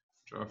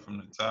draw from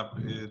the top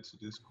of here to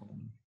this corner.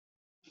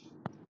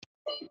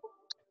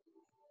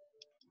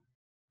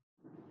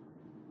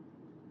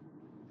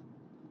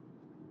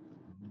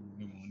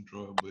 We won't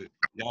draw, but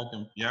y'all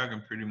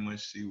can pretty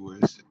much see where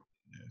it's at.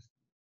 Yes.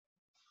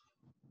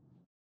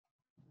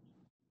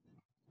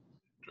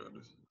 Draw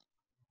this.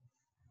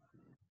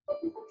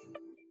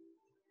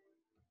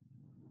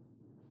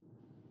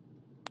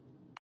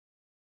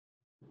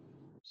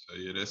 So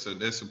yeah,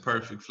 that's a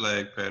perfect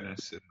flag pattern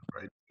set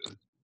right there.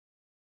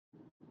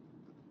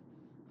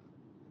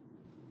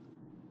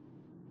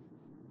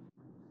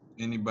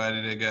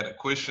 Anybody that got a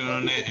question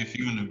on that, if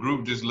you in the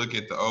group, just look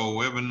at the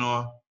old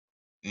webinar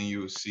and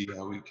you'll see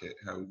how we get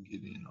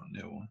in on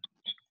that one.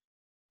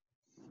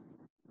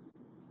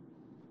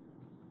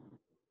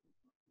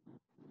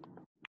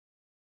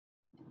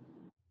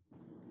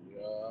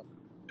 Yeah.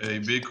 Hey,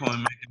 Bitcoin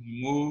making a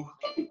move.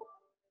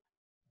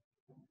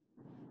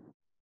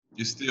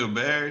 It's still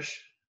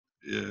bearish.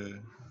 Yeah.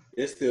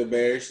 It's still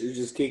bearish. It's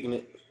just kicking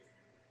it.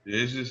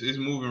 Yeah, it's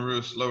moving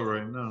real slow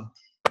right now.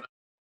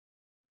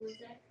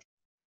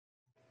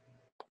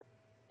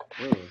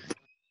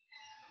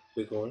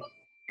 Bitcoin.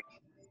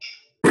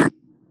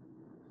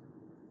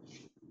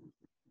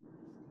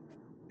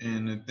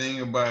 And the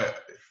thing about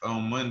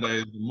on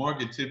Mondays, the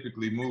market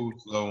typically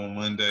moves slow on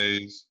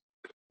Mondays,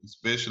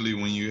 especially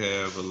when you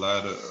have a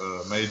lot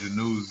of major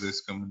news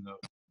that's coming up.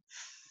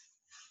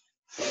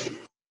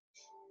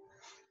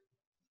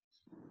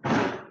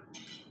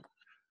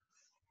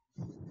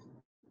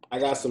 I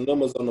got some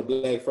numbers on the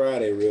Black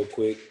Friday real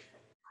quick.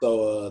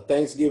 So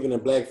Thanksgiving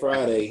and Black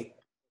Friday,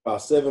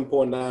 about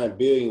 7.9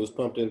 billion was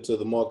pumped into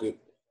the market,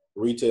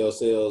 retail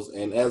sales,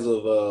 and as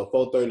of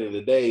 4:30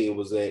 today, it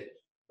was at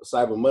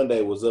Cyber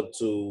Monday was up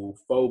to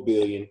 4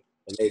 billion,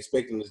 and they're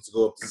expecting it to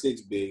go up to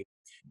 6 billion.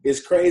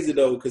 It's crazy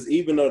though, because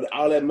even though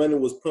all that money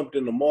was pumped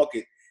in the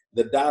market,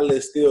 the dollar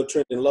is still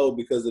trending low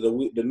because of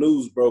the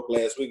news broke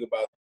last week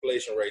about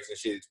inflation rates and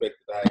shit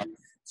expected to hike.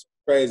 It's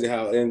crazy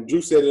how, and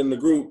Drew said in the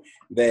group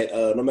that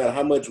no matter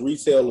how much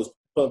resale is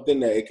pumped in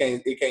there, it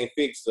can't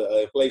fix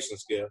the inflation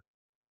scale.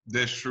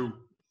 That's true.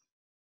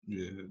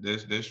 Yeah,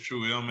 that's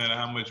true. It don't matter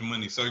how much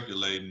money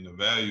circulating, the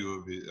value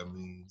of it, I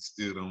mean,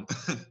 still don't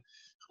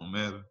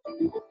matter.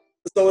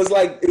 So it's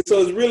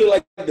really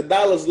like the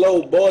dollar's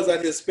low. Boys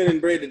out here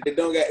spending bread that they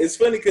don't got. It's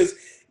funny because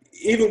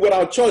even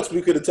without charts,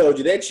 we could have told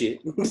you that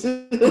shit.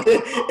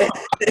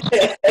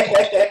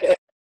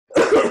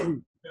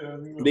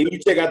 Then you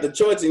check out the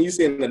charts and you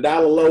see the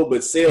dollar low,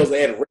 but sales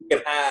at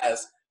record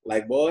highs.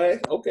 Like, boy,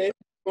 okay,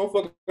 don't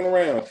fucking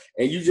around.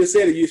 And you just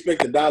said that you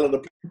expect the dollar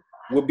to,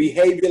 with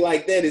behavior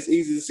like that, it's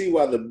easy to see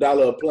why the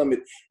dollar will plummet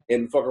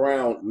and fuck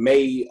around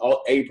May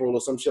or April or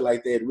some shit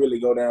like that, really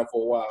go down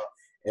for a while.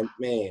 And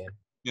man.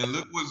 Yeah,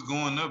 look what's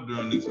going up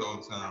during this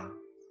whole time.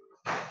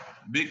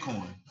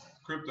 Bitcoin,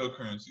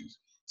 cryptocurrencies.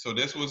 So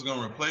that's what's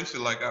gonna replace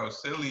it. Like I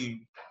was telling you,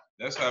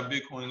 that's how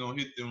Bitcoin gonna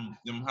hit them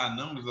high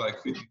numbers, like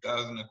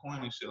 50,000 a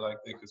coin and shit like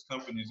that. Because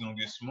companies gonna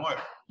get smart.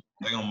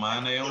 They're gonna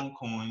mine their own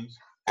coins.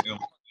 They're gonna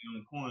mine their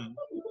own coins,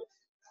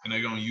 and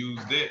they're gonna use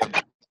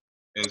that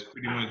as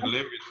pretty much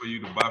leverage for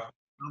you to buy from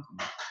the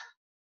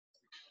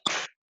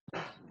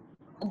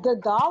company. The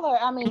dollar,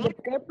 I mean,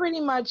 they're pretty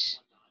much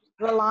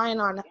relying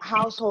on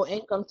household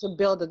income to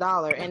build the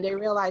dollar, and they're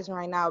realizing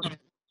right now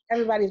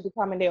everybody's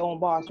becoming their own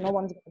boss. No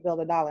one's going to build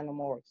a dollar no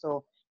more.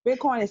 So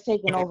Bitcoin is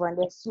taking over, and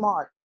they're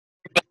smart.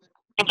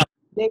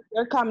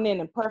 they're coming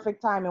in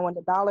perfect time, and when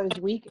the dollar is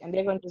weak, and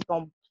they're just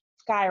gonna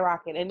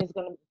skyrocket, and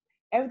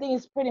everything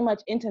is pretty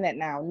much internet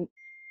now.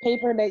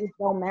 Paper days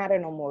don't matter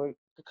no more.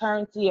 The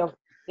currency of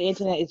the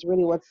internet is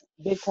really what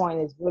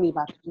Bitcoin is really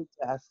about to do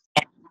to us.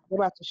 They're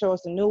about to show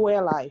us a new way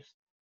of life.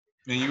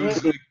 And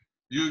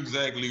you're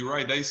exactly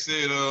right. They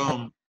said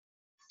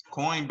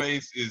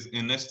Coinbase is,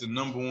 and that's the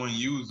 #1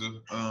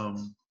 user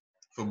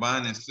for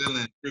buying and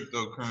selling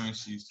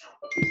cryptocurrencies.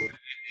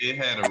 It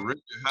had a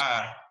record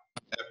high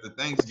after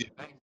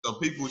Thanksgiving. So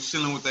people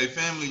chilling with their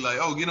family, like,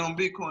 oh, get on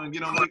Bitcoin,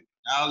 get on Bitcoin.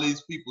 All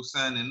these people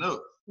signing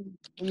up.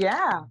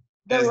 Yeah.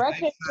 The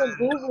record for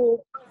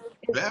Google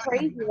is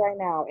crazy right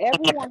now.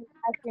 Everyone is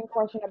asking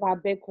questions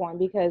about Bitcoin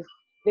because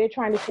they're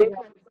trying to figure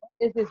out, what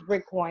is this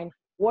Bitcoin?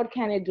 What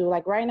can it do?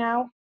 Like right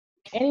now,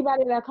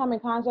 anybody that I come in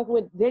contact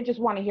with, they just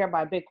want to hear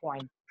about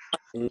Bitcoin.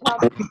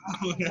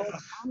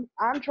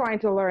 I'm trying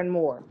to learn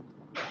more.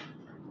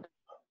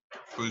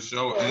 For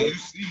sure. And you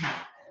see,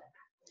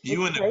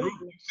 you in the group,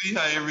 you see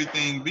how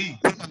everything be.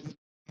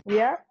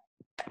 Yeah.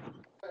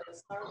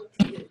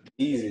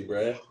 Easy,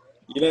 bruh.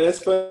 You know, that's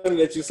funny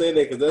that you say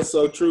that because that's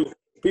so true.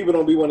 People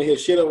don't be want to hear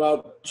shit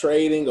about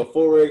trading or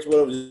Forex,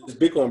 whatever. Just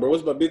Bitcoin, bro.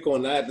 What's my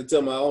Bitcoin? I have to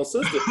tell my own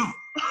sister.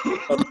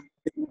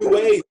 2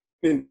 ways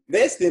to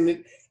invest in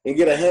it and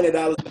get $100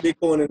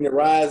 Bitcoin in the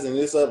rise, and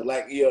it's up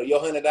like your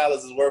 $100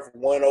 is worth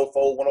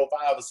 104,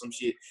 105 or some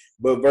shit.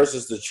 But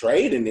versus the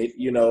trade in it,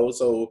 you know.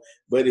 So,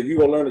 but if you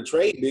gonna learn to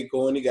trade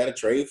Bitcoin, you got to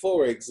trade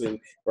Forex. And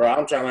bro,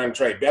 I'm trying to learn to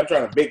trade. I'm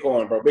trying to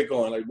Bitcoin, bro.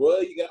 Bitcoin, like, bro,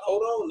 you got to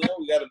hold on now.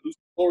 We got to do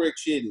some Forex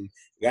shit, and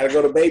you got to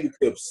go to baby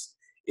tips.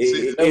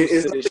 It's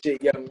this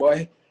shit, young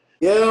boy.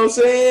 You know what I'm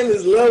saying?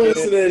 There's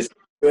levels to that shit,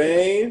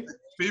 man.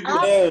 People,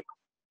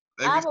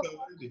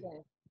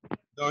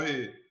 go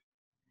ahead.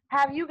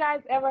 Have you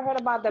guys ever heard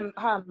about the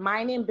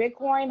mining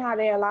Bitcoin? How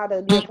they allow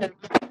the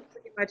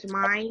pretty much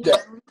mine?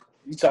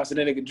 You talk to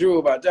that nigga Drew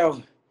about that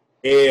one.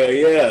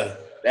 Yeah.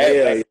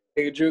 That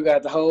nigga Drew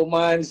got the whole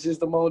mining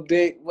system on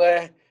deck,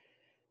 boy.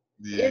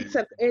 Yeah.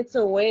 It's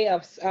a way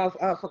of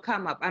a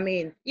come up. I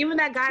mean, even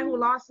that guy who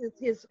lost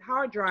his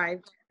hard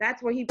drive,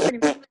 that's what he pretty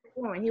much was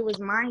doing. He was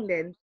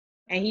mining,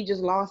 and he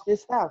just lost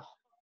his stuff.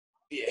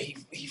 Yeah,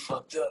 he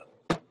fucked up.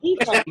 He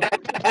fucked up.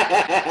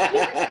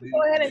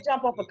 Go ahead and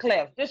jump off a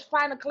cliff. Just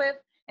find a cliff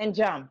and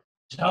jump.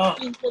 Jump.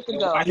 He's good to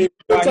go. While he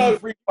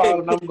free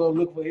falling, I'm gonna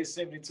look for his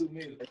 72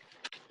 million.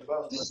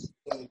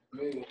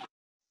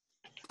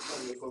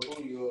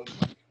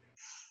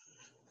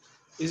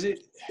 Is it?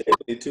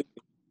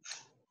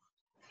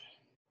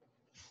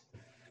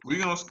 We're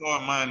gonna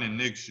start mining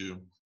next year.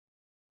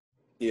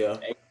 Yeah.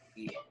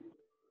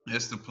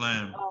 That's the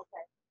plan. Okay.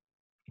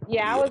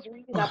 Yeah, I was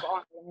reading up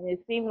on it, and it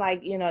seemed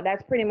like,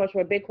 that's pretty much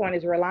what Bitcoin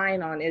is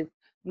relying on, is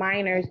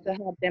miners to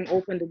help them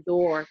open the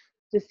door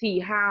to see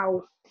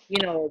how,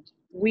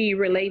 we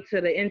relate to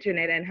the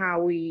internet and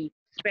how we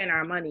spend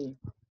our money.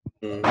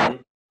 Mm-hmm.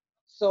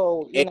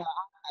 So,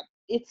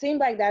 it seemed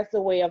like that's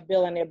the way of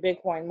building their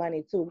Bitcoin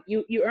money too.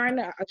 You earn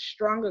a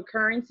stronger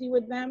currency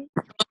with them,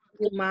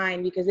 you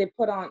mine, because they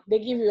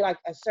give you like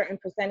a certain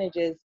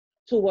percentages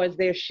towards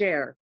their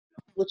share,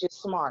 which is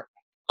smart.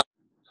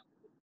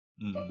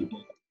 Mm-hmm.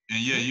 And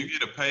yeah, you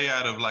get a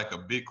payout of like a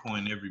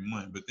Bitcoin every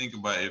month. But think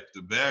about it, if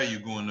the value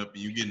going up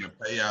and you're getting a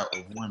payout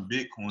of 1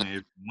 Bitcoin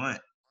every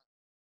month,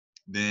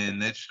 then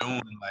that's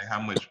showing like how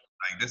much,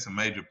 like that's a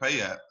major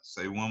payout.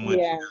 Say 1 month,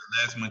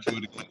 last month you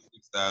would have got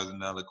a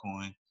 $6,000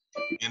 coin.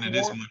 End of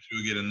this month you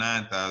would get a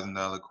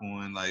 $9,000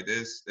 coin. Like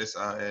that's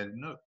all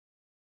adding up.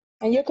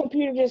 And your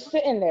computer just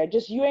sitting there.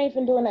 You ain't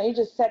even doing that. You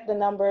just set the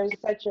numbers,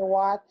 set your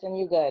watts, and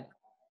you're good.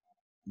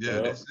 Yeah,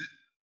 that's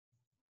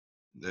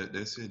it.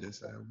 That's it.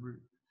 That's how it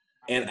works.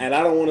 And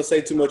I don't want to say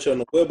too much on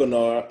the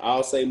webinar.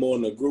 I'll say more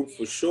in the group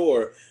for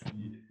sure.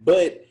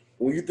 But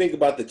when you think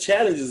about the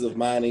challenges of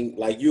mining,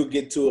 like you'll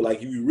get to it,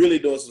 like you're really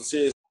doing some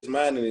serious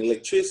mining in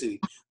electricity.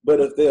 But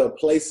if there are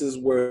places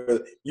where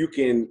you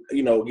can,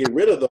 get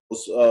rid of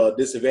those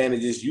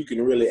disadvantages, you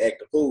can really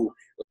act a fool.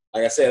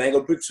 Like I said, I ain't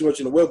gonna put too much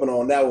in the webinar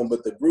on that one,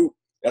 but the group,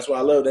 that's why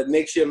I love that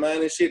next year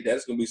mining shit.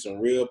 That's gonna be some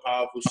real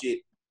powerful shit.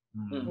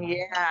 Mm-hmm.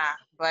 Yeah,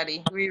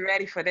 buddy, we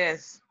ready for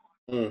this.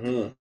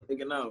 Mm-hmm.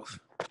 Thinking off.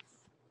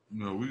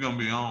 No, we're gonna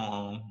be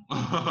on. You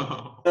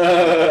know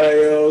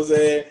what I'm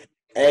saying?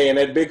 Hey, and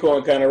that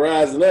Bitcoin kind of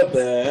rising up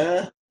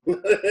there,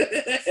 huh?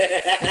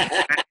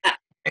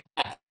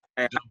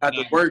 I got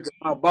to work.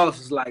 My boss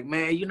was like,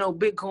 "Man,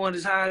 Bitcoin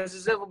is high as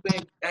it's ever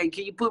been. Hey,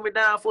 can you put me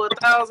down for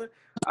 1,000?"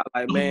 I was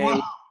like,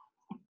 "Man,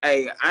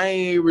 hey, I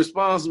ain't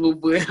responsible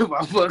for if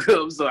I fuck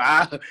up, so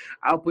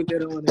I'll put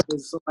that on there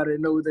because somebody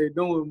know what they're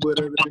doing." But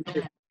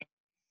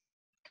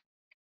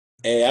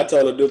hey, I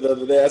told her the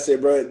other day, I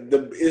said, bro,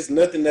 it's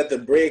nothing that the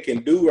bread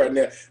can do right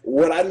now.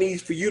 What I need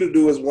for you to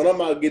do is when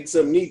I'm out getting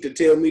something neat to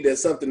tell me that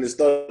something is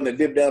starting to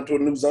dip down to a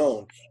new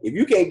zone. If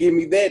you can't give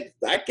me that,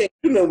 I can't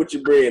do nothing with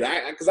your bread.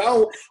 Because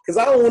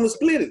I don't want to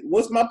split it.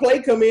 Once my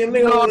play come in,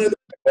 I'm gonna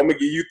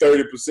give you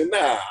 30%.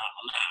 Nah.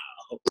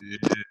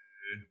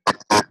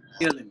 Yeah.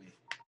 Killing me.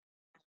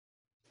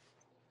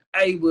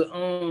 Hey, but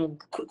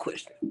quick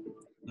question.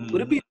 Mm-hmm.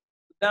 Would it be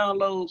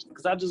download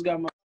because I just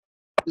got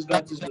this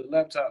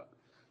laptop.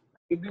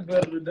 It'd be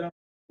better to download.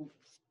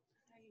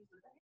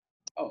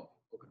 Oh,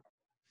 okay.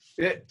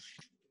 Yeah.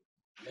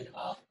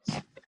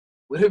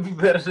 Would it be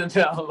better to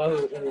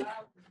download?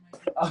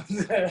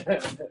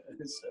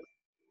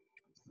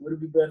 Would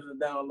it be better to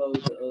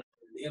download the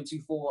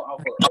MT4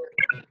 off of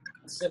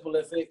Simple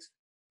FX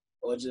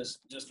or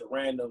just a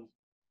random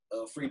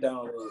free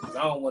download? 'Cause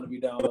I don't want to be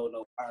downloading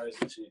no pirates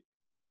and shit.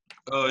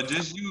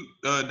 Just you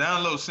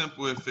download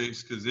Simple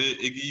FX because it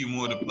give you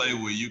more to play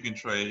with. You can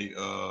trade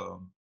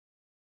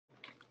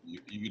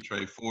you can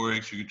trade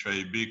Forex, you can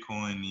trade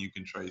Bitcoin, and you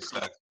can trade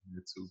stocks in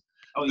there too.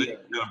 Oh so yeah, you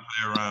gotta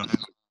play around a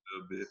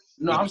little bit.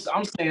 No, I'm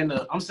saying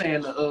the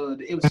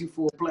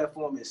MC4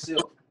 platform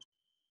itself.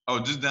 Oh,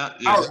 just down.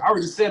 I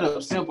already set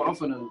up Simple. I'm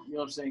finna, you know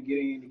what I'm saying, get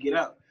in and get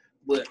out.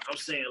 But I'm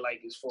saying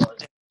like as far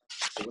as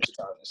what you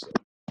talking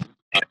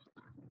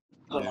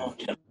about.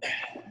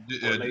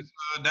 Just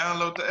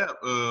download the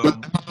app.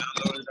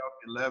 Download it off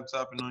your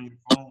laptop and on your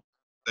phone.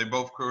 They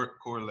both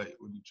correlate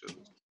with each other.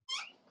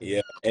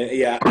 Yeah, and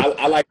yeah,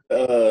 I like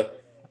the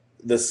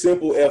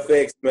Simple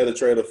FX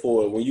MetaTrader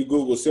 4. When you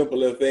Google Simple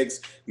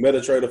FX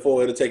MetaTrader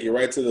 4, it'll take you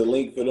right to the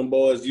link for them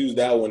boys. Use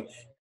that one.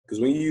 Because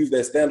when you use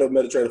that stand-up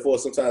MetaTrader 4,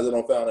 sometimes they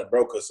don't find a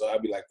broker. So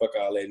I'd be like, fuck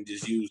all that and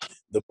just use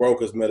the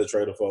broker's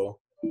MetaTrader 4.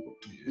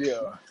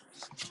 Yeah.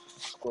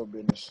 Core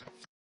business.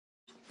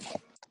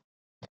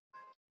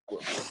 We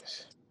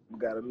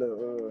got a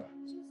little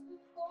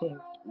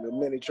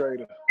mini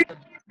trader.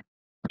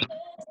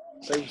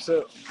 Say what's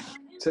up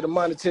to the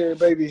monetary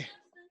baby.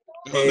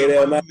 Hey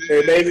there,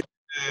 monetary baby.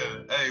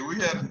 Yeah. Hey, we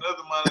had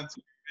another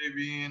monetary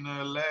baby in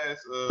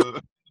last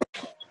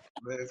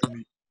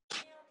week.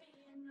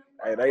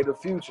 Hey, they the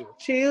future.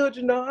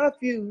 Children are our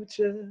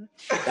future.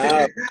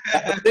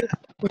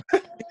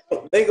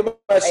 Think about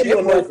hey,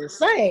 that boy can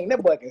sing.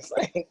 That boy can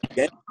sing.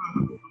 Yeah.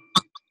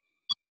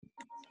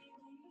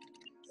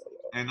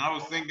 And I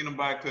was thinking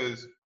about,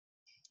 because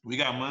we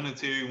got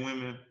monetary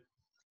women.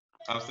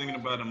 I was thinking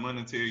about the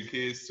monetary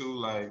kids too,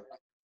 like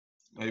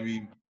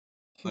maybe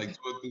like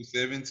 12 through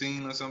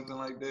 17 or something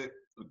like that.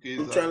 So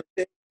kids like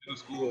middle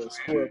school.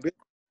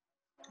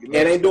 And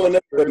ain't doing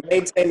nothing but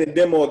maintaining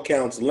demo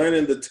accounts,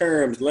 learning the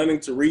terms, learning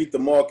to read the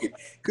market.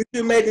 Could you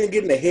imagine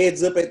getting the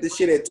heads up at this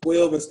shit at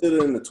 12 instead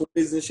of in the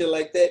 20s and shit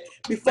like that?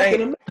 Be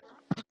fucking amazing.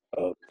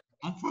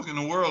 I'm fucking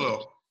the world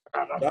up.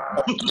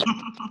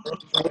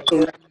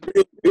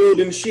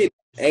 Building shit.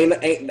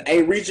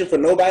 Ain't reaching for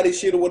nobody's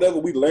shit or whatever.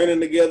 We learning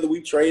together.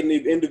 We trading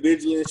it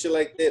individually and shit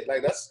like that.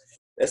 Like that's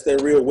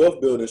that real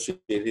wealth building shit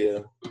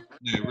here.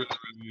 Yeah, really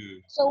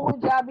is. So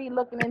would y'all be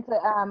looking into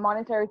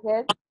monetary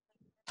kids?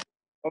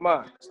 Come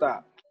on,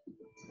 stop.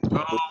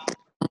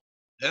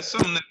 That's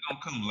something that's gonna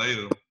come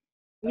later.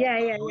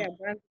 Yeah.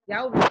 But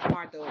that would be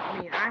smart though. I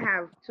mean, I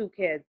have 2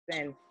 kids,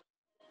 and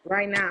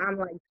right now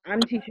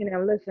I'm teaching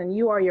them. Listen,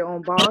 you are your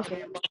own boss and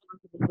you're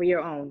responsible for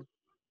your own.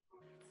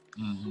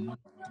 Mm-hmm.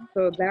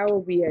 So that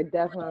would be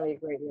definitely a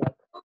great look.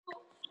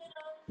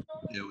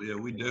 Yeah,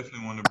 we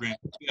definitely want to bring.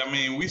 I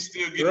mean, we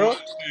still get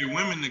monetary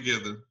women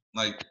together.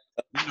 Like,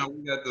 you know,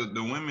 we got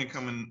the women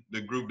coming,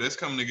 the group that's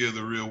coming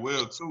together real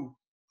well too.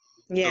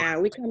 Yeah,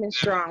 we coming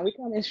strong. We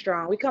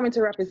coming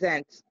to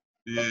represent.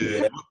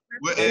 Yeah.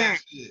 What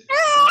Ashley?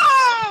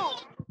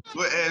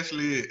 What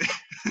Ashley?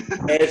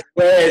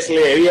 Where Ashley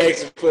at? He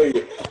asking for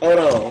you. Hold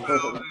on.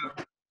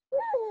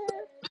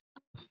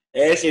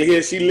 Ashley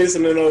here, she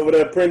listening over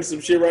there, printing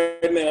some shit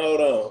right now.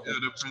 Hold on. Yeah,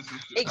 the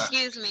princess.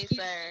 Excuse me,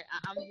 sir.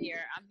 I'm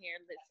here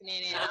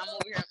listening, and I'm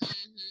over here.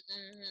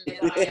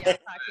 While y'all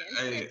talking.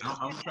 Hey,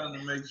 I'm trying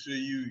to make sure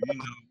you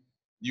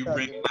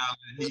bring out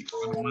the heat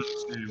for the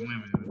monetary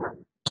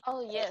women.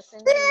 Oh yes,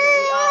 indeed.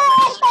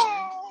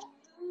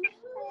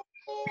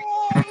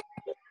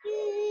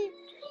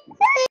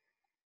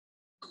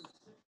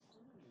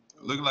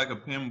 Look like a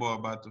pinball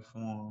about to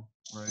form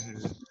right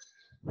here.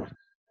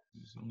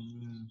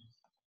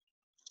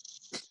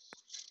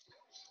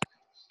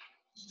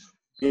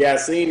 Yeah, I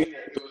seen him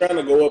trying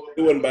to go up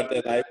doing about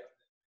that life.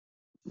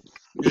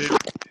 Yeah,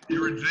 he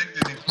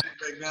rejected and came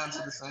back down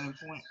to the same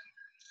point.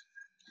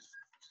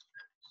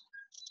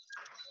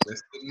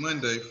 That's the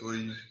Monday for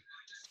you.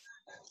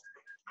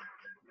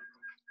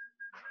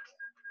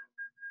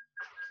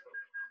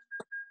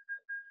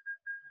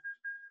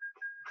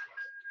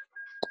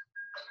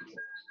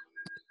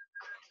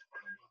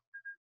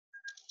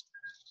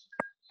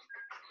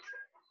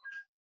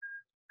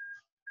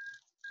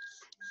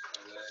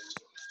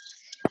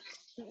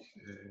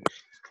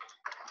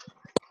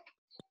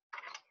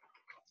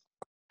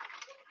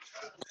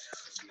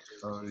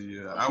 Oh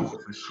yeah, I would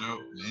for sure.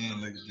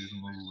 Man, look at this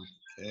move with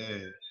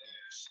the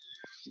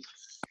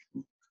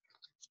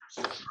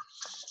cash.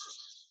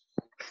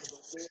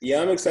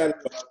 Yeah, I'm excited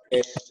about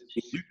that.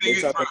 You think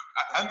it's, bro,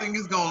 I think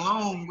it's going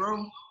long,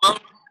 bro.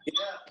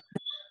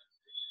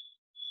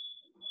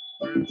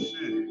 Real shit.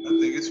 I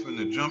think it's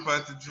finna jump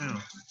out the gym.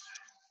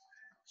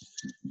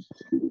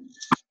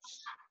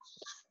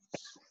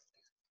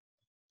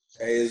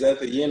 Hey, is that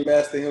the Yen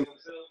Master himself?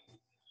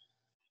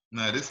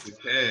 Nah, this the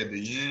CAD, the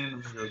yen.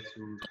 Let me go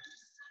to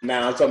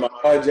Now I'm talking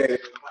about RJ.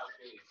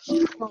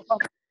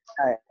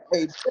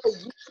 Hey, do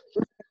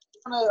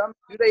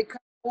they kind of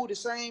move the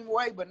same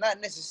way, but not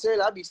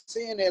necessarily? I be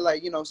seeing that,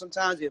 like,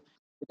 sometimes if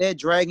that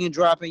dragon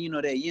dropping,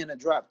 that yen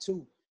drop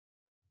too.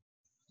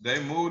 They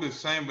move the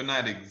same, but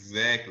not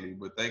exactly.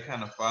 But they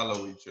kind of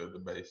follow each other,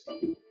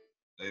 basically.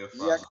 They'll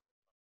follow. Yeah.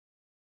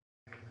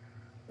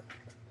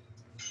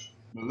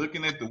 But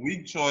looking at the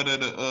week chart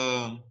of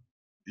the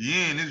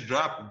yen, it's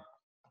dropping.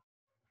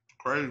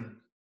 Crazy.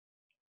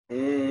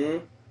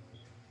 Mm-hmm.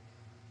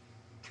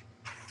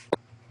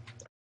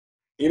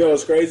 You know,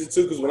 it's crazy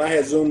too, because when I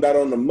had zoomed out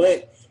on the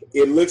month,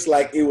 it looks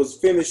like it was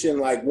finishing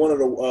like one of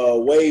the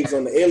waves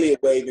on the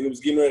Elliott wave, and it was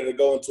getting ready to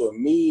go into a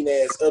mean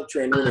ass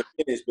uptrend when it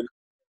finished, but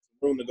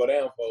room to go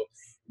down for.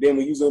 Then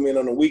when you zoom in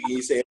on the weekend,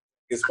 you say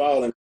it's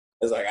falling.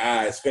 It's like,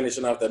 it's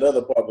finishing off that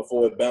other part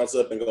before it bounce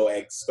up and go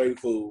act straight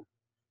food.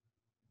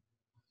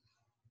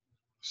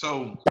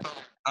 So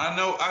I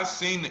know I've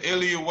seen the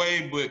Elliott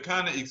wave, but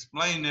kind of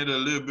explain it a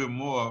little bit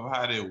more of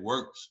how that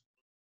works.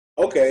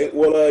 Okay,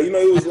 well,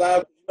 it was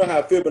live. You know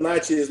how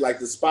Fibonacci is like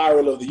the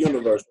spiral of the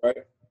universe, right?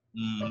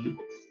 Mm-hmm.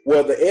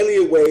 Well, the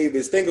Elliott wave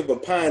is, think of a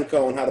pine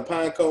cone. How the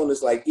pine cone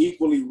is like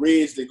equally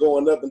ridged and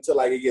going up until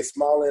like it gets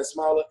smaller and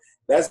smaller.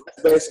 That's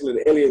basically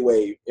the Elliott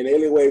wave. And the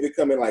Elliott wave, it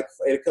come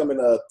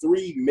in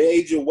 3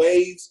 major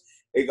waves.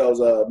 It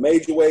goes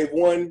major wave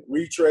 1,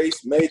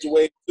 retrace, major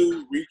wave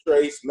 2,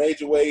 retrace,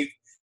 major wave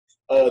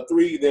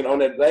 3. Then on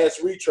that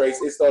last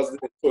retrace, it starts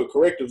into a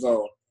corrective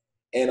zone,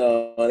 and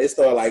it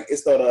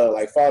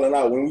started falling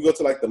out. When we go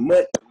to like the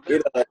month,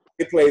 it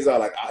plays out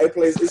like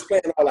it's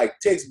playing out like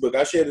textbook.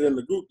 I shared it in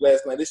the group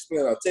last night. It's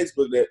playing out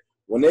textbook that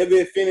whenever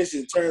it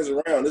finishes and turns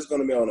around, it's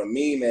gonna be on a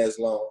mean ass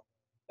long,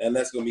 and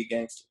that's gonna be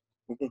gangster.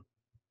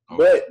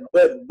 But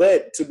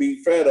to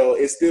be fair though,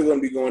 it's still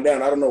gonna be going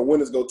down. I don't know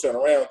when it's gonna turn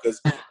around because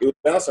it was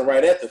bouncing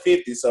right at the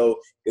 50, so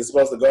it's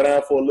supposed to go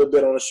down for a little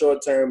bit on the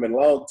short term, and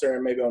long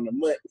term, maybe on the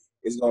month,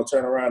 it's gonna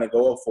turn around and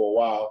go up for a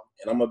while,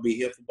 and I'm gonna be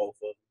here for both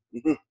of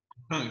them.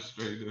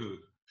 Straight good.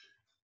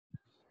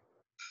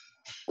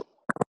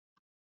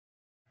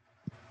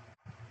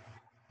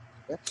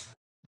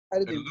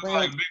 It looks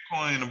like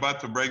Bitcoin about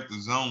to break the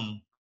zone.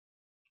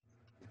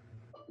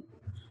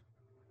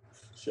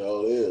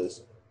 Sure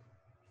is.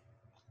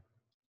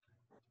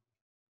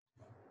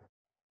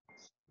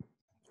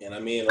 And I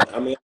mean,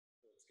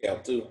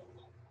 scalp too.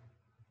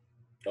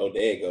 Oh,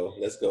 there you go.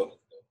 Let's go.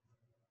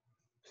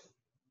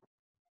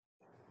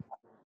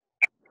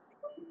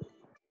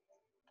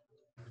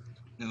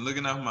 And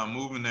looking at my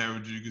moving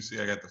average, you can see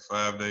I got the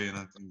 5-day, and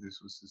I think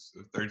this was just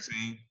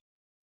 13.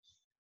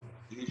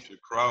 These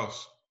should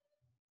cross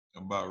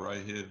about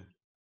right here.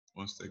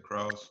 Once they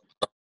cross,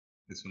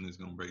 this one is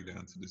gonna break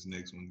down to this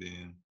next one,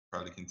 then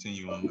probably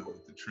continue on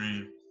with the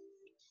trend.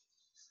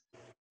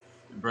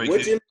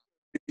 Which did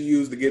you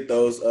use to get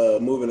those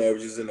moving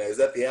averages in there? Is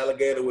that the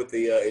alligator with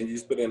the and you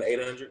just put in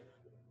 800?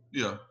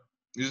 Yeah,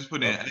 you just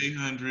put in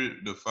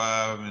 800, the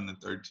 5, and the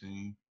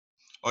 13.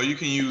 Or you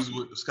can use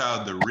what's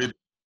called the ribbon.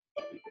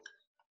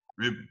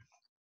 Ribbon.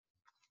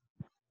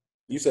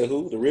 You say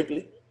who? The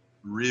Ripley?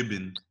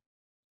 Ribbon.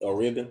 Oh,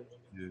 ribbon?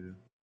 Yeah.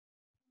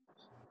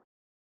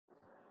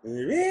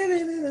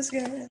 Ribbon in the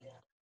sky.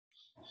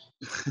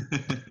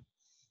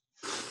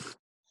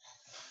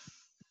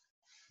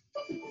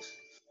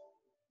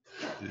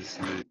 It's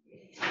lit.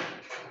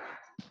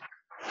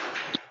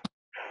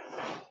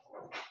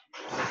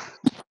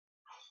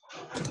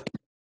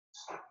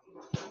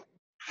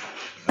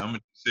 I'm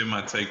gonna set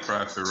my take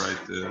profit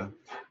right there.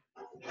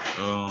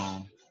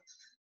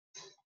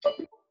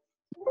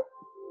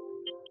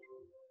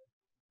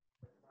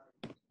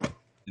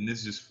 And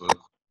this is for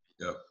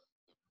because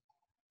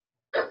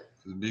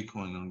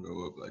Bitcoin don't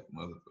go up like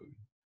motherfucker.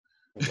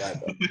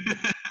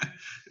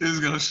 It's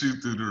gonna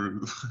shoot through the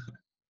roof.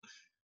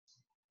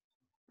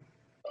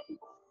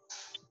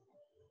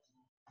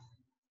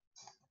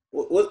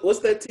 What's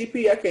that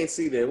TP? I can't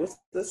see that. What's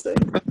that say?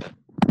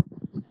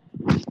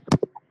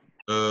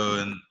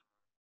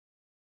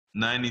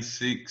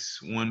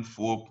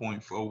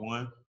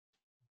 9614.41.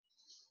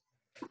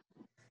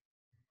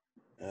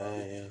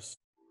 Yes.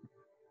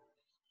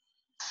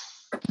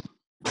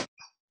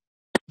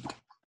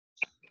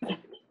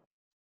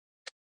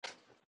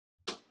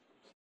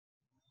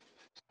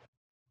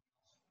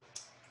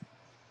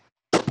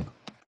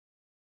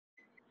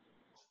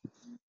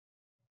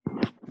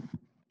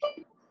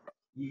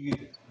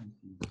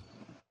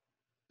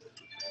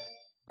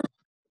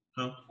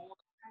 Huh?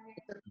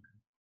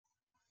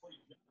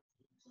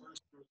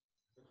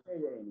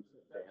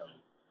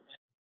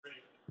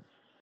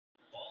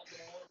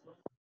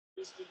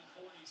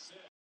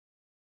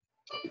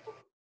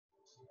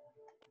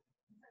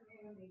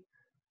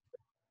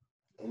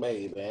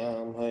 Baby,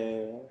 I'm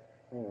here.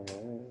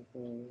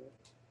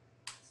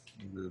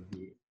 Real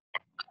good.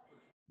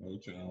 I'm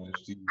trying to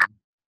watch TV.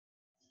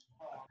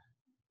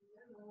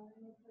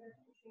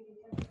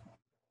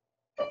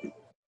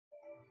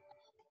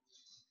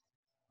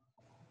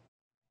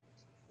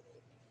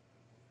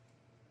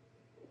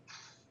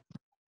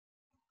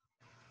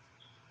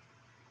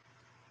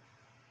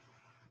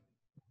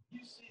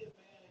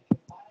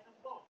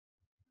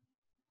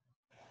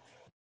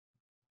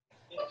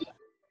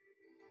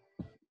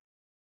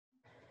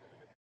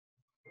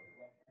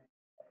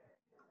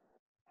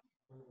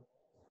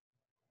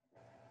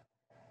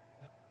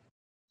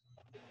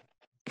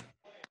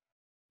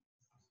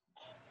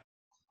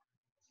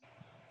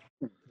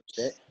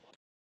 Yep.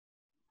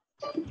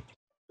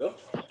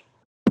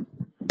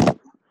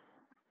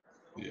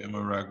 Yeah, I'm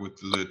gonna rock with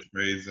the little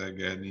trades I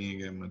got.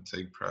 Then I'm gonna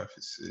take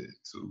profit set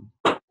too.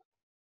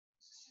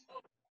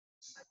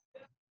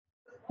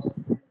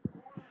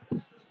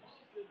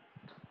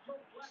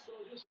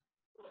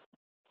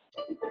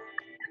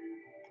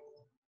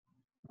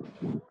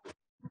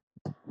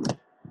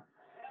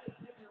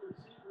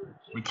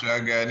 But y'all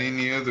got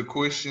any other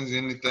questions?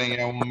 Anything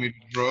y'all want me to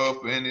draw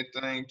up or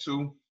anything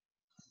too?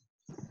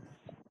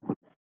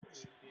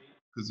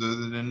 Because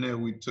other than that,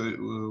 we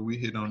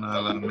hit on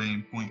all our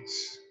main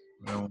points.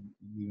 What I want to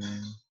get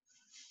in.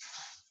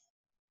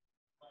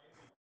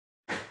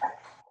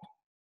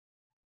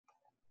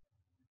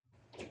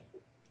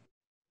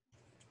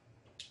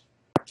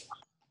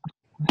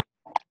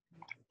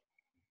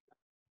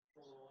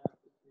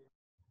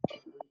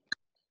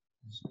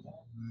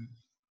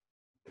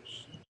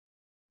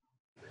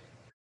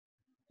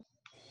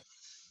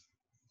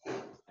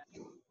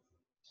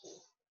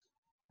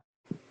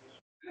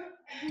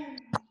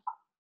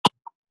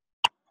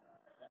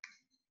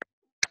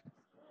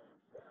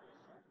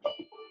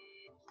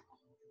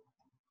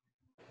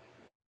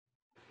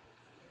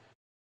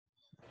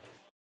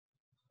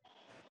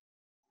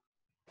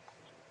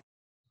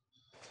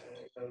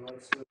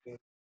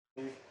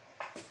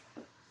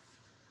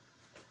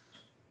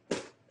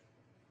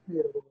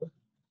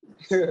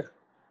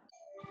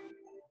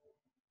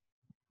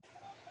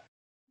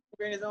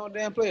 Bring his own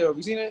damn player up.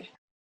 You seen that?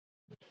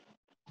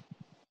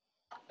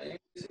 Hey,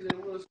 you see that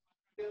Will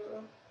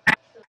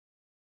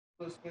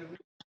Smith?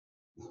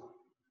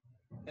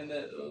 And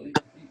that,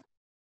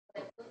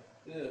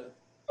 yeah.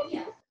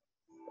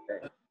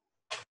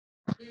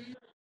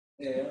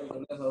 Yeah,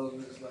 and that's all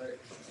it's like.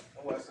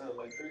 I watched that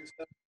like 3 times.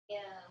 Yeah.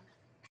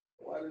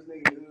 Why this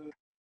nigga?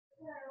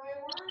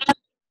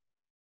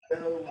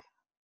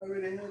 I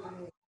really have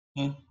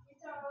him.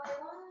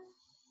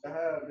 I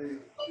have the.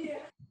 Yeah.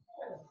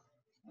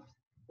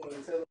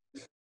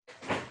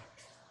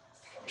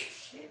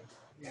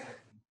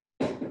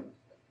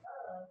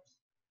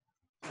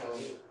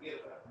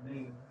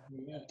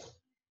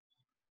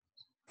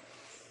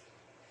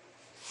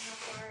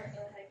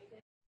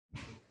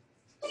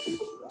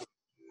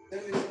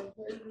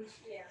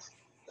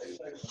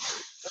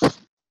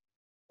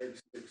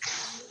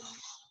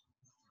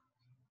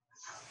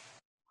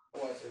 I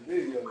watched a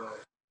video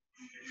like.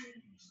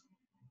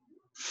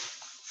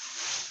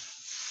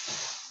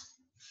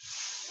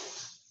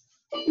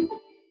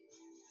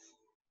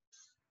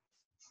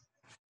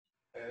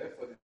 Yeah, that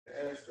fucking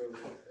Astro,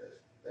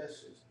 that's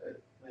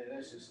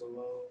just so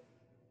long.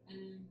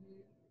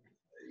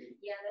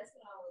 Yeah, that's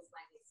what I was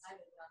like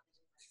excited about.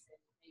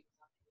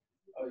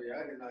 Oh yeah,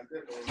 I did not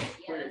that one.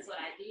 Yeah, that's what I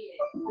did.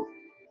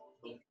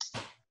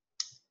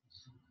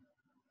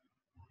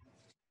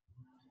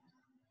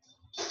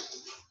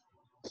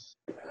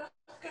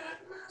 I got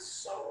my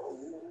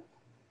soul.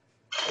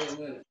 Wait a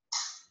minute.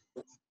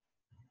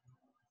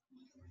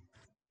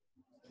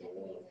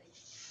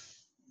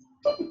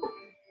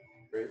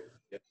 Great.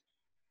 Yeah.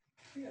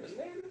 You got a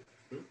name?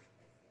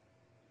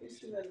 You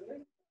see that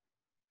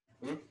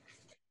name?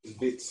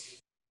 Bits.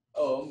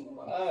 Oh,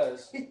 my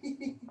eyes.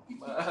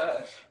 My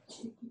eyes.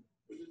 What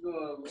you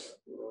doing?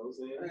 You know what I'm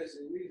saying? I ain't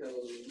seen these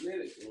hoes in a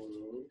minute.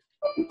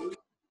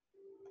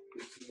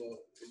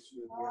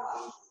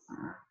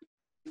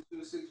 Get you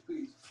a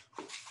 6-piece.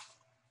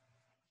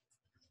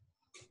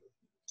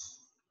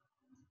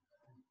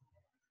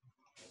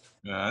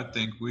 Yeah, I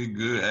think we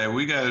good. Hey,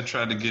 we gotta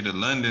try to get a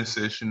London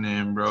session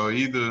in, bro.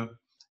 Either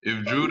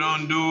if Drew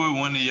don't do it,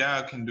 one of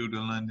y'all can do the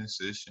London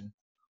session,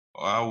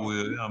 or I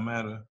will. It don't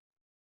matter.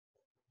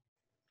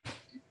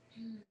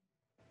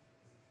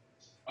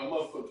 I'm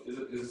up for is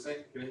it the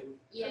same?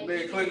 Yeah.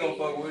 Man, Clay gonna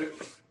fuck with it.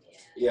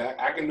 Yeah,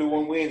 I can do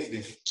one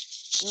Wednesday.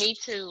 Me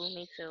too.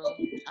 Me too.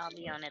 I'll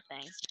be on that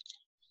thing.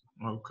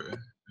 Okay,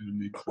 it'll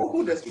be cool.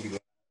 Who that's gonna be?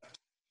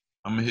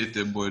 I'm gonna hit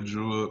that boy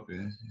Drew up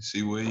and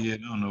see where he at.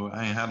 I don't know.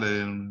 I ain't hollered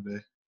at him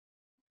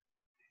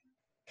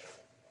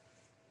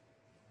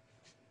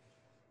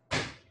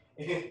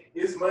today.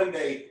 It's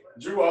Monday.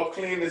 Drew all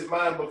clean his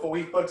mind before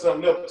he fucks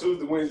something up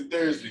Tuesday, Wednesday,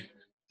 Thursday.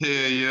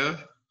 Yeah, yeah.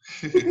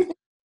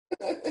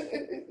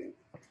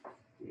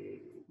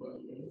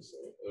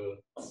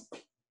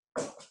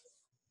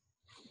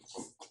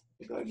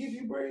 He gonna give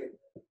you bread.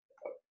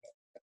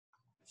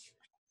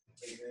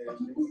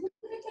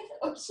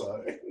 I'm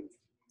sorry.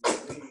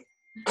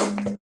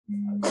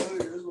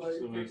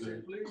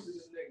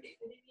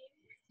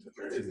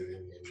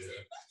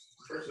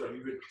 First off,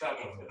 you get the top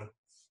on that.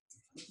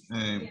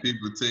 And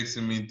people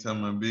texting me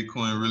telling my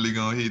Bitcoin really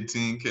gonna hit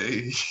 10K.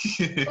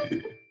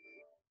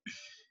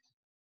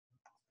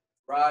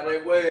 Ride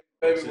that wave,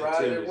 baby.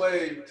 Ride that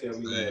wave. Tell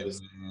me Hey,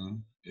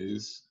 man,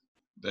 it's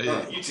they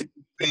you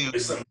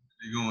things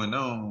really going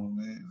on,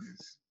 man.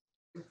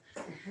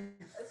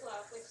 That's why I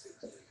fixed it.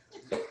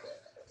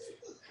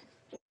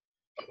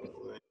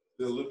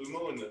 A little bit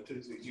more than that.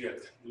 You got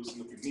to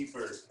loosen up your knee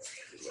first.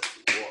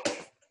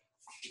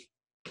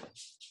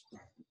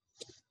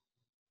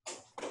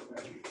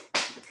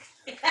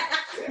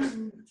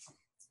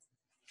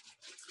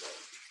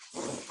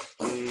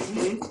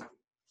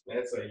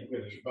 That's how you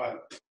finish your body.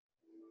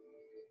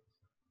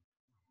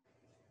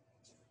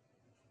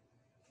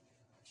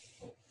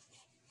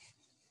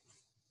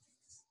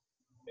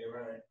 Hey,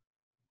 Ryan.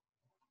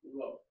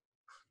 Look.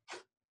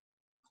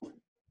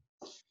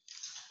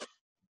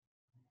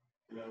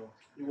 No,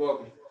 you're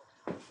welcome.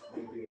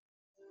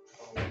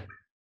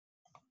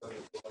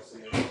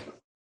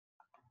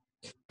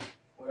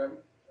 Whatever.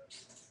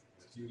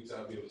 You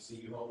can be able to see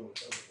you home.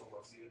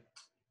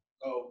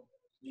 Oh,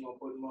 you gonna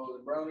put them all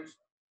in brownies?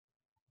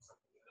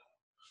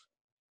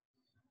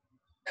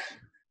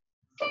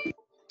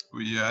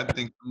 Well, yeah, I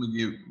think I'm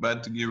gonna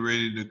about to get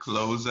ready to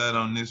close out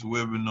on this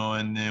webinar,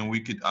 and then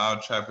I'll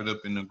chop it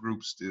up in the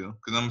group still,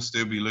 cause I'm gonna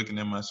still be looking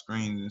at my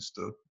screens and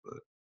stuff, but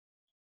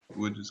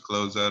we'll just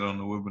close out on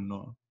the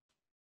webinar.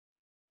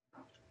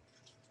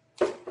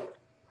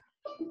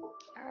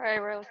 All right,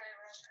 Rose.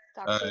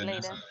 Talk to you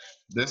later.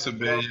 That's a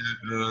bad.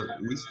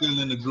 We still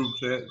in the group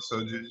chat,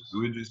 so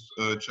we're just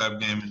chop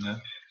gaming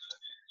now.